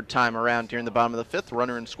 His 3rd time around here in the bottom of the 5th,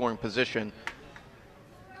 runner in scoring position.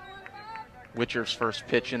 Witcher's first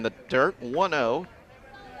pitch in the dirt, 1-0.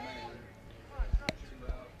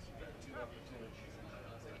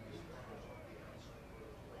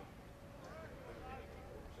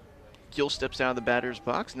 Gill steps out of the batter's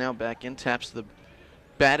box, now back in, taps the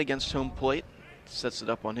bat against home plate, sets it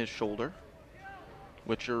up on his shoulder.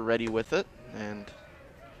 Witcher ready with it, and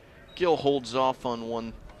Gill holds off on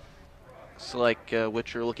one. It's like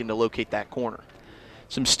Witcher looking to locate that corner.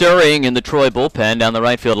 Some stirring in the Troy bullpen down the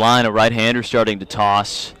right field line. A right-hander starting to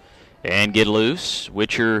toss and get loose.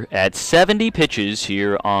 Witcher at 70 pitches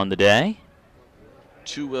here on the day.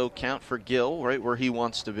 2-0 count for Gill, right where he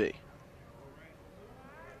wants to be.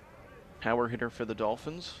 Power hitter for the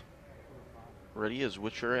Dolphins. Ready as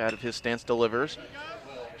Witcher out of his stance delivers.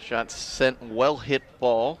 Shot sent, well hit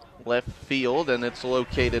ball left field, and it's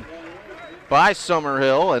located by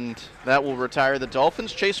Summerhill, and that will retire the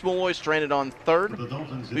Dolphins. Chase Malloy stranded on third.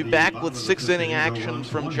 We'll be back with 6th inning action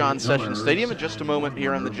from John Sessions Stadium in just a moment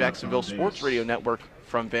here on the Jacksonville Sports Radio Network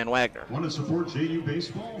from Van Wagner. Want to support JU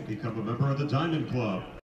Baseball? Become a member of the Diamond Club.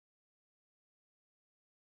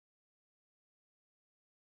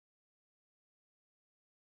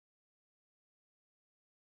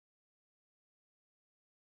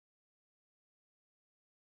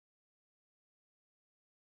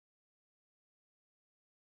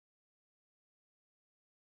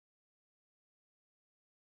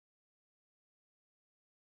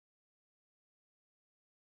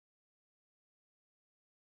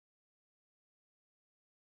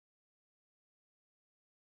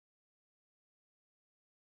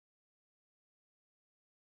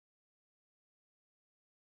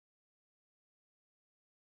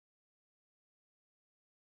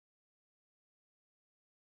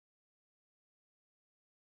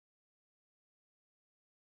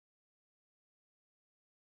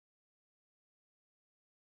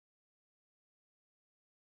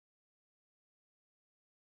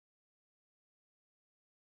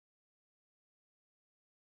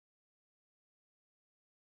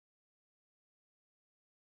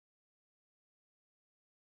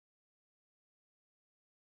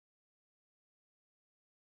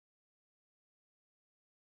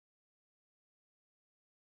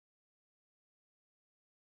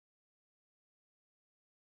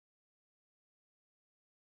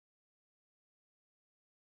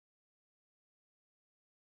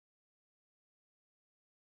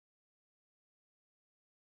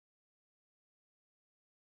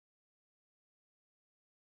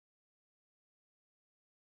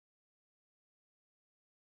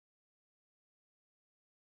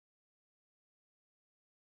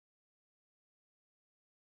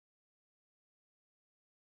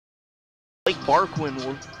 Barquin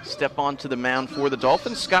will step onto the mound for the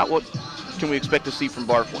Dolphins. Scott, what can we expect to see from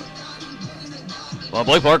Barquin? Well,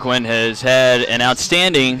 Blake Barquin has had an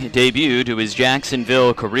outstanding debut to his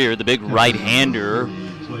Jacksonville career. The big right-hander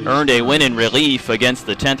earned a win in relief against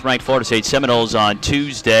the 10th-ranked Florida State Seminoles on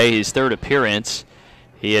Tuesday, his third appearance.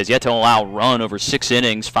 He has yet to allow a run over 6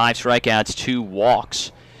 innings, 5 strikeouts, 2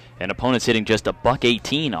 walks, and opponents hitting just a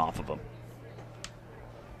 $118 off of him.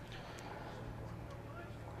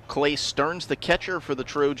 Clay Stearns, the catcher for the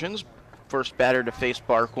Trojans, first batter to face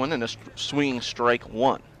Barquin, and a swinging strike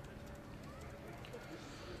 1.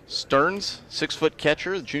 Stearns, 6-foot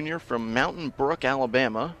catcher, junior from Mountain Brook,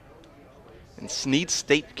 Alabama, and Snead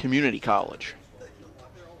State Community College.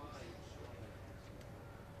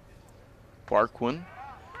 Barquin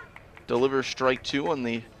delivers strike 2 on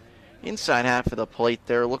the inside half of the plate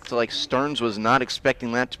there. Looked like Stearns was not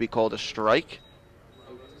expecting that to be called a strike.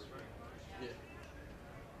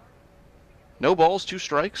 No balls, 2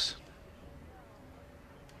 strikes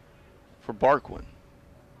for Barquin.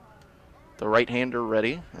 The right-hander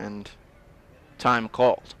ready and time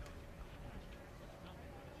called.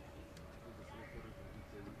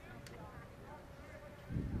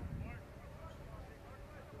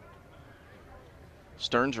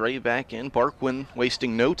 Stearns ready back in. Barquin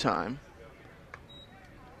wasting no time.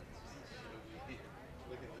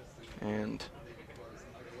 And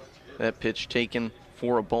that pitch taken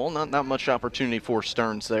for a ball. Not much opportunity for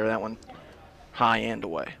Stearns there. That one high and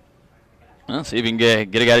away. Well, see if you can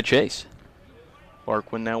get a guy to chase.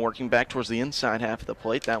 Barquin now working back towards the inside half of the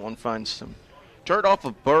plate. That one finds some dirt off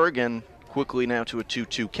of Berg and quickly now to a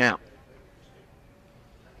 2-2 count.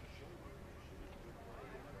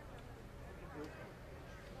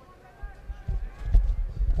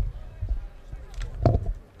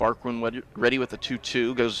 Barquin ready with the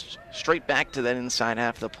 2-2, goes straight back to that inside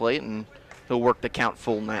half of the plate, and he'll work the count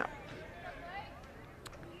full now.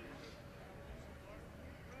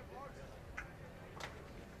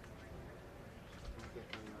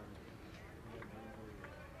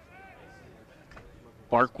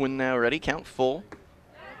 Barquin now ready, count full.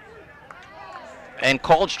 And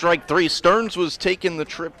called strike 3. Stearns was taking the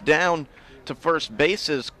trip down to first base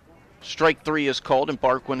as strike 3 is called, and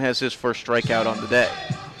Barquin has his first strikeout on the day.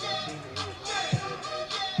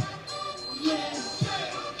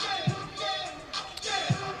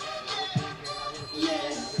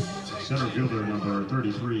 Center fielder number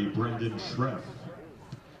 33, Brendan Schreff.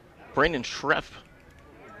 Brandon Schreff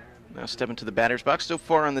now stepping to the batter's box. So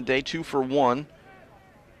far on the day, 2 for 1.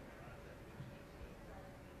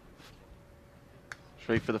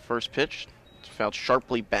 Straight for the first pitch. It's fouled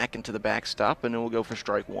sharply back into the backstop, and it will go for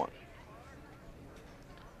strike 1.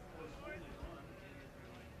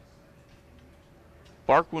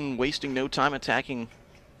 Barquin wasting no time attacking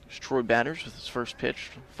Troy batters with his first pitch,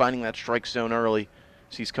 finding that strike zone early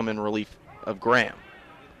as he's come in relief of Graham.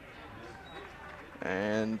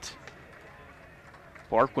 And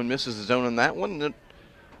Barquin misses the zone on that one. It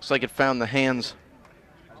looks like it found the hands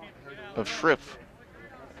of Schriff.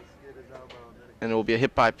 And it will be a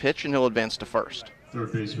hit by pitch, and he'll advance to first.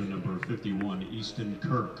 Third baseman number 51, Easton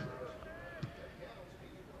Kirk.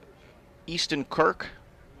 Easton Kirk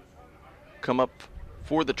come up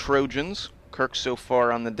for the Trojans. Kirk so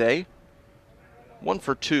far on the day, 1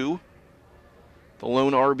 for 2. The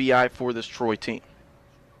lone RBI for this Troy team.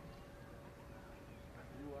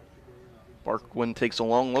 Barquin takes a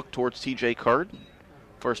long look towards TJ Card.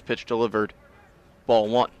 First pitch delivered, ball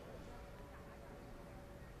 1.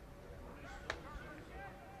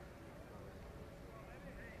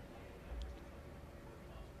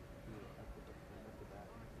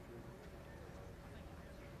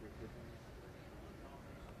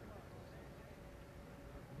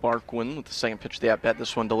 Barquin with the second pitch of the at-bat.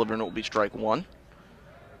 This one delivered, and it will be strike 1.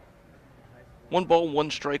 1 ball, 1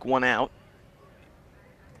 strike, 1 out.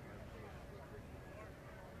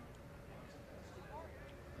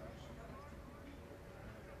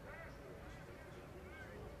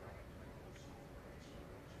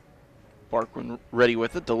 Barquin ready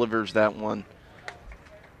with it, delivers that one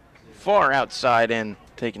far outside and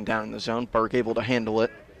taken down in the zone. Berg able to handle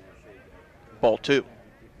it. Ball 2.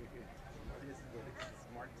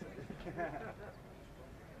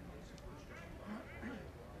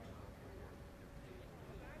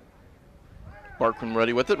 Barquin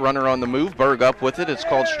ready with it. Runner on the move. Berg up with it. It's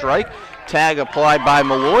called strike. Tag applied by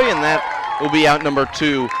Malloy, and that will be out number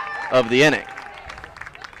 2 of the inning.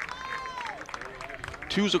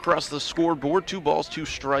 2s across the scoreboard. 2 balls, 2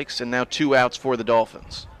 strikes, and now 2 outs for the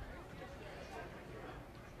Dolphins.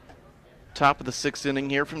 Top of the 6th inning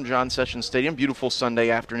here from John Sessions Stadium. Beautiful Sunday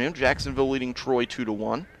afternoon. Jacksonville leading Troy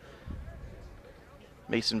 2-1.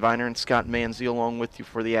 Mason Viner and Scott Manzi along with you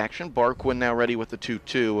for the action. Barquin now ready with the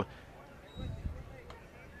 2-2.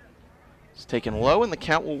 It's taken low, and the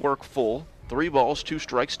count will work full. 3 balls, 2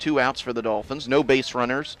 strikes, 2 outs for the Dolphins. No base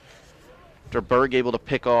runners. After Berg able to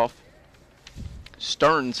pick off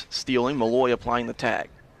Stearns stealing, Malloy applying the tag.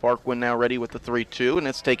 Barquin now ready with the 3-2, and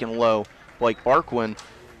it's taken low. Blake Barquin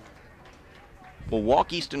will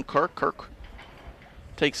walk Easton Kirk. Kirk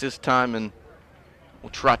takes his time and will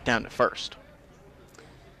trot down to first.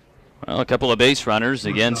 Well, a couple of base runners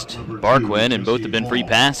against Barquin, and both have been free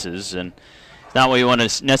passes, and it's not what you want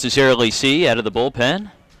to necessarily see out of the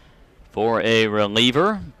bullpen for a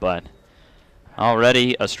reliever, but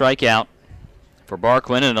already a strikeout for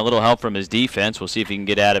Barquin and a little help from his defense. We'll see if he can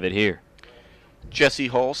get out of it here. Jesse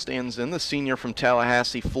Hall stands in, the senior from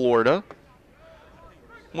Tallahassee, Florida.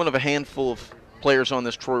 One of a handful of players on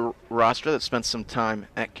this Troy roster that spent some time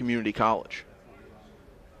at community college.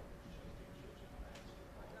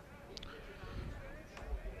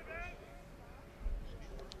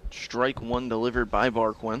 Strike 1 delivered by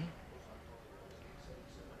Barquin.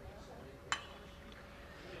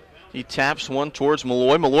 He taps one towards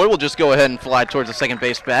Malloy. Malloy will just go ahead and fly towards the second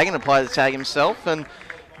base bag and apply the tag himself, and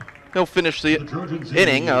he'll finish the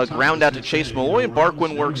inning. Ground out to Chase Malloy, and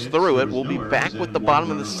Barquin works through it. We'll be back with the bottom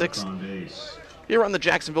of the 6th here on the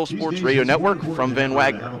Jacksonville Sports Radio Network from Van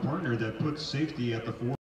Wagner.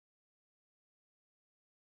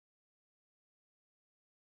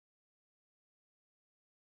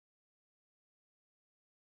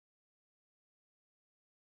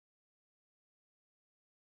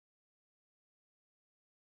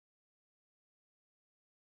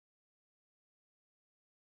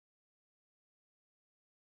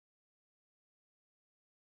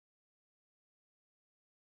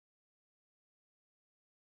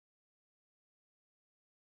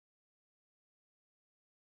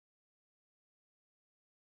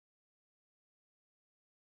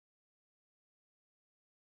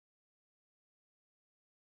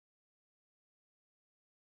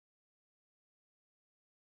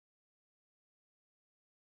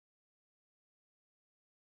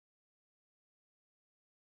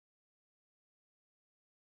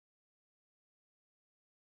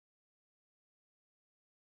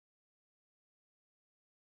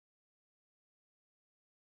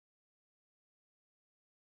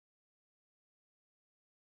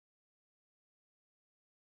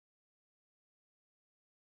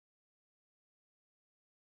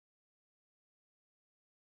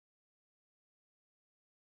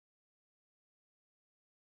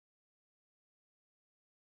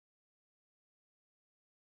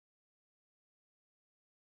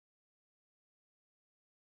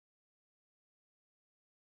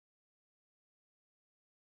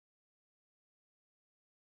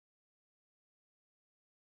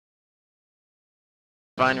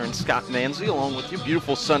 Viner and Scott Manzi along with you.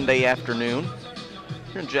 Beautiful Sunday afternoon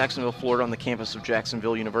here in Jacksonville, Florida on the campus of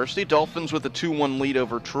Jacksonville University. Dolphins with a 2-1 lead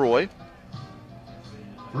over Troy.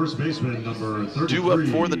 First baseman number 33. Due up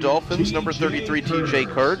for the Dolphins, number 33, TJ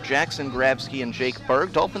Kurd, Jackson Grabsky, and Jake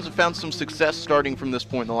Berg. Dolphins have found some success starting from this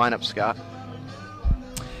point in the lineup, Scott.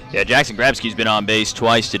 Yeah, Jackson Grabsky's been on base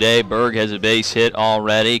twice today. Berg has a base hit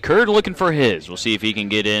already. Kurd looking for his. We'll see if he can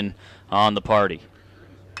get in on the party.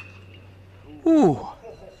 Ooh.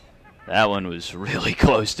 That one was really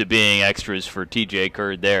close to being extras for TJ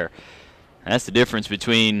Kurd there. That's the difference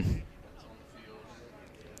between,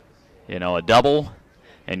 you know, a double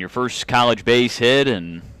and your first college base hit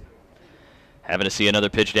and having to see another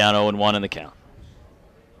pitch down 0-1 in the count.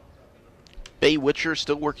 Bay Witcher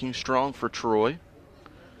still working strong for Troy.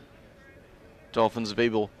 Dolphins have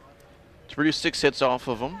able to produce 6 hits off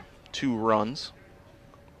of him, 2 runs.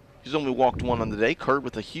 He's only walked 1 on the day. Kurd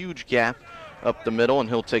with a huge gap up the middle, and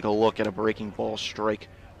he'll take a look at a breaking ball, strike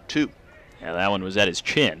 2. Yeah, that one was at his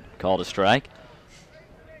chin, called a strike.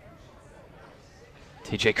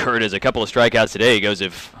 TJ Kurd has a couple of strikeouts today. He goes,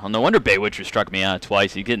 no wonder Bay Witcher struck me out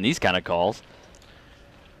twice. He's getting these kind of calls.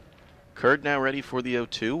 Kurd now ready for the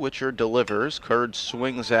 0-2. Witcher delivers. Kurd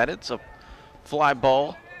swings at it. It's a fly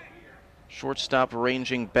ball. Shortstop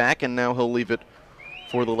ranging back, and now he'll leave it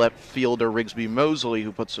for the left fielder, Rigsby Mosley,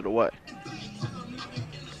 who puts it away.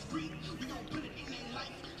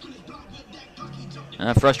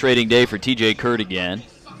 A frustrating day for TJ Kurd again.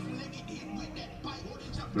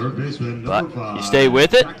 Third baseman, But number 5, you stay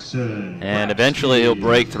with it, Jackson and eventually he'll Grabsky.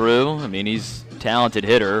 break through. I mean, he's a talented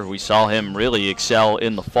hitter. We saw him really excel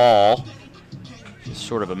in the fall. It's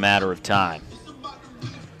sort of a matter of time.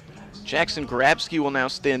 Jackson Grabsky will now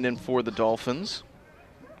stand in for the Dolphins.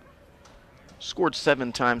 Scored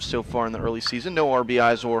 7 times so far in the early season. No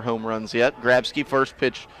RBIs or home runs yet. Grabsky first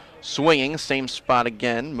pitch swinging, same spot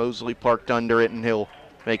again. Mosley parked under it, and he'll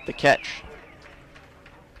make the catch.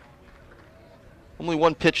 Only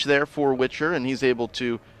one pitch there for Witcher, and he's able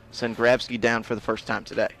to send Grabsky down for the first time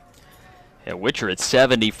today. Yeah, Witcher at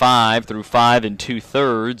 75 through 5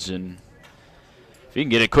 2/3, and if he can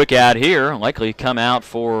get a quick out here, likely come out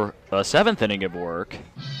for a 7th inning of work.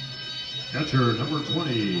 Catcher number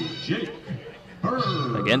 20, Jake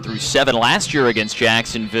Berg. Again, through 7 last year against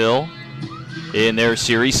Jacksonville in their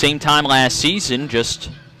series. Same time last season, just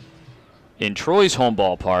in Troy's home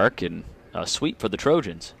ballpark, and a sweep for the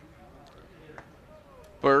Trojans.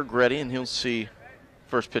 Berg ready, and he'll see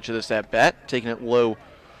first pitch of this at-bat, taking it low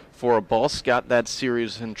for a ball. Scott, that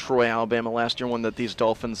series in Troy, Alabama last year, one that these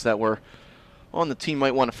Dolphins that were on the team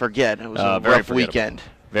might want to forget. It was a rough weekend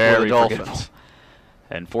for the Dolphins.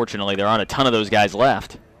 And fortunately, there aren't a ton of those guys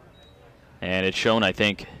left. And it's shown, I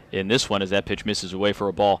think, in this one as that pitch misses away for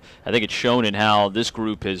a ball. I think it's shown in how this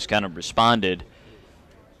group has kind of responded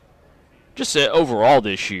just overall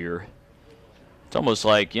this year. It's almost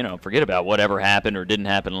like, you know, forget about whatever happened or didn't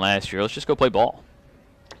happen last year. Let's just go play ball.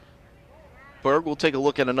 Berg will take a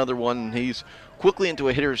look at another one. He's quickly into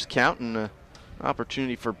a hitter's count, and an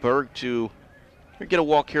opportunity for Berg to get a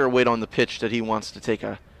walk here or wait on the pitch that he wants to take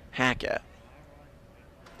a hack at.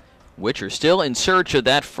 Witcher still in search of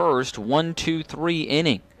that first 1-2-3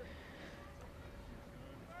 inning.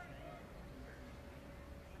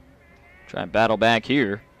 Try and battle back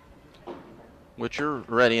here. Witcher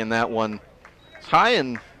ready in that one. High,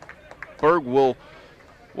 and Berg will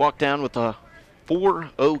walk down with a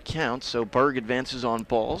 4-0 count, so Berg advances on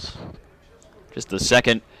balls. Just the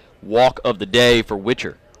second walk of the day for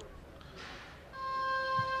Witcher.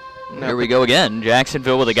 Here we go again.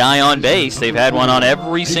 Jacksonville with a guy on base. They've had one on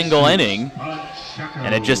every single inning.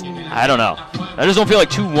 And it just, I don't know. I just don't feel like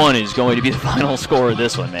 2-1 is going to be the final score of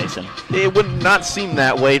this one, Mason. It would not seem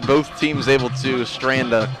that way. Both teams able to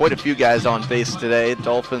strand quite a few guys on base today.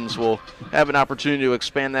 Dolphins will have an opportunity to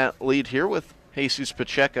expand that lead here with Jesus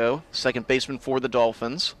Pacheco, second baseman for the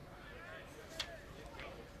Dolphins.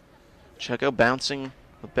 Pacheco bouncing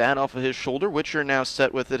the bat off of his shoulder. Witcher now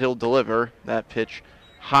set with it. He'll deliver that pitch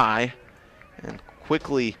high and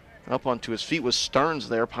quickly up onto his feet was Stearns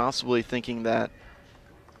there, possibly thinking that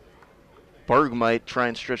Berg might try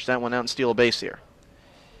and stretch that one out and steal a base here.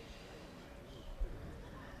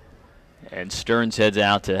 And Stearns heads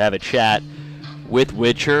out to have a chat with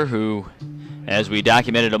Witcher, who, as we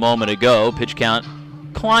documented a moment ago, pitch count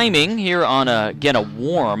climbing here on, again, a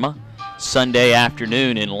warm Sunday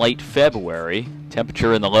afternoon in late February.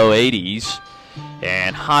 Temperature in the low 80s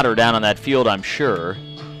and hotter down on that field, I'm sure.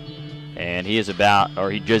 And he is about,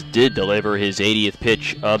 or he just did deliver his 80th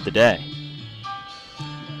pitch of the day.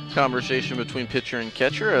 Conversation between pitcher and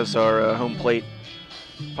catcher as our home plate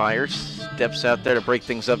umpire steps out there to break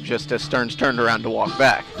things up just as Stearns turned around to walk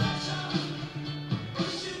back.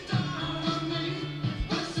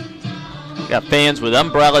 Got fans with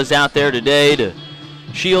umbrellas out there today to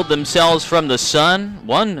shield themselves from the sun.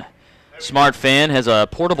 One smart fan has a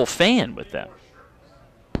portable fan with them.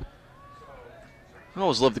 I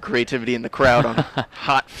always love the creativity in the crowd on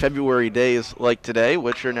hot February days like today,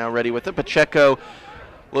 which are now ready with it. Pacheco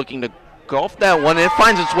looking to golf that one, and it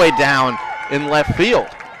finds its way down in left field.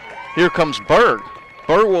 Here comes Berg.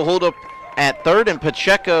 Berg will hold up at third, and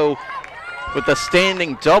Pacheco with a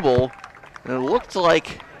standing double. And it looked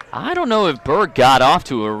like, I don't know if Berg got off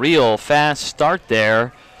to a real fast start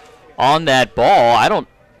there on that ball.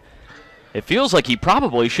 It feels like he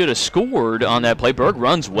probably should have scored on that play. Berg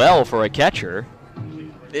runs well for a catcher.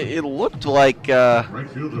 It looked like a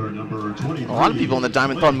lot of people in the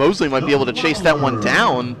diamond thought Mosley might be able to chase that one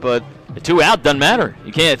down, but the 2 out doesn't matter.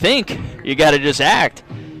 You can't think. You got to just act.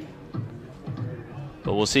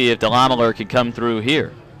 But we'll see if Delameler can come through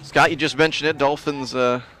here. Scott, you just mentioned it. Dolphins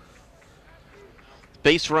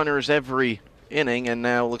base runners every inning, and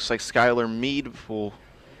now it looks like Skylar Meade will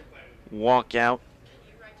walk out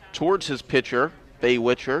towards his pitcher, Bay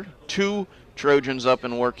Witcher. 2 Trojans up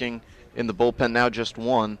and working in the bullpen, now just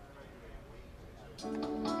 1.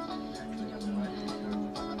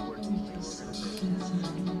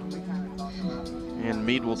 And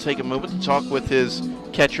Meade will take a moment to talk with his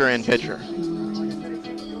catcher and pitcher.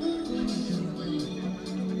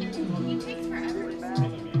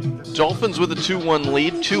 Dolphins with a 2-1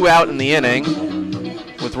 lead, 2 out in the inning,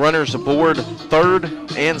 with runners aboard third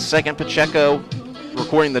and second. Pacheco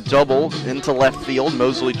recording the double into left field.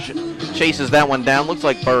 Mosley chases that one down. Looks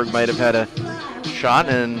like Berg might have had a shot,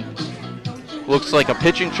 and looks like a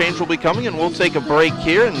pitching change will be coming, and we'll take a break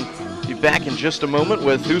here and Be back in just a moment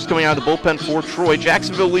with who's coming out of the bullpen for Troy.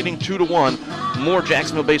 Jacksonville leading 2-1. More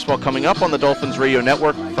Jacksonville baseball coming up on the Dolphins Radio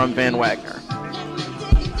Network from Van Wagner.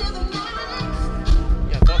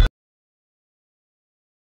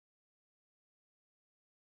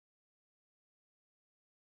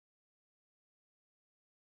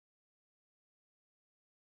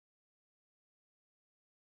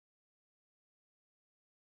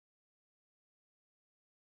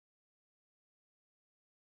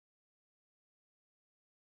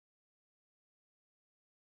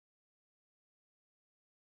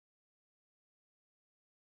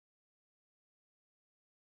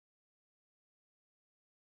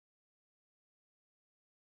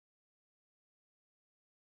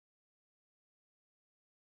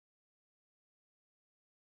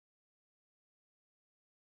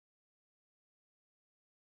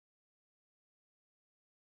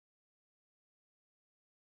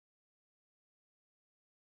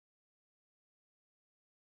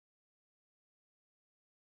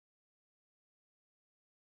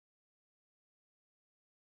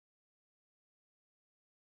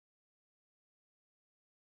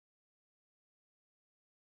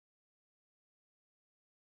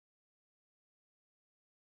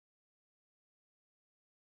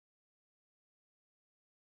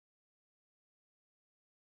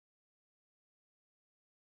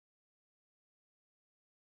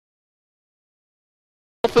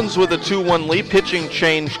 Dolphins with a 2-1 lead. Pitching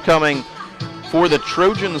change coming for the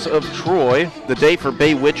Trojans of Troy. The day for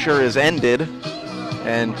Bay Witcher is ended.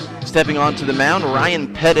 And stepping onto the mound,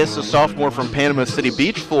 Ryan Pettis, a sophomore from Panama City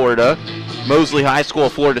Beach, Florida. Mosley High School,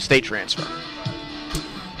 Florida State transfer.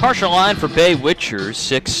 Partial line for Bay Witcher,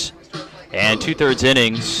 6 2/3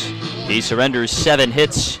 innings. He surrenders 7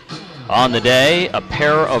 hits on the day, a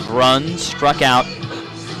pair of runs, struck out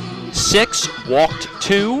 6, walked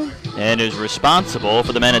 2, and is responsible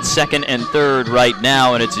for the men at second and third right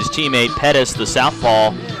now. And it's his teammate Pettis, the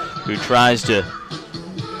southpaw, who tries to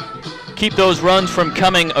keep those runs from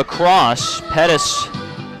coming across. Pettis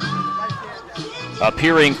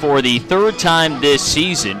appearing for the 3rd time this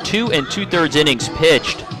season, 2 2/3 innings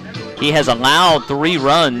pitched. He has allowed 3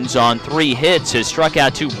 runs on 3 hits, has struck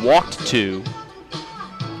out 2, walked 2.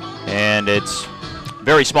 And it's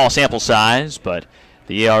very small sample size, but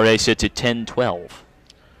the ERA sits at 10-12.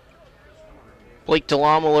 Blake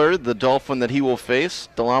DeLomeler, the Dolphin that he will face.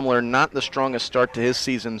 DeLomeler not the strongest start to his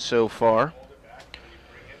season so far.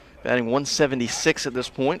 Batting 176 at this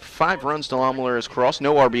point. 5 runs DeLomeler has crossed.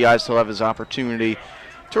 No RBIs. He'll have his opportunity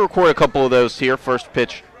to record a couple of those here. First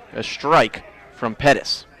pitch, a strike from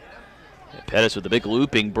Pettis. Pettis with a big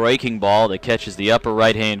looping breaking ball that catches the upper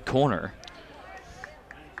right-hand corner.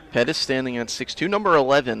 Pettis standing at 6'2", number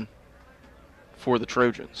 11 for the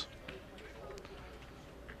Trojans.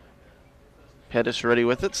 Pettis ready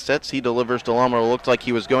with it, sets, he delivers. DeLomeler looked like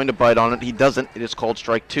he was going to bite on it. He doesn't. It is called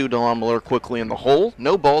strike 2. DeLomeler quickly in the hole.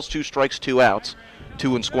 No balls, 2 strikes, 2 outs.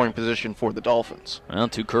 2 in scoring position for the Dolphins. Well,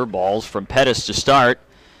 2 curveballs from Pettis to start.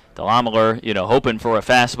 DeLomeler, hoping for a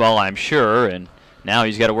fastball, I'm sure, and now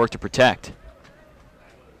he's got to work to protect.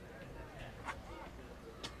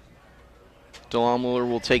 DeLomeler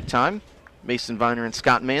will take time. Mason Viner and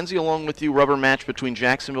Scott Manzi along with you. Rubber match between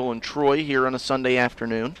Jacksonville and Troy here on a Sunday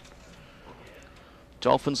afternoon.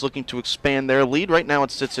 Dolphins looking to expand their lead. Right now it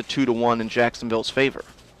sits at 2-1 in Jacksonville's favor.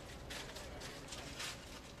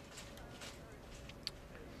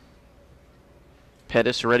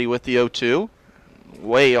 Pettis ready with the 0-2.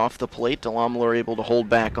 Way off the plate. DeLomeler able to hold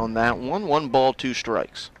back on that one. 1 ball, 2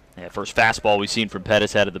 strikes. Yeah, first fastball we've seen from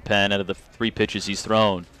Pettis out of the pen, out of the 3 pitches he's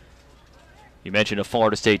thrown. You mentioned a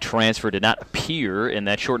Florida State transfer did not appear in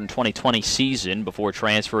that shortened 2020 season before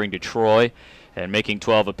transferring to Troy and making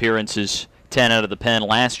 12 appearances, 10 out of the pen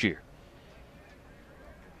last year.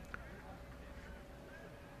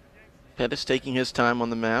 Pettis taking his time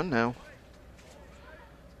on the mound now.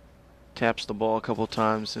 Taps the ball a couple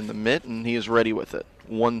times in the mitt, and he is ready with it.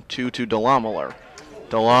 1-2 to DeLomeler.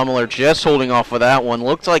 DeLomeler just holding off with that one.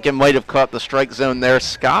 Looked like it might have caught the strike zone there,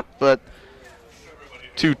 Scott, but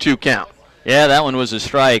 2-2 count. Yeah, that one was a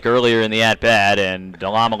strike earlier in the at-bat, and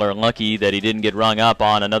DeLomeler lucky that he didn't get rung up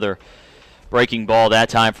on another breaking ball that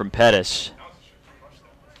time from Pettis.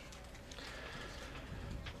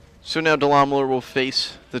 So now DeLomeler will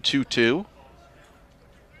face the 2-2.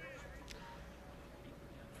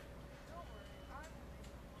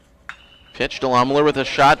 Pitch, DeLomeler with a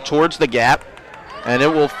shot towards the gap, and it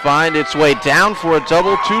will find its way down for a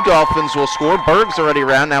double. 2 Dolphins will score. Berg's already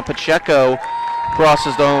around. Now Pacheco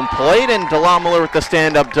crosses the home plate, and DeLomeler with the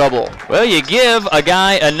stand-up double. Well, you give a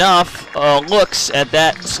guy enough looks at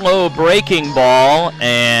that slow breaking ball,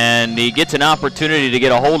 and he gets an opportunity to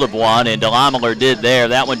get a hold of one, and DeLamiler did there.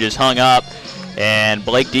 That one just hung up, and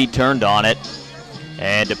Blake D turned on it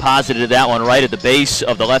and deposited that one right at the base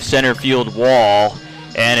of the left center field wall.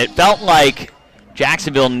 And it felt like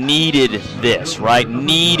Jacksonville needed this, right?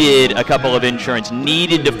 Needed a couple of insurance,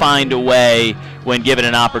 needed to find a way when given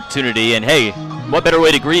an opportunity. And hey, what better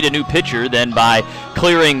way to greet a new pitcher than by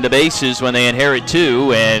clearing the bases when they inherit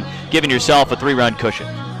two and giving yourself a 3-run cushion.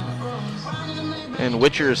 And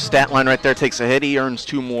Witcher's stat line right there takes a hit. He earns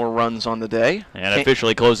 2 more runs on the day. And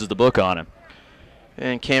officially closes the book on him.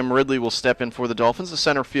 And Cam Ridley will step in for the Dolphins, the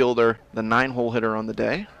center fielder, the 9-hole hitter on the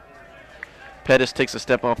day. Pettis takes a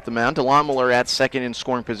step off the mound. DeLamiler at second in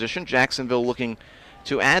scoring position. Jacksonville looking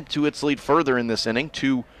to add to its lead further in this inning.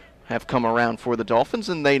 2 have come around for the Dolphins,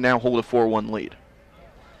 and they now hold a 4-1 lead.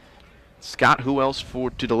 Scott, who else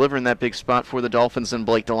to deliver in that big spot for the Dolphins than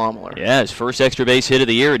Blake DeLamiler? Yeah, his first extra base hit of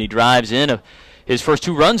the year, and he drives in his first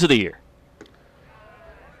 2 runs of the year.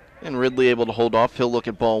 And Ridley able to hold off. He'll look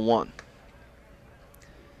at ball 1.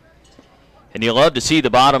 And you love to see the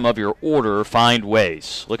bottom of your order find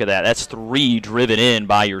ways. Look at that. That's 3 driven in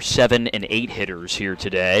by your 7 and 8 hitters here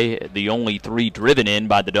today. The only 3 driven in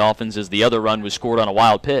by the Dolphins as the other run was scored on a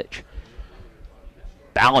wild pitch.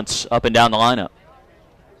 Balance up and down the lineup.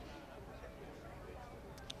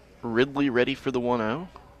 Ridley ready for the 1-0.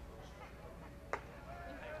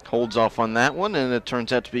 Holds off on that one, and it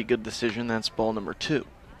turns out to be a good decision. That's ball number 2.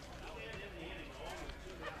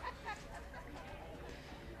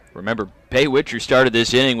 Remember, Pay Witcher started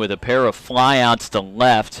this inning with a pair of flyouts to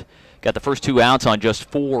left. Got the first 2 outs on just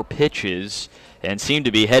 4 pitches and seemed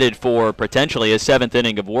to be headed for potentially a 7th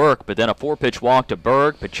inning of work, but then a 4-pitch walk to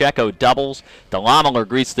Berg. Pacheco doubles. DeLamiler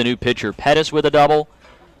greets the new pitcher Pettis with a double.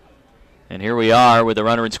 And here we are with the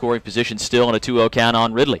runner in scoring position still and a 2-0 count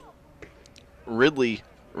on Ridley. Ridley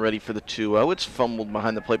ready for the 2-0. It's fumbled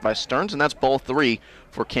behind the plate by Stearns, and that's ball 3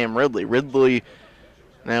 for Cam Ridley. Ridley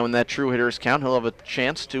now in that true hitters count, he'll have a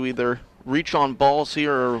chance to either reach on balls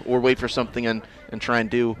here or wait for something and try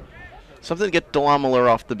and do something to get DeLamiler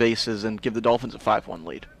off the bases and give the Dolphins a 5-1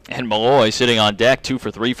 lead. And Malloy sitting on deck, 2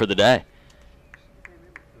 for 3 for the day.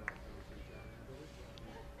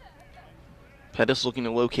 Pettis looking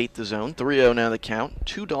to locate the zone. 3-0 now the count.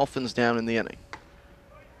 2 Dolphins down in the inning.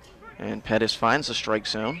 And Pettis finds the strike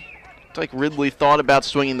zone. Looks like Ridley thought about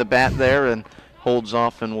swinging the bat there and holds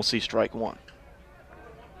off, and we'll see strike 1.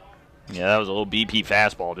 Yeah, that was a little BP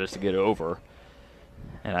fastball just to get over.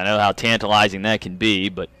 And I know how tantalizing that can be,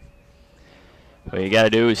 but what you got to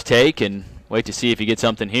do is take and wait to see if you get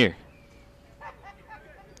something here.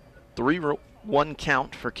 3-1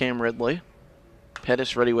 count for Cam Ridley.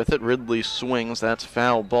 Pettis ready with it. Ridley swings. That's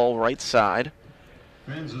foul ball right side.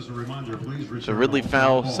 So Ridley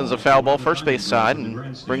sends a foul ball first base side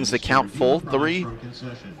and brings the count full.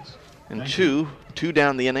 3-2. 2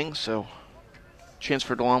 down the inning, so chance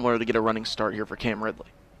for DeLamiler to get a running start here for Cam Ridley.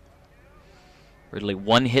 Ridley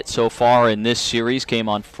 1 hit so far in this series, came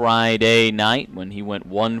on Friday night when he went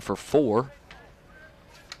 1 for 4.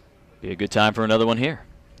 Be a good time for another one here.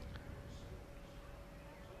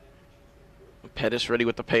 Pettis ready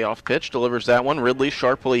with the payoff pitch, delivers that one. Ridley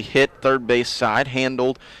sharply hit third base side,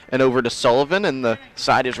 handled and over to Sullivan, and the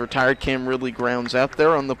side is retired. Cam Ridley grounds out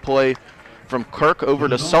there on the play from Kirk over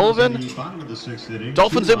to Sullivan.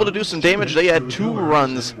 Dolphins able to do some damage. They had 2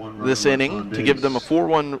 runs this inning to give them a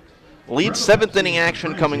 4-1 lead. 7th inning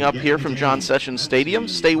action coming up here from John Sessions Stadium.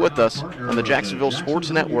 Stay with us on the Jacksonville Sports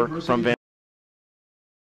Network from Van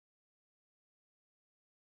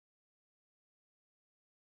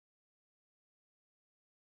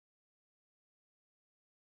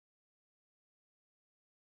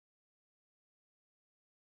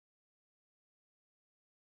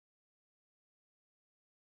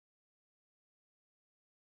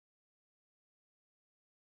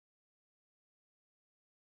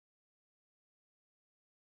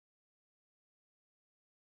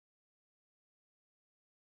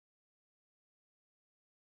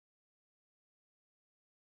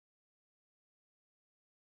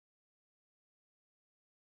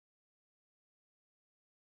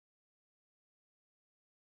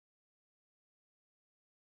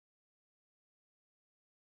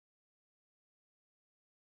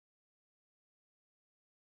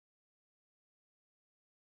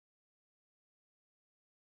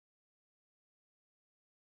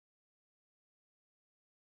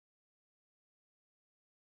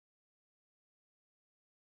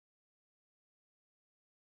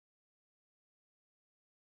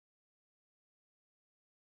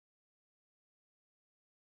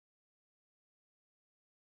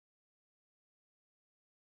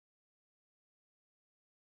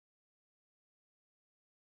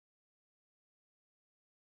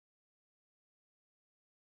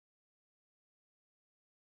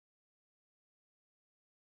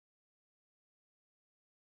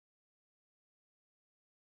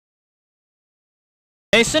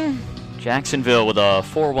Mason, Jacksonville with a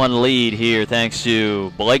 4-1 lead here thanks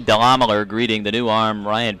to Blake Delamler greeting the new arm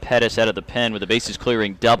Ryan Pettis out of the pen with the bases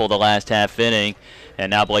clearing double the last half inning. And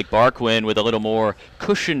now Blake Barquin with a little more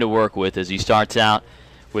cushion to work with as he starts out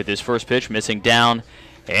with his first pitch, missing down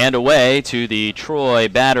and away to the Troy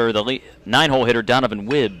batter, the 9-hole hitter Donovan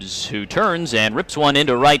Wibbs, who turns and rips one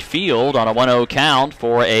into right field on a 1-0 count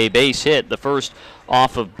for a base hit. The first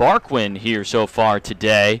off of Barquin here so far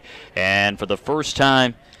today, and for the first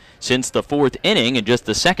time since the 4th inning and just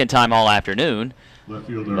the second time all afternoon,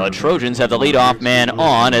 the Trojans have the leadoff man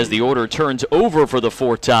on as the order turns over for the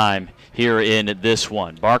 4th time here in this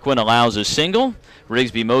one. Barquin allows a single,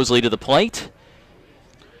 Rigsby Mosley to the plate.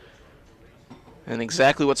 And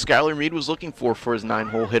exactly what Skylar Mead was looking for his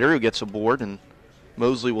 9-hole hitter, who gets aboard, and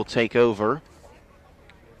Mosley will take over.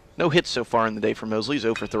 No hits so far in the day for Mosley. He's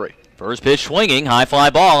 0 for 3. First pitch swinging, high fly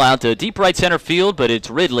ball out to deep right center field, but it's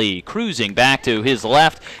Ridley cruising back to his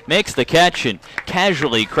left, makes the catch and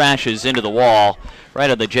casually crashes into the wall right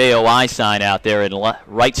on the JOI sign out there in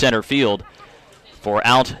right center field for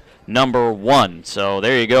out number 1. So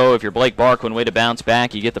there you go. If you're Blake Barquin, way to bounce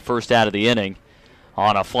back. You get the first out of the inning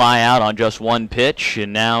on a fly out on just one pitch,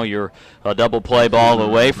 and now you're a double play ball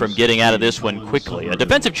away from getting out of this one quickly. A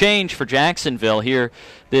defensive change for Jacksonville here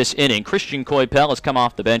this inning. Christian Coypel has come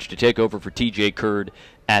off the bench to take over for TJ Curd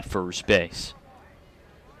at first base.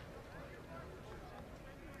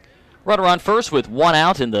 Runner on first with 1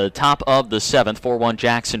 out in the top of the 7th, 4-1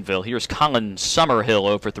 Jacksonville. Here's Colin Summerhill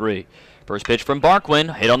 0 for 3. First pitch from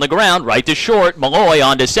Barquin, hit on the ground, right to short. Malloy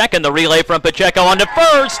on to second, the relay from Pacheco on to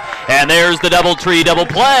first, and there's the double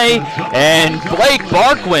play, and Blake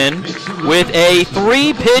Barquin with a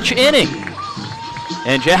 3-pitch inning.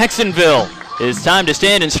 And Jacksonville, it's time to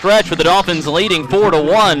stand and stretch with the Dolphins leading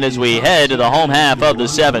 4-1 as we head to the home half of the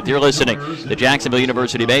 7th. You're listening to Jacksonville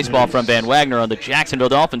University Baseball from Van Wagner on the Jacksonville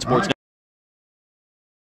Dolphins Sports Network.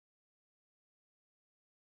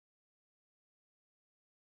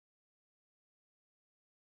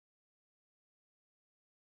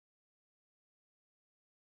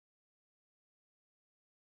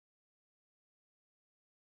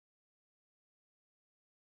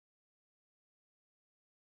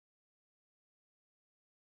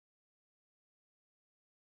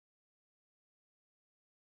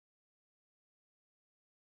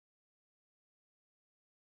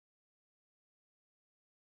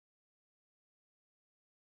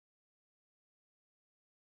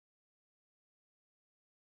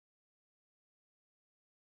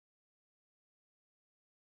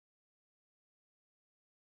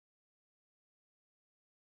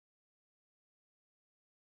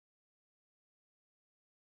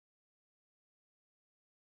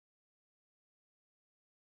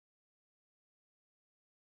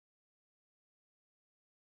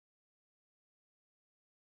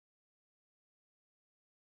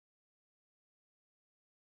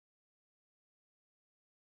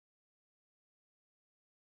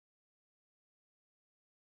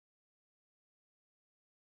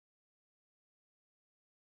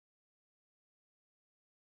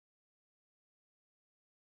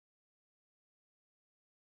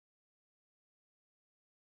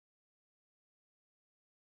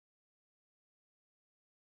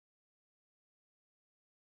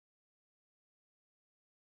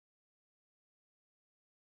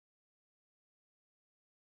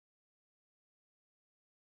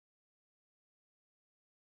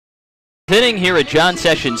 Hitting here at John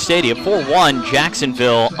Sessions Stadium, 4-1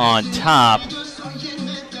 Jacksonville on top.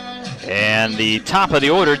 And the top of the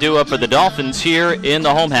order due up for the Dolphins here in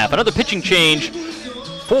the home half. Another pitching change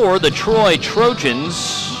for the Troy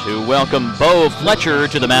Trojans, who welcome Bo Fletcher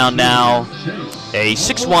to the mound now. A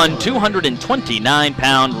 6'1",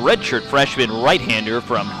 229-pound redshirt freshman right-hander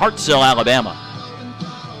from Hartselle, Alabama.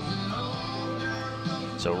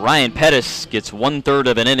 So Ryan Pettis gets 1/3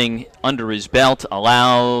 of an inning under his belt,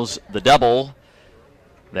 allows the double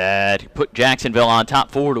that put Jacksonville on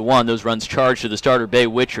top 4-1. Those runs charged to the starter, Bay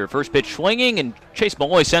Witcher. First pitch swinging, and Chase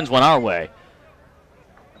Malloy sends one our way.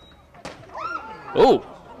 Oh,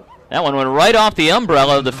 that one went right off the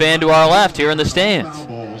umbrella of the fan to our left here in the stands.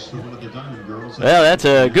 Well, that's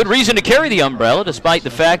a good reason to carry the umbrella, despite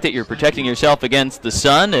the fact that you're protecting yourself against the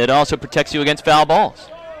sun. It also protects you against foul balls.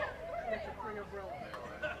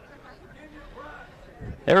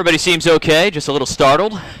 Everybody seems okay, just a little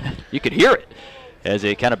startled. You could hear it as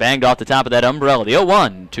it kind of banged off the top of that umbrella. The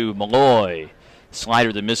 0-1 to Malloy.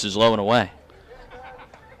 Slider that misses low and away.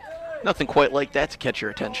 Nothing quite like that to catch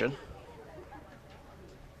your attention.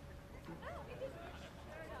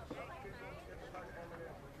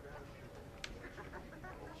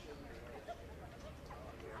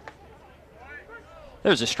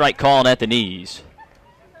 There's a strike called at the knees.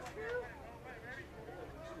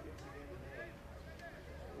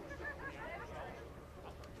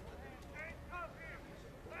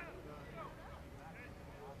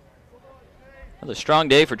 Another strong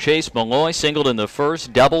day for Chase Malloy. Singled in the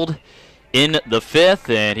first, doubled in the fifth,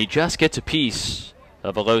 and he just gets a piece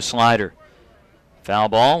of a low slider. Foul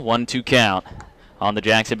ball, 1-2 count on the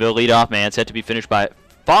Jacksonville leadoff man, set to be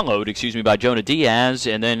followed by Jonah Diaz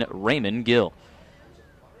and then Raymond Gill.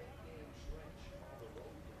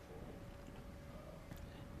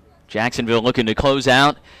 Jacksonville looking to close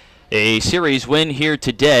out a series win here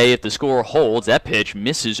today if the score holds. That pitch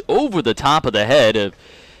misses over the top of the head of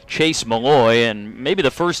Chase Malloy, and maybe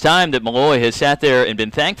the first time that Malloy has sat there and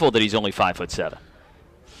been thankful that he's only 5'7",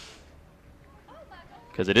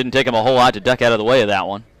 because it didn't take him a whole lot to duck out of the way of that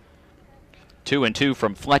one. 2-2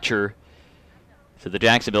 from Fletcher to the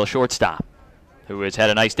Jacksonville shortstop, who has had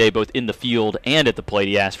a nice day both in the field and at the plate.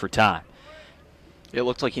 He asked for time. It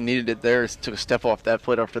looked like he needed it there. He took a step off that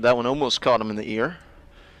plate after that one. Almost caught him in the ear.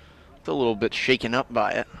 A little bit shaken up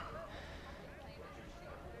by it.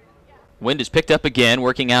 Wind is picked up again,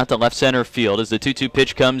 working out to left center field as the 2-2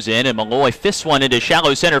 pitch comes in, and Malloy fists one into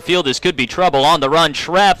shallow center field. This could be trouble. On the run,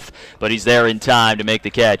 Schrepf, but he's there in time to make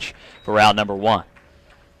the catch for out number one.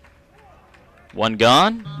 One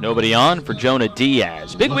gone, nobody on for Jonah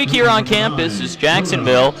Diaz. Big week here on campus as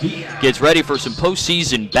Jacksonville gets ready for some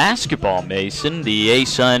postseason basketball, Mason. The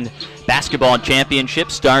ASUN Basketball Championship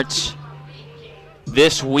starts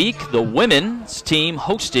this week. The women's team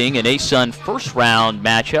hosting an ASUN first-round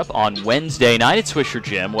matchup on Wednesday night at Swisher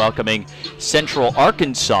Gym, welcoming Central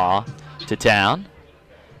Arkansas to town.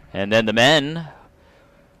 And then the men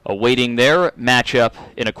awaiting their matchup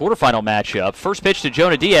in a quarterfinal matchup. First pitch to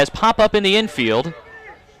Jonah Diaz, pop up in the infield.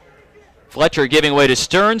 Fletcher giving way to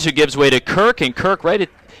Stearns, who gives way to Kirk, and Kirk right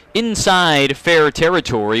inside fair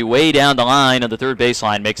territory, way down the line on the third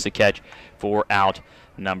baseline, makes the catch for out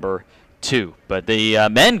number two. But the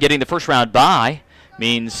men getting the first round bye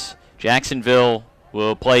means Jacksonville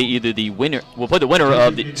will play the winner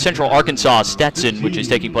of the Central Arkansas Stetson, which is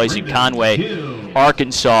taking place in Conway,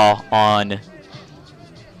 Arkansas on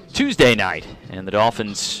Tuesday night, and the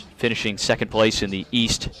Dolphins finishing second place in the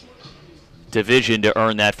East Division to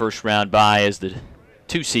earn that first round bye as the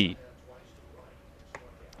 2 seed.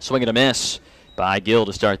 Swing and a miss by Gill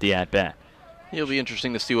to start the at-bat. It'll be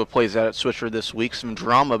interesting to see what plays out at Swisher this week. Some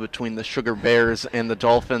drama between the Sugar Bears and the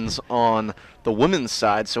Dolphins on the women's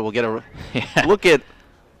side, so we'll get a look at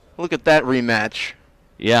that rematch.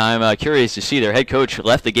 Yeah, I'm curious to see. Their head coach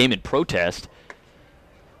left the game in protest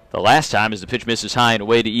the last time as the pitch misses high and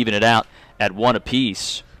away to even it out at 1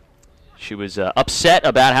 apiece. She was upset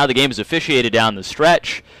about how the game was officiated down the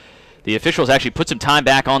stretch. The officials actually put some time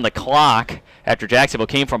back on the clock after Jacksonville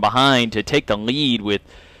came from behind to take the lead with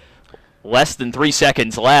less than 3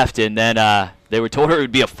 seconds left, and then they were told her it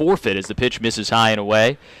would be a forfeit as the pitch misses high and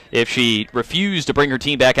away if she refused to bring her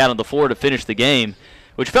team back out on the floor to finish the game,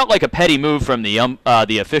 which felt like a petty move from the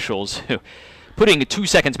officials. Putting 2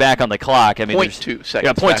 seconds back on the clock. I mean, 0.2 seconds.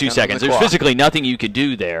 Yeah, 0.2 seconds. The There's clock. physically nothing you could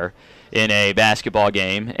do there in a basketball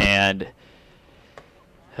game, and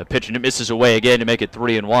a pitch and it misses away again to make it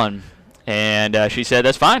 3-1. And she said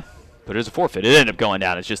that's fine, but it was a forfeit. It ended up going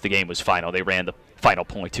down. It's just the game was final. They ran the final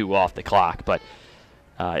 0.2 off the clock, but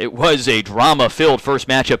it was a drama-filled first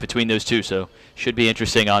matchup between those two, so should be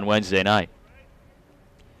interesting on Wednesday night.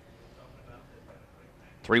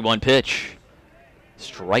 3-1 pitch.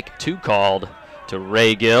 Strike 2 called to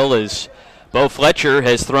Ray Gill as Bo Fletcher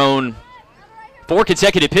has thrown 4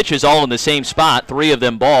 consecutive pitches all in the same spot, 3 of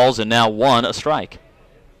them balls, and now 1 a strike.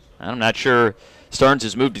 I'm not sure Stearns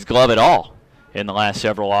has moved his glove at all in the last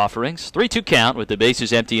several offerings. 3-2 count with the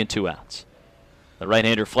bases empty and 2 outs. The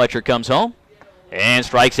right-hander Fletcher comes home and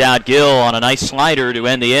strikes out Gill on a nice slider to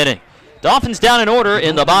end the inning. Dolphins down in order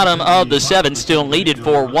in the bottom of the 7th, still leaded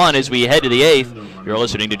 4-1 as we head to the 8th. You're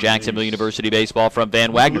listening to Jacksonville University Baseball from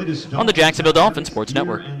Van Wagner on the Jacksonville Dolphins Sports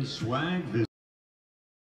Network.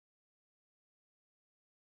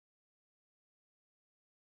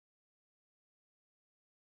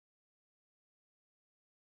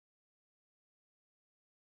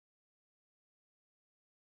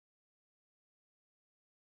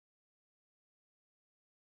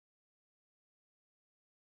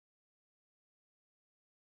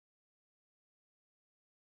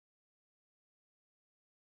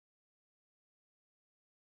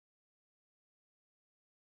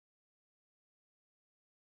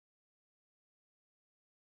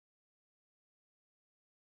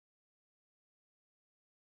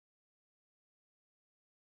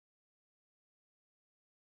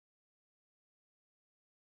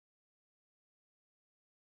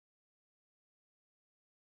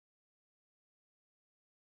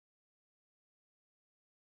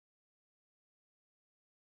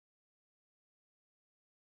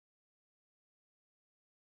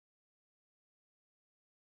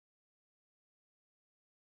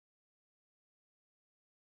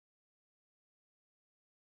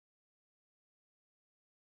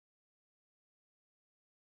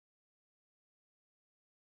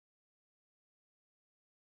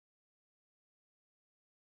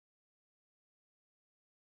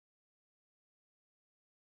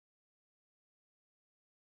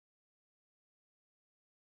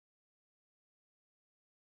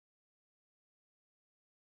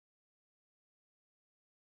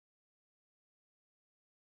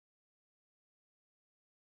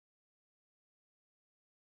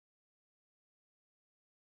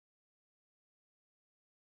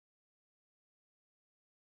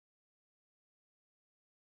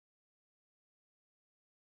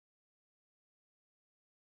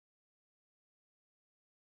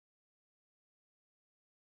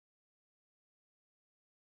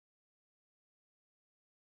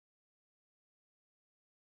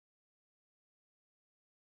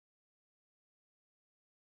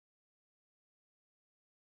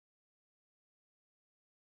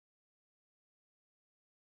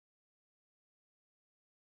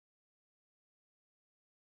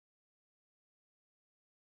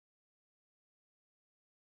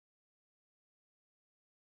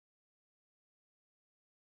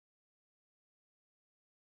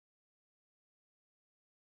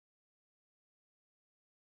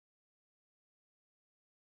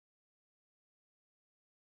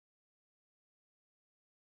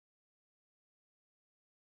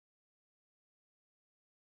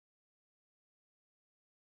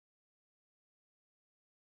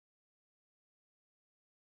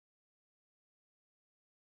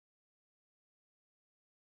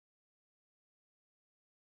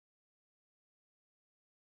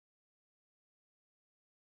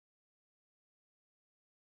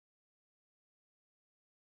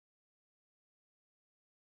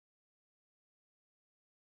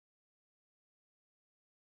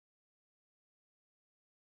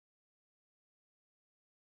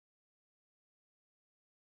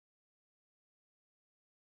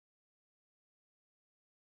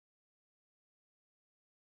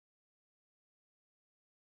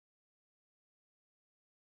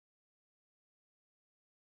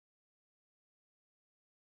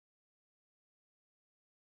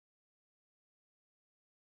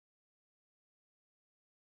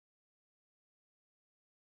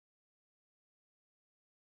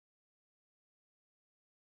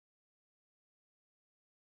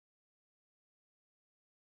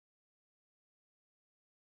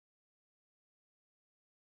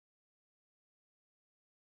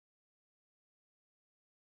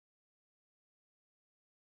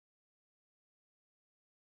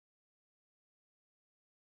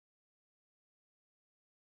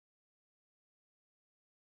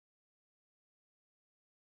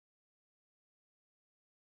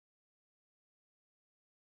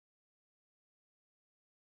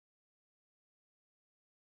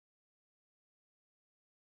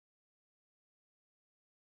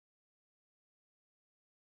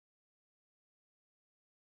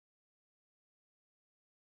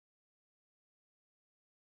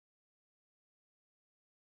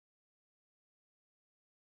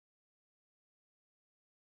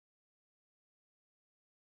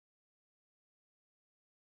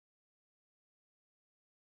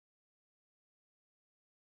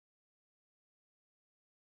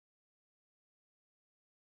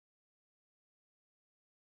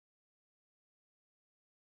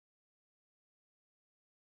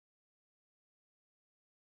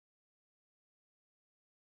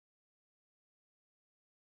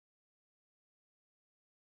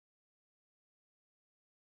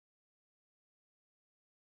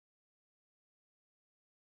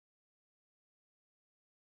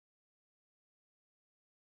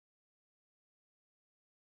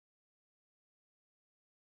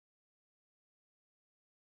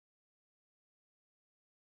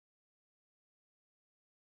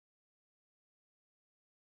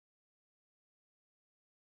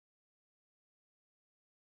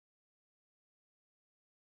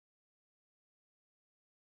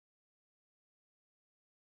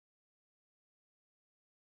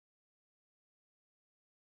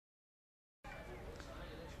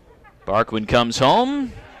 Barkwin comes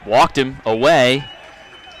home, walked him away.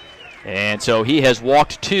 And so he has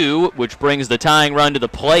walked 2, which brings the tying run to the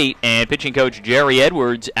plate. And pitching coach Jerry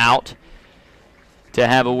Edwards out to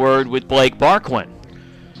have a word with Blake Barkwin.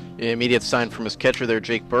 The immediate sign from his catcher there,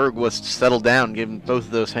 Jake Berg, was to settle down, giving both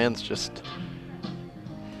of those hands just...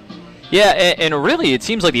 Yeah, and really it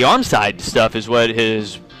seems like the arm side stuff is what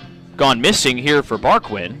has gone missing here for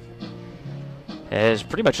Barkwin, as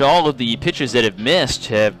pretty much all of the pitches that have missed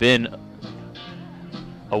have been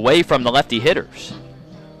away from the lefty hitters.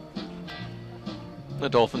 The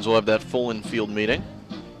Dolphins will have that full infield meeting.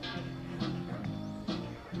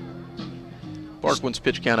 Barkwin's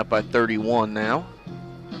pitch count up by 31 now.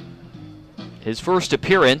 His first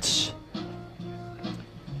appearance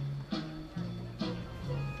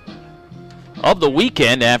of the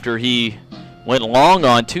weekend after he went long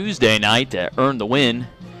on Tuesday night to earn the win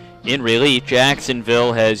in relief.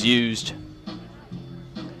 Jacksonville has used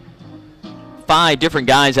 5 different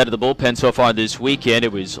guys out of the bullpen so far this weekend.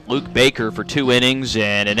 It was Luke Baker for 2 innings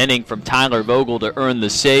and an inning from Tyler Vogel to earn the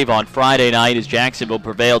save on Friday night as Jacksonville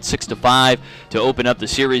prevailed 6-5 to open up the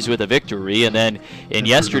series with a victory. And then in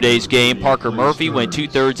yesterday's game, Parker Murphy went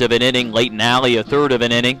 2/3 of an inning, Leighton Alley a third of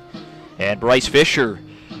an inning, and Bryce Fisher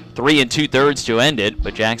 3 2/3 to end it.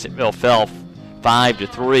 But Jacksonville fell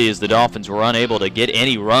 5-3 as the Dolphins were unable to get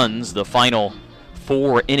any runs the final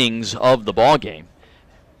 4 innings of the ballgame,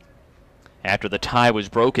 after the tie was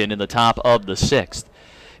broken in the top of the 6th.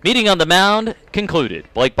 Meeting on the mound concluded.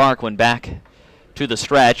 Blake Barkwin back to the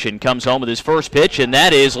stretch and comes home with his first pitch, and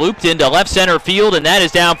that is looped into left center field, and that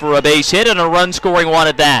is down for a base hit and a run-scoring one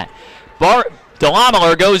at that.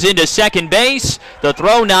 DeLameler goes into second base. The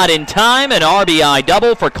throw not in time, an RBI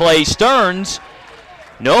double for Clay Stearns.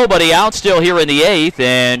 Nobody out still here in the 8th,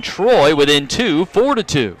 and Troy within 2,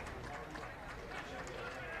 4-2.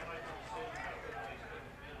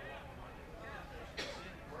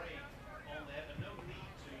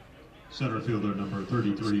 Center fielder number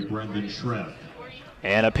 33, Brendan Schreff.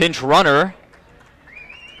 And a pinch runner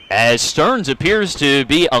as Stearns appears to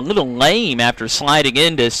be a little lame after sliding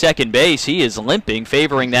into second base. He is limping,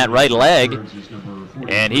 favoring that right leg.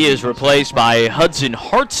 And he is replaced by Hudson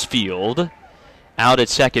Hartsfield out at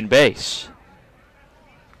second base.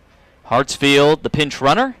 Hartsfield, the pinch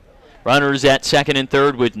runner. Runners at second and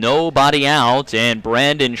third with nobody out, and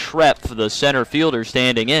Brandon Schrepp, the center fielder,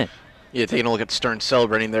 standing in. Yeah, taking a look at Stearns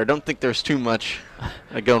celebrating there. Don't think there's too much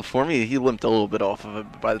going for me. He limped a little bit off of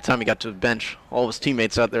it. By the time he got to the bench, all of his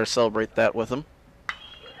teammates out there celebrate that with him.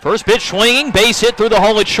 First pitch swinging, base hit through the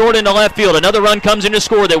hole. It's short into left field. Another run comes in to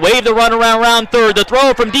score. They wave the run around third. The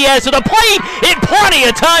throw from Diaz to the plate. In plenty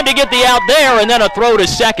of time to get the out there, and then a throw to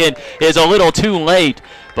second is a little too late.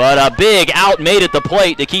 But a big out made at the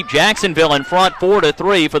plate to keep Jacksonville in front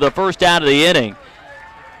 4-3 for the first out of the inning.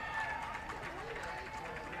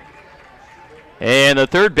 And the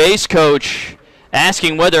third base coach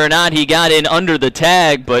asking whether or not he got in under the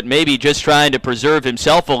tag, but maybe just trying to preserve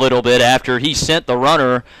himself a little bit after he sent the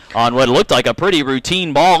runner on what looked like a pretty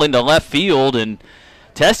routine ball into left field and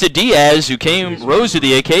tested Diaz, who rose to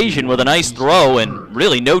the occasion with a nice throw, and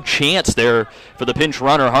really no chance there for the pinch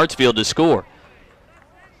runner Hartsfield to score.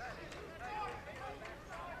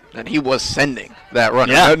 And he was sending that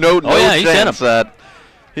runner. Yeah. No he sent chance him. that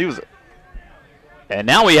he was. And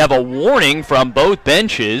now we have a warning from both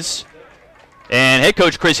benches. And head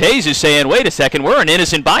coach Chris Hayes is saying, wait a second, we're an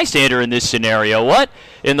innocent bystander in this scenario. What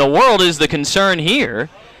in the world is the concern here?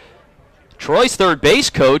 Troy's third base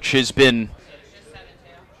coach has been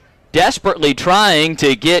desperately trying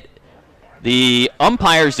to get the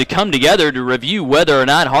umpires to come together to review whether or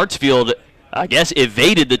not Hartsfield, I guess,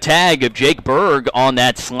 evaded the tag of Jake Berg on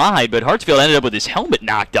that slide. But Hartsfield ended up with his helmet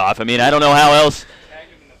knocked off. I mean, I don't know how else.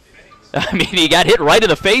 I mean, he got hit right in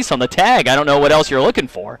the face on the tag. I don't know what else you're looking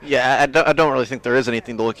for. Yeah, I don't really think there is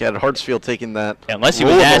anything to look at. Hartsfield taking that unless he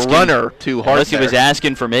was asking, runner too hard. Unless he was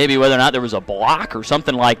asking for maybe whether or not there was a block or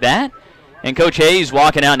something like that. And Coach Hayes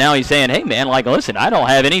walking out now, he's saying, hey, man, like, listen, I don't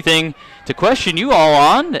have anything to question you all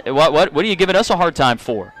on. What are you giving us a hard time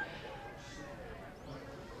for?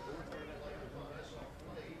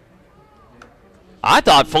 I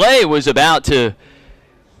thought Flay was about to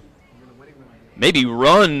maybe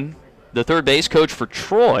run the third base coach for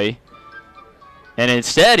Troy, and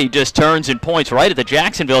instead he just turns and points right at the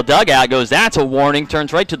Jacksonville dugout, goes, that's a warning,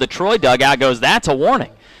 turns right to the Troy dugout, goes, that's a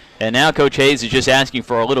warning. And now Coach Hayes is just asking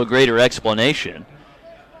for a little greater explanation.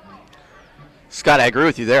 Scott, I agree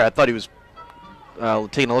with you there. I thought he was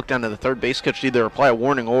taking a look down to the third base coach to either apply a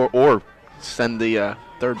warning or send the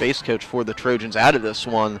third base coach for the Trojans out of this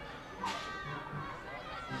one.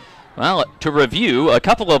 Well, to review, a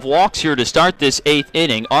couple of walks here to start this 8th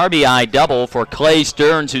inning. RBI double for Clay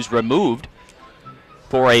Stearns, who's removed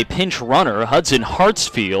for a pinch runner, Hudson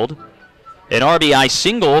Hartsfield. An RBI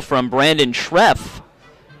single from Brandon Schreff.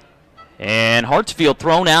 And Hartsfield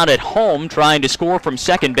thrown out at home trying to score from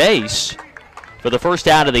second base for the first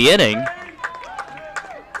out of the inning.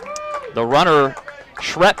 The runner,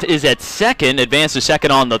 Schrepp, is at second, advances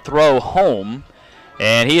second on the throw home.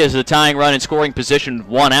 And he is the tying run in scoring position,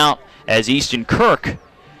 one out, as Easton Kirk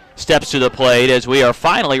steps to the plate as we are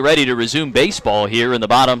finally ready to resume baseball here in the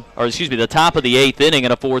the top of the 8th inning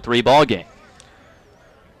in a 4-3 ball game.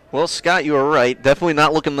 Well, Scott, you were right. Definitely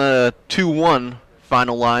not looking the 2-1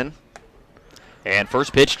 final line. And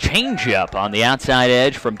first pitch changeup on the outside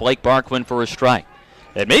edge from Blake Barquin for a strike.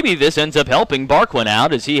 And maybe this ends up helping Barquin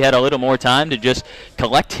out as he had a little more time to just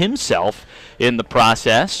collect himself in the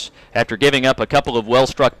process after giving up a couple of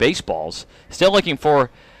well-struck baseballs. Still looking for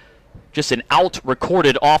just an out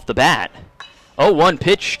recorded off the bat. 0-1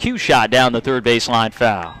 pitch, cue shot down the third baseline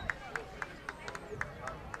foul.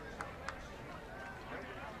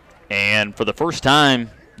 And for the first time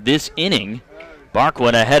this inning,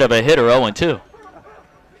 Barquin ahead of a hitter, 0-2.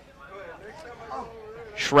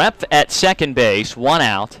 Schrepp at second base, one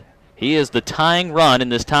out. He is the tying run in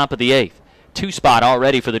this top of the 8th. 2 spot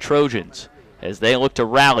already for the Trojans as they look to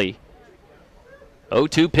rally.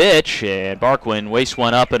 0-2 pitch, and Barquin wastes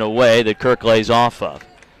one up and away that Kirk lays off of.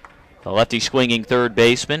 The lefty swinging third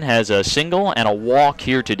baseman has a single and a walk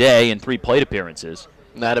here today in 3 plate appearances.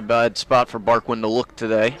 Not a bad spot for Barquin to look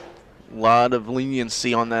today. A lot of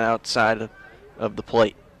leniency on that outside of the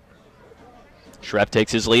plate. Schrepp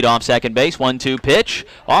takes his lead off second base. 1-2 pitch.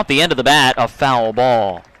 Off the end of the bat, a foul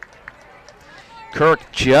ball. Kirk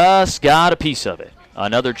just got a piece of it.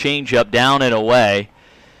 Another changeup down and away.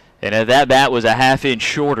 And if that bat was a half-inch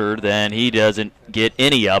shorter, then he doesn't get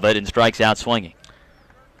any of it and strikes out swinging.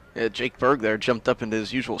 Yeah, Jake Berg there jumped up into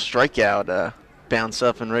his usual strikeout, bounce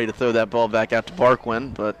up and ready to throw that ball back out to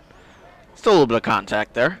Barquin, but still a little bit of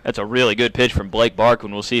contact there. That's a really good pitch from Blake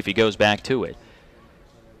Barquin. We'll see if he goes back to it.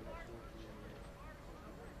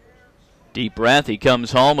 Deep breath, he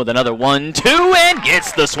comes home with another 1-2 and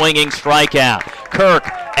gets the swinging strikeout. Kirk,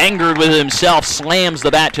 angered with himself, slams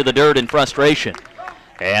the bat to the dirt in frustration.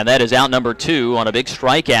 And that is out number 2 on a big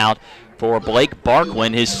strikeout for Blake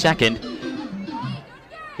Barquin, his second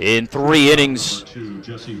in 3 innings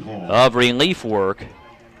of relief work.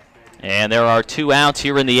 And there are 2 outs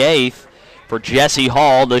here in the 8th for Jesse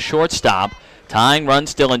Hall, the shortstop. Tying run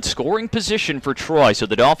still in scoring position for Troy, so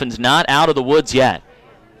the Dolphins not out of the woods yet.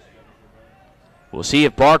 We'll see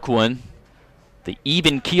if Barquin, the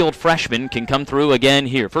even-keeled freshman, can come through again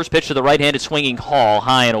here. First pitch to the right-handed swinging Hall,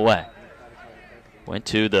 high and away. Went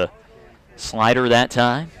to the slider that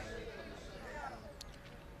time.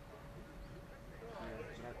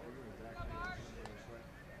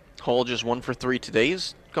 Hall just 1 for 3 today.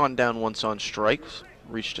 He's gone down once on strikes,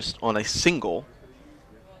 reached just on a single.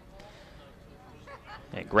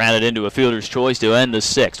 And grounded into a fielder's choice to end the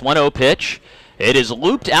 6th. 1-0 pitch. It is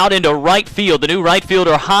looped out into right field. The new right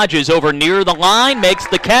fielder Hodges over near the line makes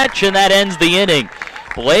the catch, and that ends the inning.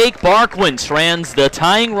 Blake Barquin strands the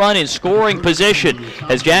tying run in scoring position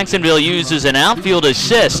as Jacksonville uses an outfield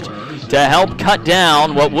assist to help cut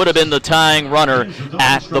down what would have been the tying runner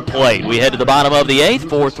at the plate. We head to the bottom of the 8th,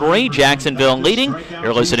 4-3, Jacksonville leading.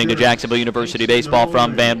 You're listening to Jacksonville University Baseball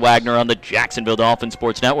from Van Wagner on the Jacksonville Dolphins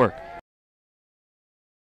Sports Network.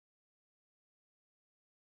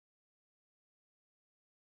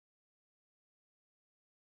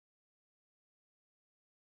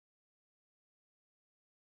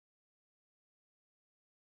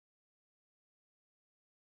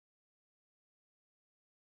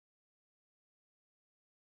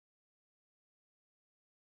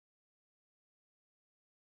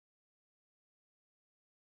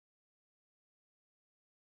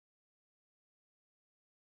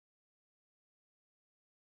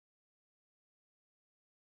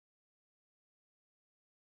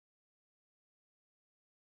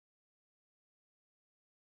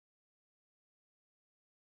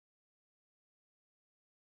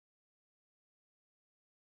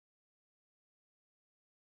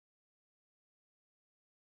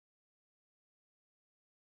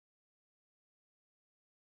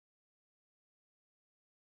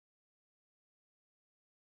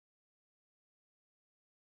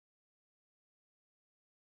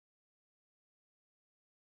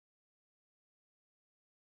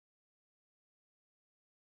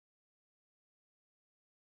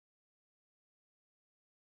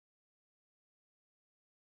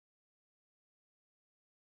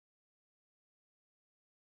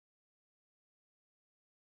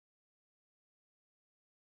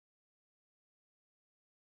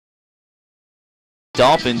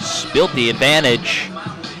 Dolphins built the advantage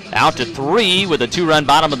out to 3 with a 2-run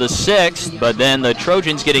bottom of the 6th, but then the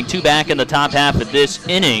Trojans getting 2 back in the top half of this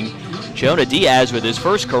inning. Jonah Diaz with his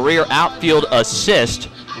first career outfield assist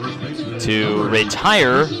to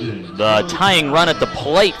retire the tying run at the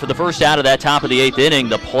plate for the first out of that top of the 8th inning.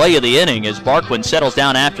 The play of the inning as Barquin settles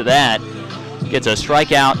down after that, gets a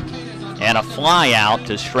strikeout and a fly out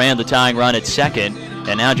to strand the tying run at second.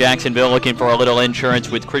 And now Jacksonville looking for a little insurance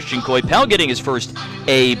with Christian Coypel getting his first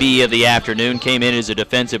AB of the afternoon. Came in as a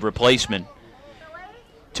defensive replacement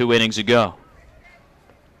 2 innings ago.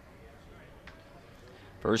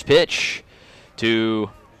 First pitch to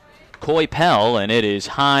Coypel, and it is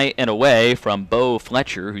high and away from Bo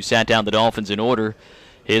Fletcher, who sat down the Dolphins in order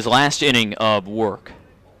his last inning of work.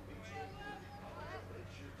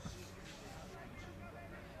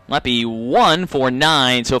 Might be 1 for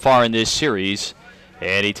 9 so far in this series.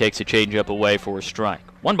 And he takes a changeup away for a strike.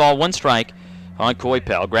 1 ball, 1 strike on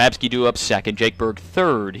Coypel. Grabsky due up second. Jake Berg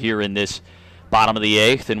third here in this bottom of the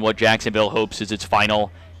 8th. And what Jacksonville hopes is its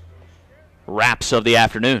final wraps of the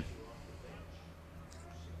afternoon.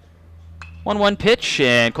 1-1 pitch,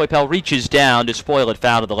 and Coypel reaches down to spoil it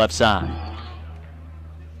foul to the left side.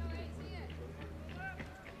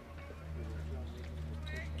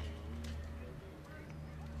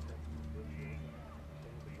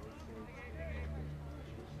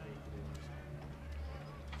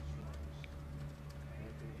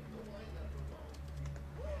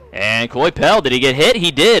 And Coypel, did he get hit?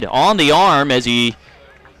 He did, on the arm as he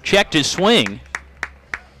checked his swing.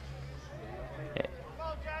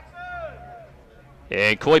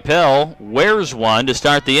 And Coypel wears one to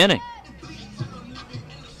start the inning.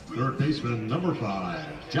 Third baseman, number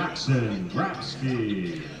 5, Jackson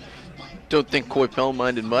Grabsky. Don't think Coypel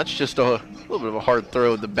minded much, just a little bit of a hard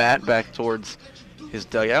throw of the bat back towards his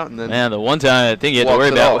dugout. And then the one time I think you had to worry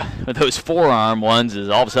about with those forearm ones is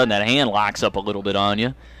all of a sudden that hand locks up a little bit on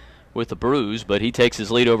you with the bruise, but he takes his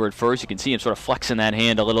lead over at first. You can see him sort of flexing that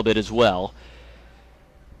hand a little bit as well.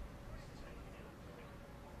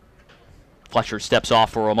 Fletcher steps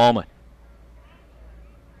off for a moment.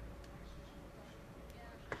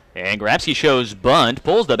 And Grabsky shows bunt,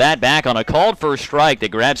 pulls the bat back on a called first strike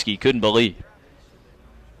that Grabsky couldn't believe.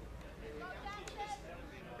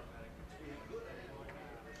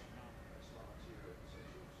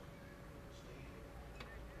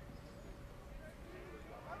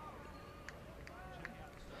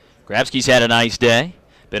 Grabsky's had a nice day.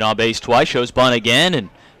 Been on base twice, shows bunt again, and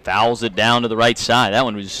fouls it down to the right side. That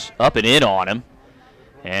one was up and in on him.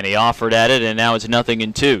 And he offered at it, and now it's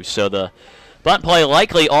 0-2. So the bunt play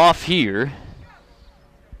likely off here.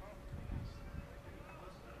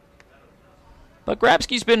 But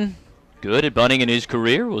Grabsky's been good at bunting in his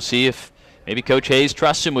career. We'll see if maybe Coach Hayes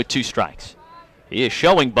trusts him with 2 strikes. He is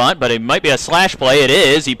showing bunt, but it might be a slash play. It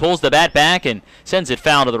is. He pulls the bat back and sends it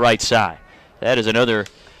foul to the right side. That is another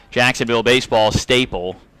Jacksonville baseball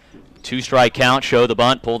staple. 2-strike count, show the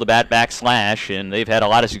bunt, pull the bat back, slash, and they've had a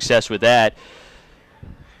lot of success with that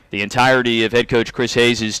the entirety of head coach Chris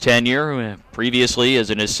Hayes' tenure, previously as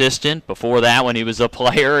an assistant. Before that, when he was a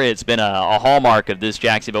player, it's been a hallmark of this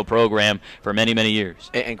Jacksonville program for many, many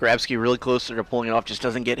years. And Grabsky really closer to pulling it off, just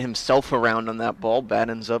doesn't get himself around on that ball. Bat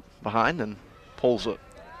ends up behind and pulls it.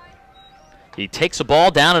 He takes a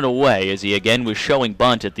ball down and away as he again was showing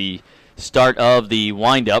bunt at the start of the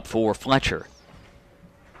windup for Fletcher.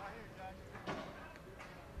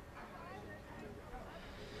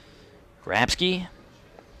 Grabsky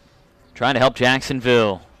trying to help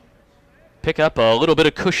Jacksonville pick up a little bit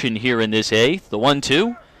of cushion here in this 8th. The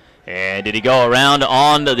 1-2. And did he go around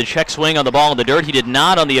on the check swing on the ball in the dirt? He did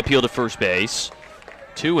not on the appeal to first base.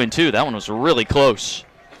 2-2. That one was really close.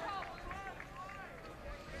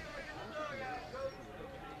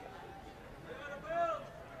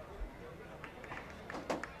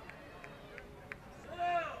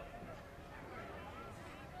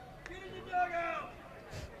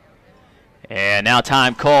 And now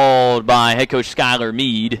time called by head coach Skylar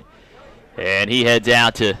Meade. And he heads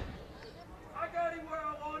out to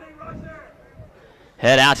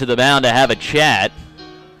the mound to have a chat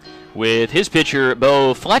with his pitcher,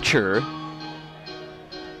 Bo Fletcher.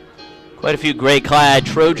 Quite a few gray-clad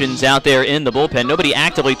Trojans out there in the bullpen. Nobody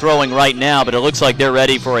actively throwing right now, but it looks like they're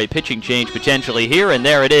ready for a pitching change potentially here. And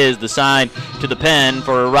there it is, the sign to the pen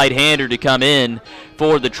for a right-hander to come in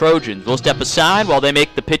for the Trojans. We'll step aside while they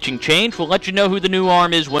make the pitching change. We'll let you know who the new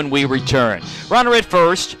arm is when we return. Runner at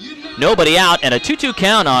first, nobody out, and a 2-2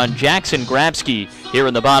 count on Jackson Grabsky here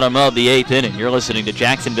in the bottom of the 8th inning. You're listening to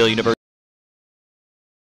Jacksonville University.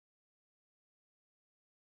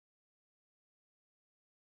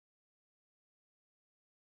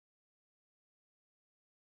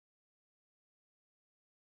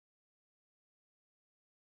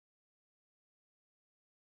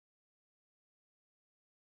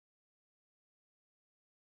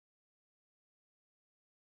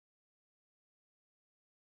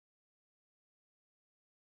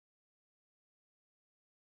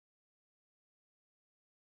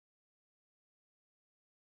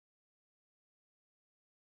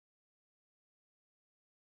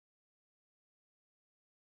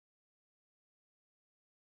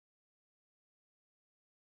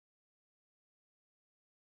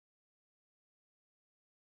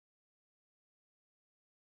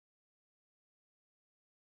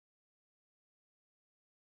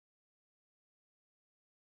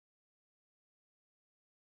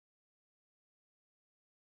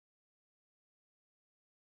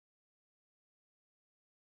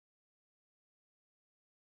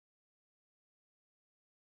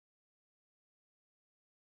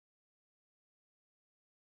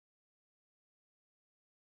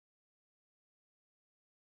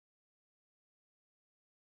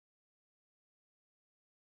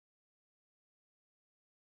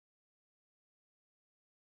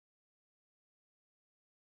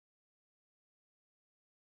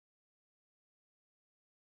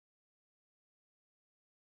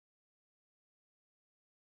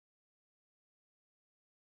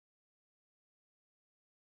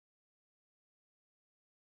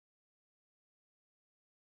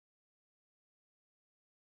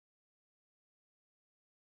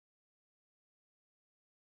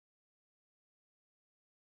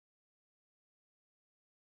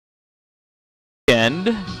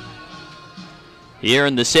 weekend. He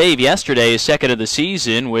earned the save yesterday, his second of the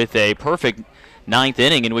season, with a perfect ninth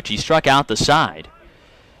inning in which he struck out the side.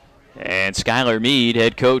 And Skylar Meade,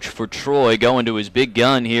 head coach for Troy, going to his big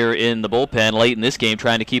gun here in the bullpen late in this game,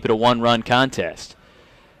 trying to keep it a one-run contest.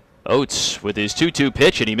 Oates with his 2-2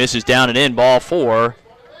 pitch, and he misses down and in, ball 3,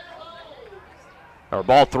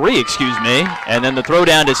 excuse me. And then the throw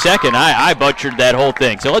down to second. I butchered that whole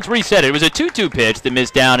thing. So let's reset it. It was a 2-2 pitch that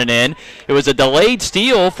missed down and in. It was a delayed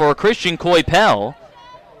steal for Christian Coypel.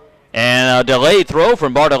 And a delayed throw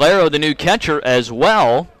from Bardolero, the new catcher, as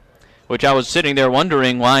well, which I was sitting there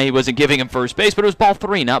wondering why he wasn't giving him first base. But it was ball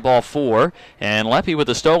 3, not ball 4. And Leppy with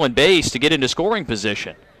a stolen base to get into scoring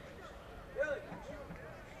position.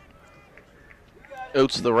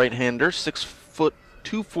 Oates, the right-hander, 6 foot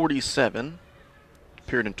 247.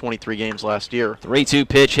 Appeared in 23 games last year. 3-2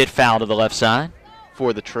 pitch hit foul to the left side.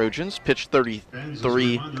 For the Trojans, pitched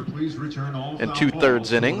 33 and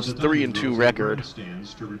 2/3 innings, 3-2 record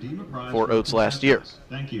for Oates last year.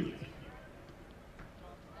 Thank you.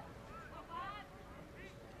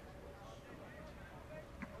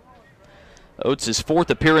 Oates' 4th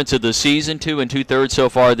appearance of the season, 2 2/3 so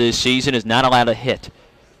far this season, is not allowed a hit.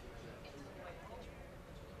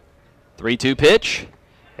 3-2 pitch.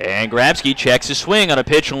 And Grabsky checks his swing on a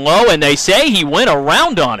pitch low, and they say he went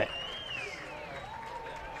around on it.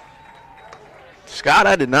 Scott,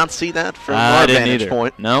 I did not see that from our vantage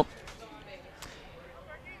point. Nope.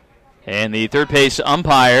 And the third base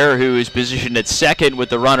umpire, who is positioned at second with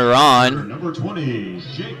the runner on, Number 20,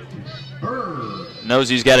 Jake Berg, knows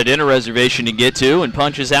he's got a dinner reservation to get to and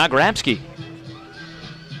punches out Grabsky.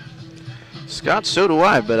 Scott, so do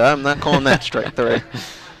I, but I'm not calling that strike 3.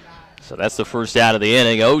 So that's the first out of the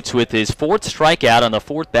inning. Oates with his 4th strikeout on the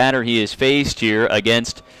 4th batter he has faced here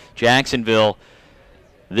against Jacksonville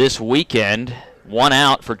this weekend. 1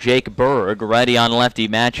 out for Jake Berg. Righty on lefty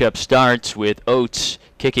matchup starts with Oates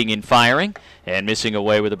kicking and firing and missing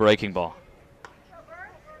away with a breaking ball.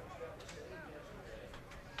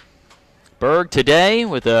 Berg today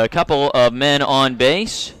with a couple of men on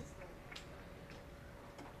base.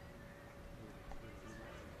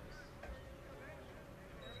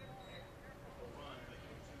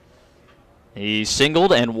 He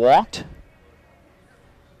singled and walked.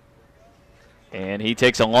 And he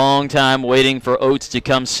takes a long time waiting for Oates to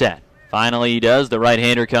come set. Finally he does. The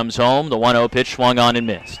right-hander comes home. The 1-0 pitch swung on and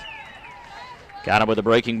missed. Got him with a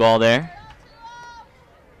breaking ball there.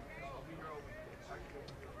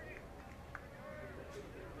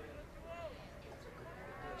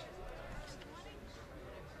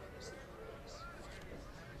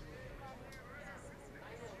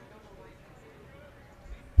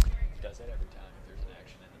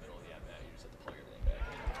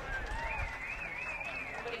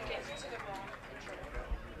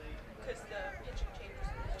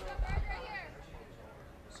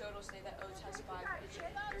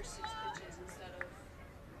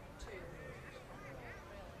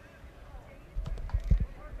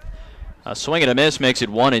 A swing and a miss makes it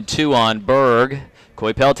 1-2 on Berg.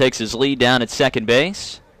 Coypel takes his lead down at second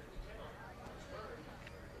base.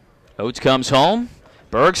 Oates comes home.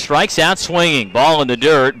 Berg strikes out swinging. Ball in the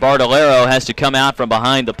dirt. Bardolero has to come out from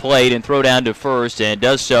behind the plate and throw down to first, and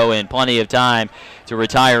does so in plenty of time to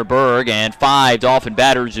retire Berg. And 5 Dolphin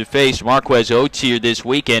batters have faced Marquez Oates here this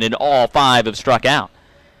weekend, and all 5 have struck out.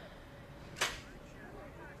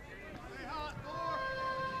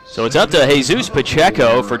 So it's up to Jesus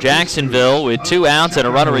Pacheco for Jacksonville with 2 outs and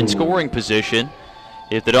a runner in scoring position.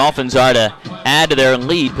 If the Dolphins are to add to their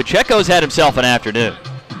lead, Pacheco's had himself an afternoon.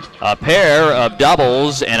 A pair of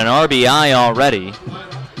doubles and an RBI already.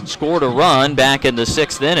 Scored a run back in the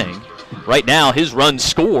 6th inning. Right now his run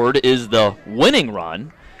scored is the winning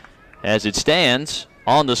run as it stands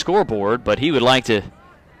on the scoreboard, but he would like to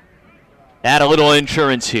add a little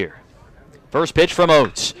insurance here. First pitch from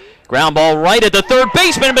Oates. Ground ball right at the third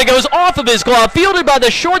baseman, but it goes off of his glove. Fielded by the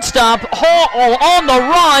shortstop. Hall on the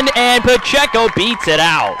run, and Pacheco beats it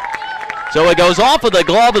out. So it goes off of the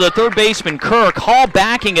glove of the third baseman, Kirk. Hall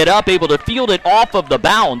backing it up, able to field it off of the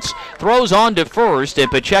bounce. Throws on to first, and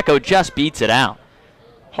Pacheco just beats it out.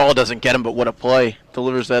 Hall doesn't get him, but what a play.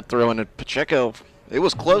 Delivers that throw, and Pacheco, it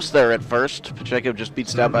was close there at first. Pacheco just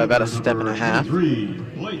beats it out by about a step and a half.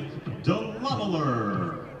 Blake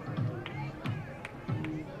DeLavaleur.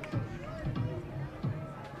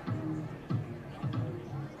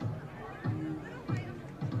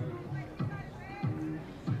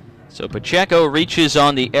 So Pacheco reaches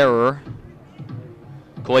on the error.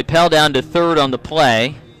 Coypel down to third on the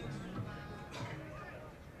play.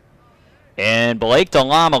 And Blake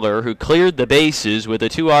DeLameler, who cleared the bases with a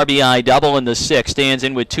 2 RBI double in the 6th, stands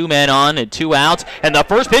in with 2 men on and 2 outs. And the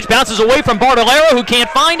first pitch bounces away from Bartolero, who can't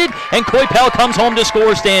find it, and Coypel comes home to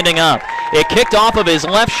score standing up. It kicked off of his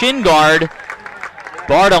left shin guard.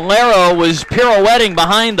 Bartolero was pirouetting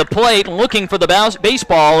behind the plate, looking for the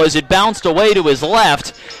baseball as it bounced away to his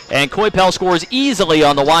left, and Coypel scores easily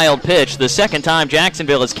on the wild pitch. The second time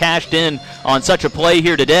Jacksonville has cashed in on such a play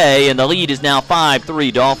here today, and the lead is now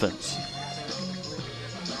 5-3 Dolphins.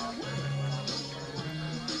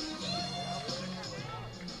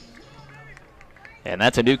 And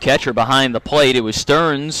that's a new catcher behind the plate. It was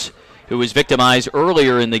Stearns who was victimized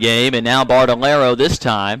earlier in the game, and now Bartolero this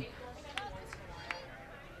time.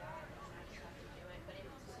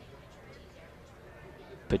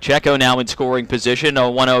 Pacheco now in scoring position, a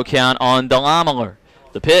 1-0 count on DeLameler.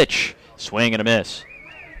 The pitch, swing and a miss.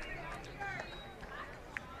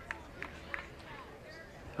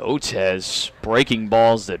 Oates has breaking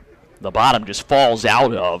balls that the bottom just falls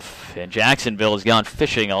out of, and Jacksonville has gone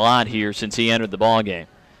fishing a lot here since he entered the ballgame.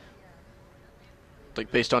 I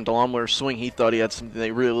think based on DeLameler's swing, he thought he had something they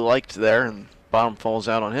really liked there, and bottom falls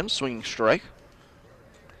out on him, swinging strike.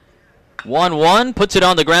 1-1, puts it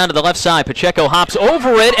on the ground to the left side. Pacheco hops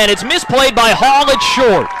over it, and it's misplayed by Hall at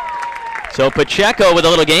short. So Pacheco with a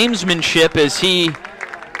little gamesmanship as he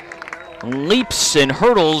leaps and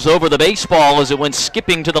hurdles over the baseball as it went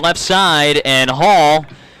skipping to the left side, and Hall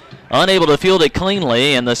unable to field it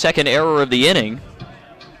cleanly, and the second error of the inning.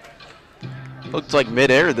 Looked like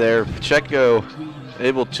midair there. Pacheco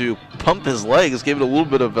able to pump his legs, gave it a little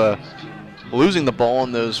bit of losing the ball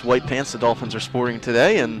in those white pants the Dolphins are sporting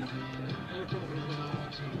today, and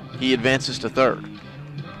he advances to third.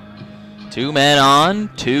 2 men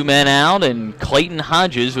on, 2 men out, and Clayton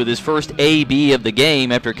Hodges with his first AB of the game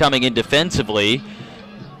after coming in defensively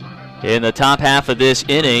in the top half of this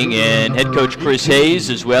inning, and head coach Chris Hayes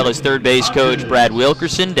as well as third base coach Brad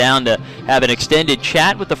Wilkerson down to have an extended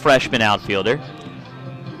chat with the freshman outfielder.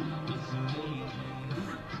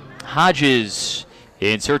 Hodges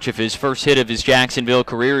in search of his first hit of his Jacksonville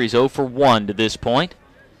career. He's 0 for 1 to this point.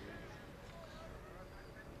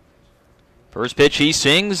 First pitch he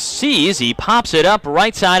sees, he pops it up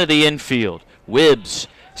right side of the infield. Wibbs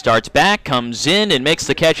starts back, comes in, and makes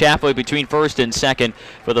the catch halfway between first and second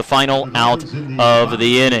for the final out of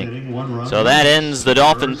the inning. So that ends the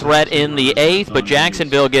Dolphin threat in the 8th, but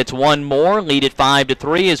Jacksonville gets one more, lead at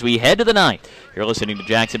 5-3 as we head to the 9th. You're listening to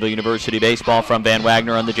Jacksonville University Baseball from Van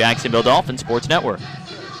Wagner on the Jacksonville Dolphin Sports Network.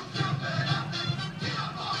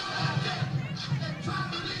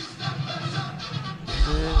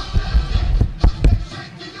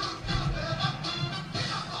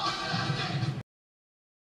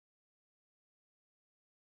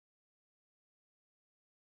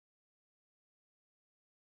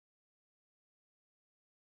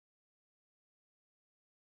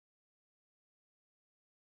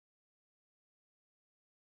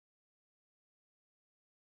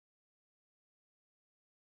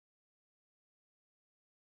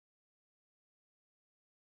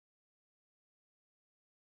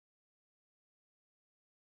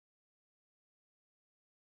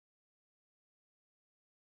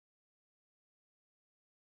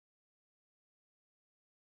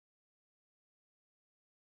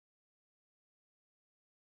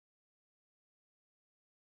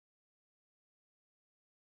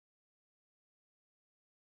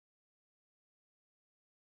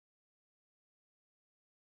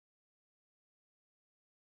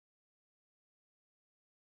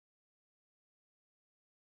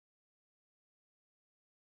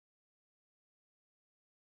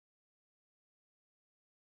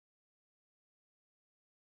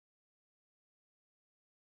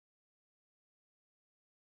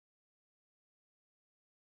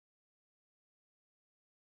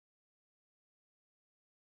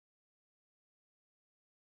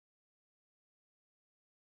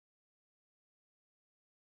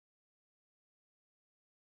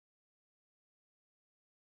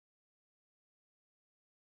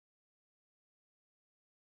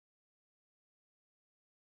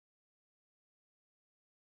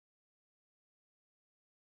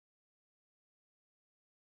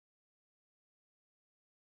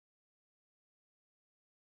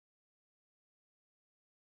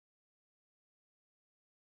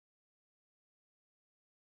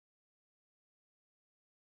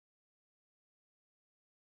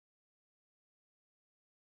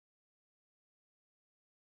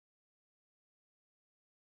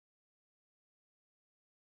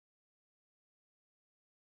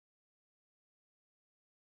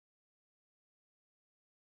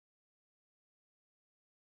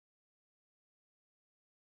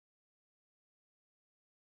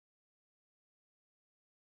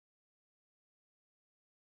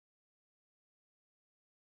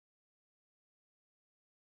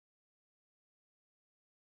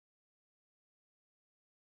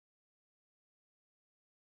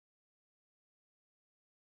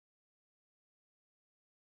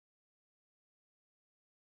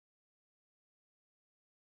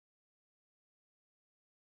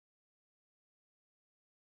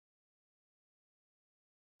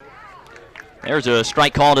 There's a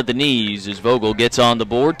strike called at the knees as Vogel gets on the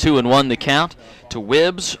board. 2-1 the count to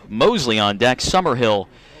Wibbs. Mosley on deck. Summerhill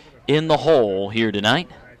in the hole here tonight.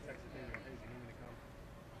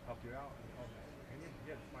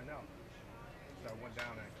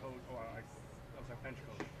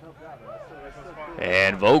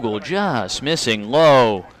 And Vogel just missing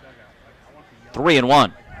low.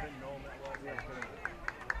 3-1.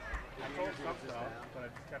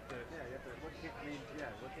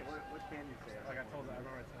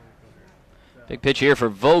 Big pitch here for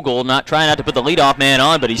Vogel, trying not to put the leadoff man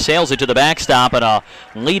on, but he sails it to the backstop and a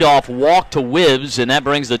leadoff walk to Wibbs, and that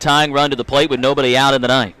brings the tying run to the plate with nobody out in the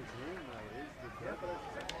ninth.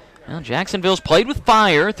 Well, Jacksonville's played with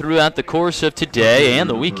fire throughout the course of today and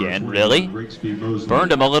the weekend, really.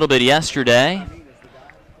 Burned them a little bit yesterday.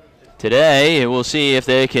 Today, we'll see if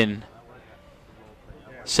they can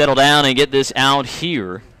settle down and get this out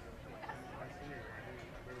here.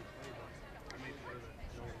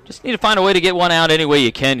 Just need to find a way to get one out any way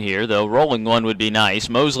you can here, though. Rolling one would be nice.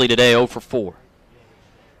 Mosley today 0 for 4.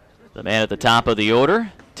 The man at the top of the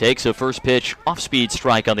order takes a first pitch off-speed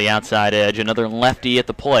strike on the outside edge. Another lefty at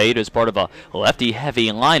the plate as part of a lefty-heavy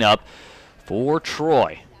lineup for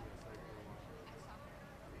Troy.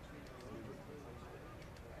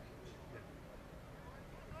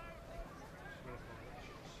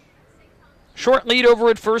 Short lead over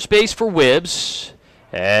at first base for Wibbs,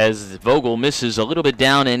 as Vogel misses a little bit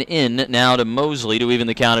down and in now to Mosley to even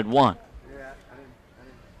the count at 1.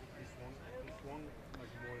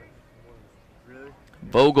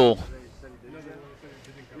 Vogel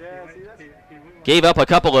gave up a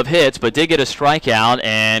couple of hits, but did get a strikeout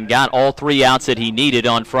and got all 3 outs that he needed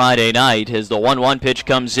on Friday night as the 1-1 pitch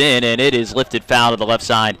comes in, and it is lifted foul to the left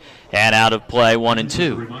side and out of play,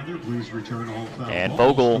 1-2. And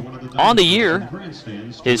Vogel on the year,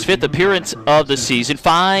 his 5th appearance of the season,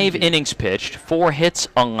 5 innings pitched, 4 hits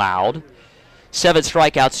allowed, 7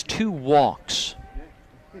 strikeouts, 2 walks.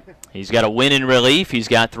 He's got a win in relief. He's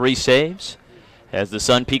got 3 saves. As the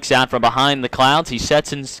sun peeks out from behind the clouds, he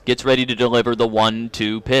sets and gets ready to deliver the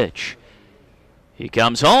 1-2 pitch. He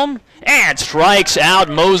comes home and strikes out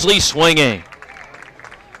Mosley swinging.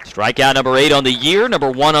 Strikeout number 8 on the year,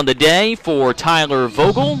 number 1 on the day for Tyler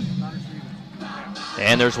Vogel.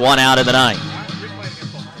 And there's 1 out in the ninth.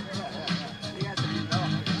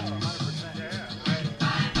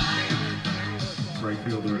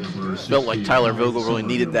 Felt like Tyler Vogel really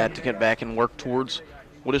needed that to get back and work towards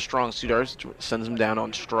what his strong suit are. Sends him down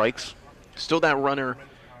on strikes. Still that runner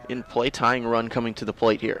in play, tying run coming to the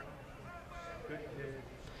plate here.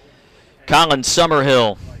 Colin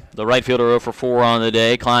Summerhill, the right fielder, 0 for 4 on the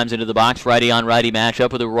day, climbs into the box, righty-on-righty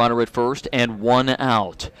matchup with a runner at first and 1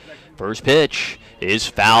 out. First pitch is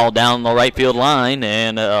fouled down the right field line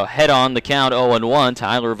and head on the count, 0-1.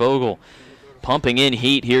 Tyler Vogel pumping in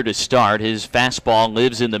heat here to start. His fastball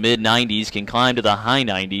lives in the mid-90s, can climb to the high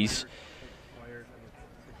 90s.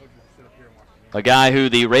 A guy who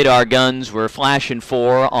the radar guns were flashing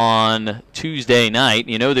for on Tuesday night.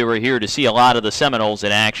 You know, they were here to see a lot of the Seminoles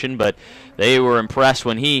in action, but they were impressed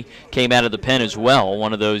when he came out of the pen as well.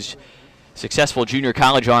 One of those successful junior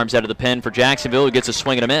college arms out of the pen for Jacksonville, who gets a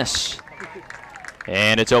swing and a miss.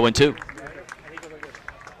 And it's 0-2.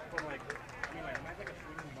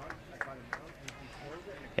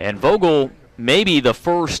 And Vogel may be the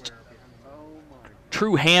first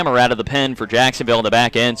true hammer out of the pen for Jacksonville in the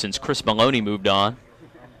back end since Chris Maloney moved on.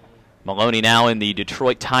 Maloney now in the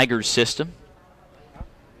Detroit Tigers system.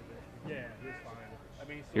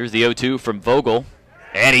 Here's the 0-2 from Vogel.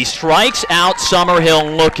 And he strikes out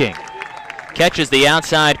Summerhill looking. Catches the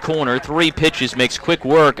outside corner. 3 pitches, makes quick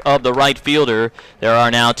work of the right fielder. There are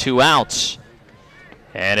now 2 outs.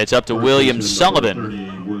 And it's up to William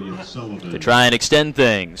Sullivan to try and extend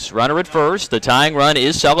things. Runner at first. The tying run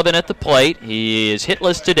is Sullivan at the plate. He is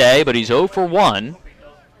hitless today, but he's 0 for 1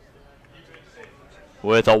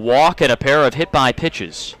 with a walk and a pair of hit-by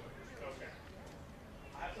pitches.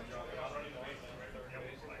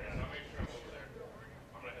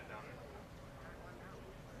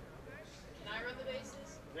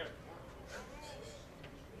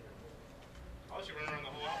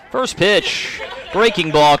 First pitch,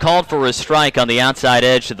 breaking ball called for a strike on the outside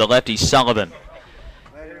edge to the lefty Sullivan.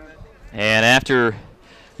 And after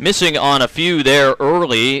missing on a few there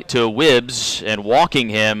early to Wibbs and walking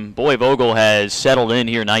him, boy, Vogel has settled in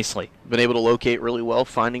here nicely. Been able to locate really well,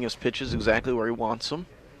 finding his pitches exactly where he wants them.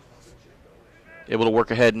 Able to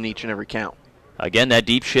work ahead in each and every count. Again, that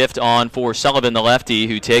deep shift on for Sullivan, the lefty,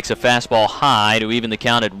 who takes a fastball high to even the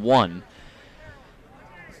count at 1.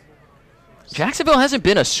 Jacksonville hasn't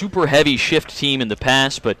been a super heavy shift team in the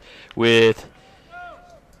past, but with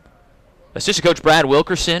Assistant coach Brad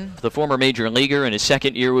Wilkerson, the former major leaguer in his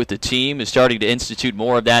second year with the team, is starting to institute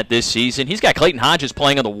more of that this season. He's got Clayton Hodges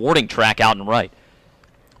playing on the warning track out and right.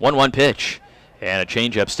 1-1 pitch, and a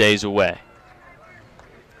changeup stays away.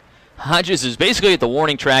 Hodges is basically at the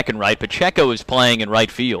warning track and right. Pacheco is playing in right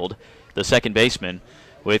field, the second baseman,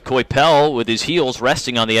 with Coypel with his heels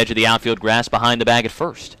resting on the edge of the outfield grass behind the bag at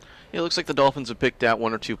first. It looks like the Dolphins have picked out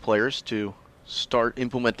 1 or 2 players to start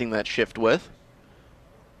implementing that shift with.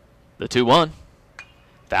 The 2-1.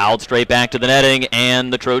 Fouled straight back to the netting,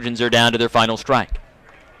 and the Trojans are down to their final strike.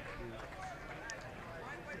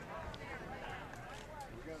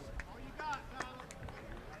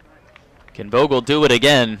 Can Vogel do it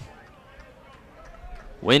again?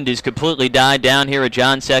 Wind has completely died down here at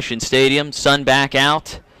John Sessions Stadium. Sun back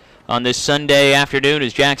out on this Sunday afternoon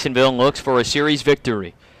as Jacksonville looks for a series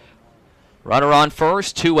victory. Runner on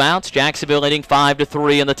first, 2 outs. Jacksonville leading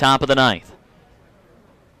 5-3 in the top of the 9th.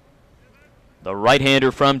 The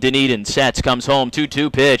right-hander from Dunedin sets, comes home,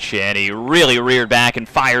 2-2 pitch, and he really reared back and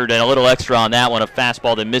fired a little extra on that one, a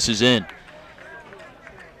fastball that misses in.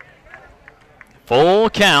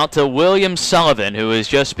 Full count to William Sullivan, who has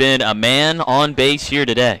just been a man on base here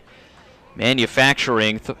today.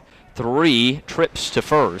 Manufacturing 3 trips to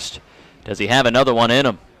first. Does he have another one in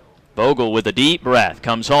him? Vogel with a deep breath,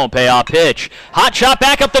 comes home, payoff pitch. Hot shot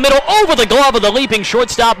back up the middle, over the glove of the leaping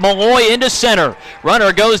shortstop Malloy into center.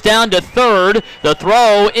 Runner goes down to third. The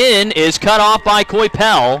throw in is cut off by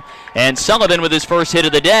Coypel. And Sullivan with his first hit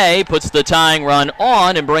of the day puts the tying run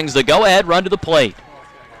on and brings the go-ahead run to the plate.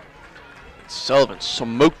 Sullivan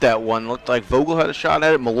smoked that one. Looked like Vogel had a shot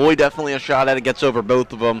at it. Malloy definitely a shot at it. Gets over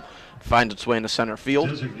both of them. Finds its way into center field.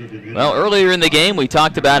 Well, earlier in the game, we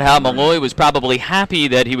talked about how Malloy was probably happy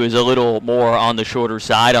that he was a little more on the shorter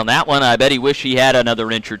side. On that one, I bet he wished he had another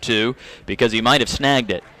inch or two because he might have snagged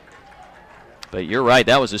it. But you're right,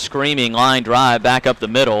 that was a screaming line drive back up the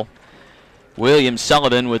middle. William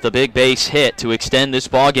Sullivan with a big base hit to extend this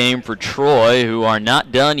ball game for Troy, who are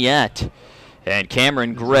not done yet. And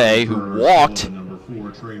Cameron Gray, who walked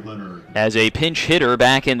as a pinch hitter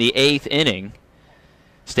back in the 8th inning,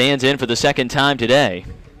 stands in for the second time today.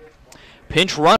 Pinch run.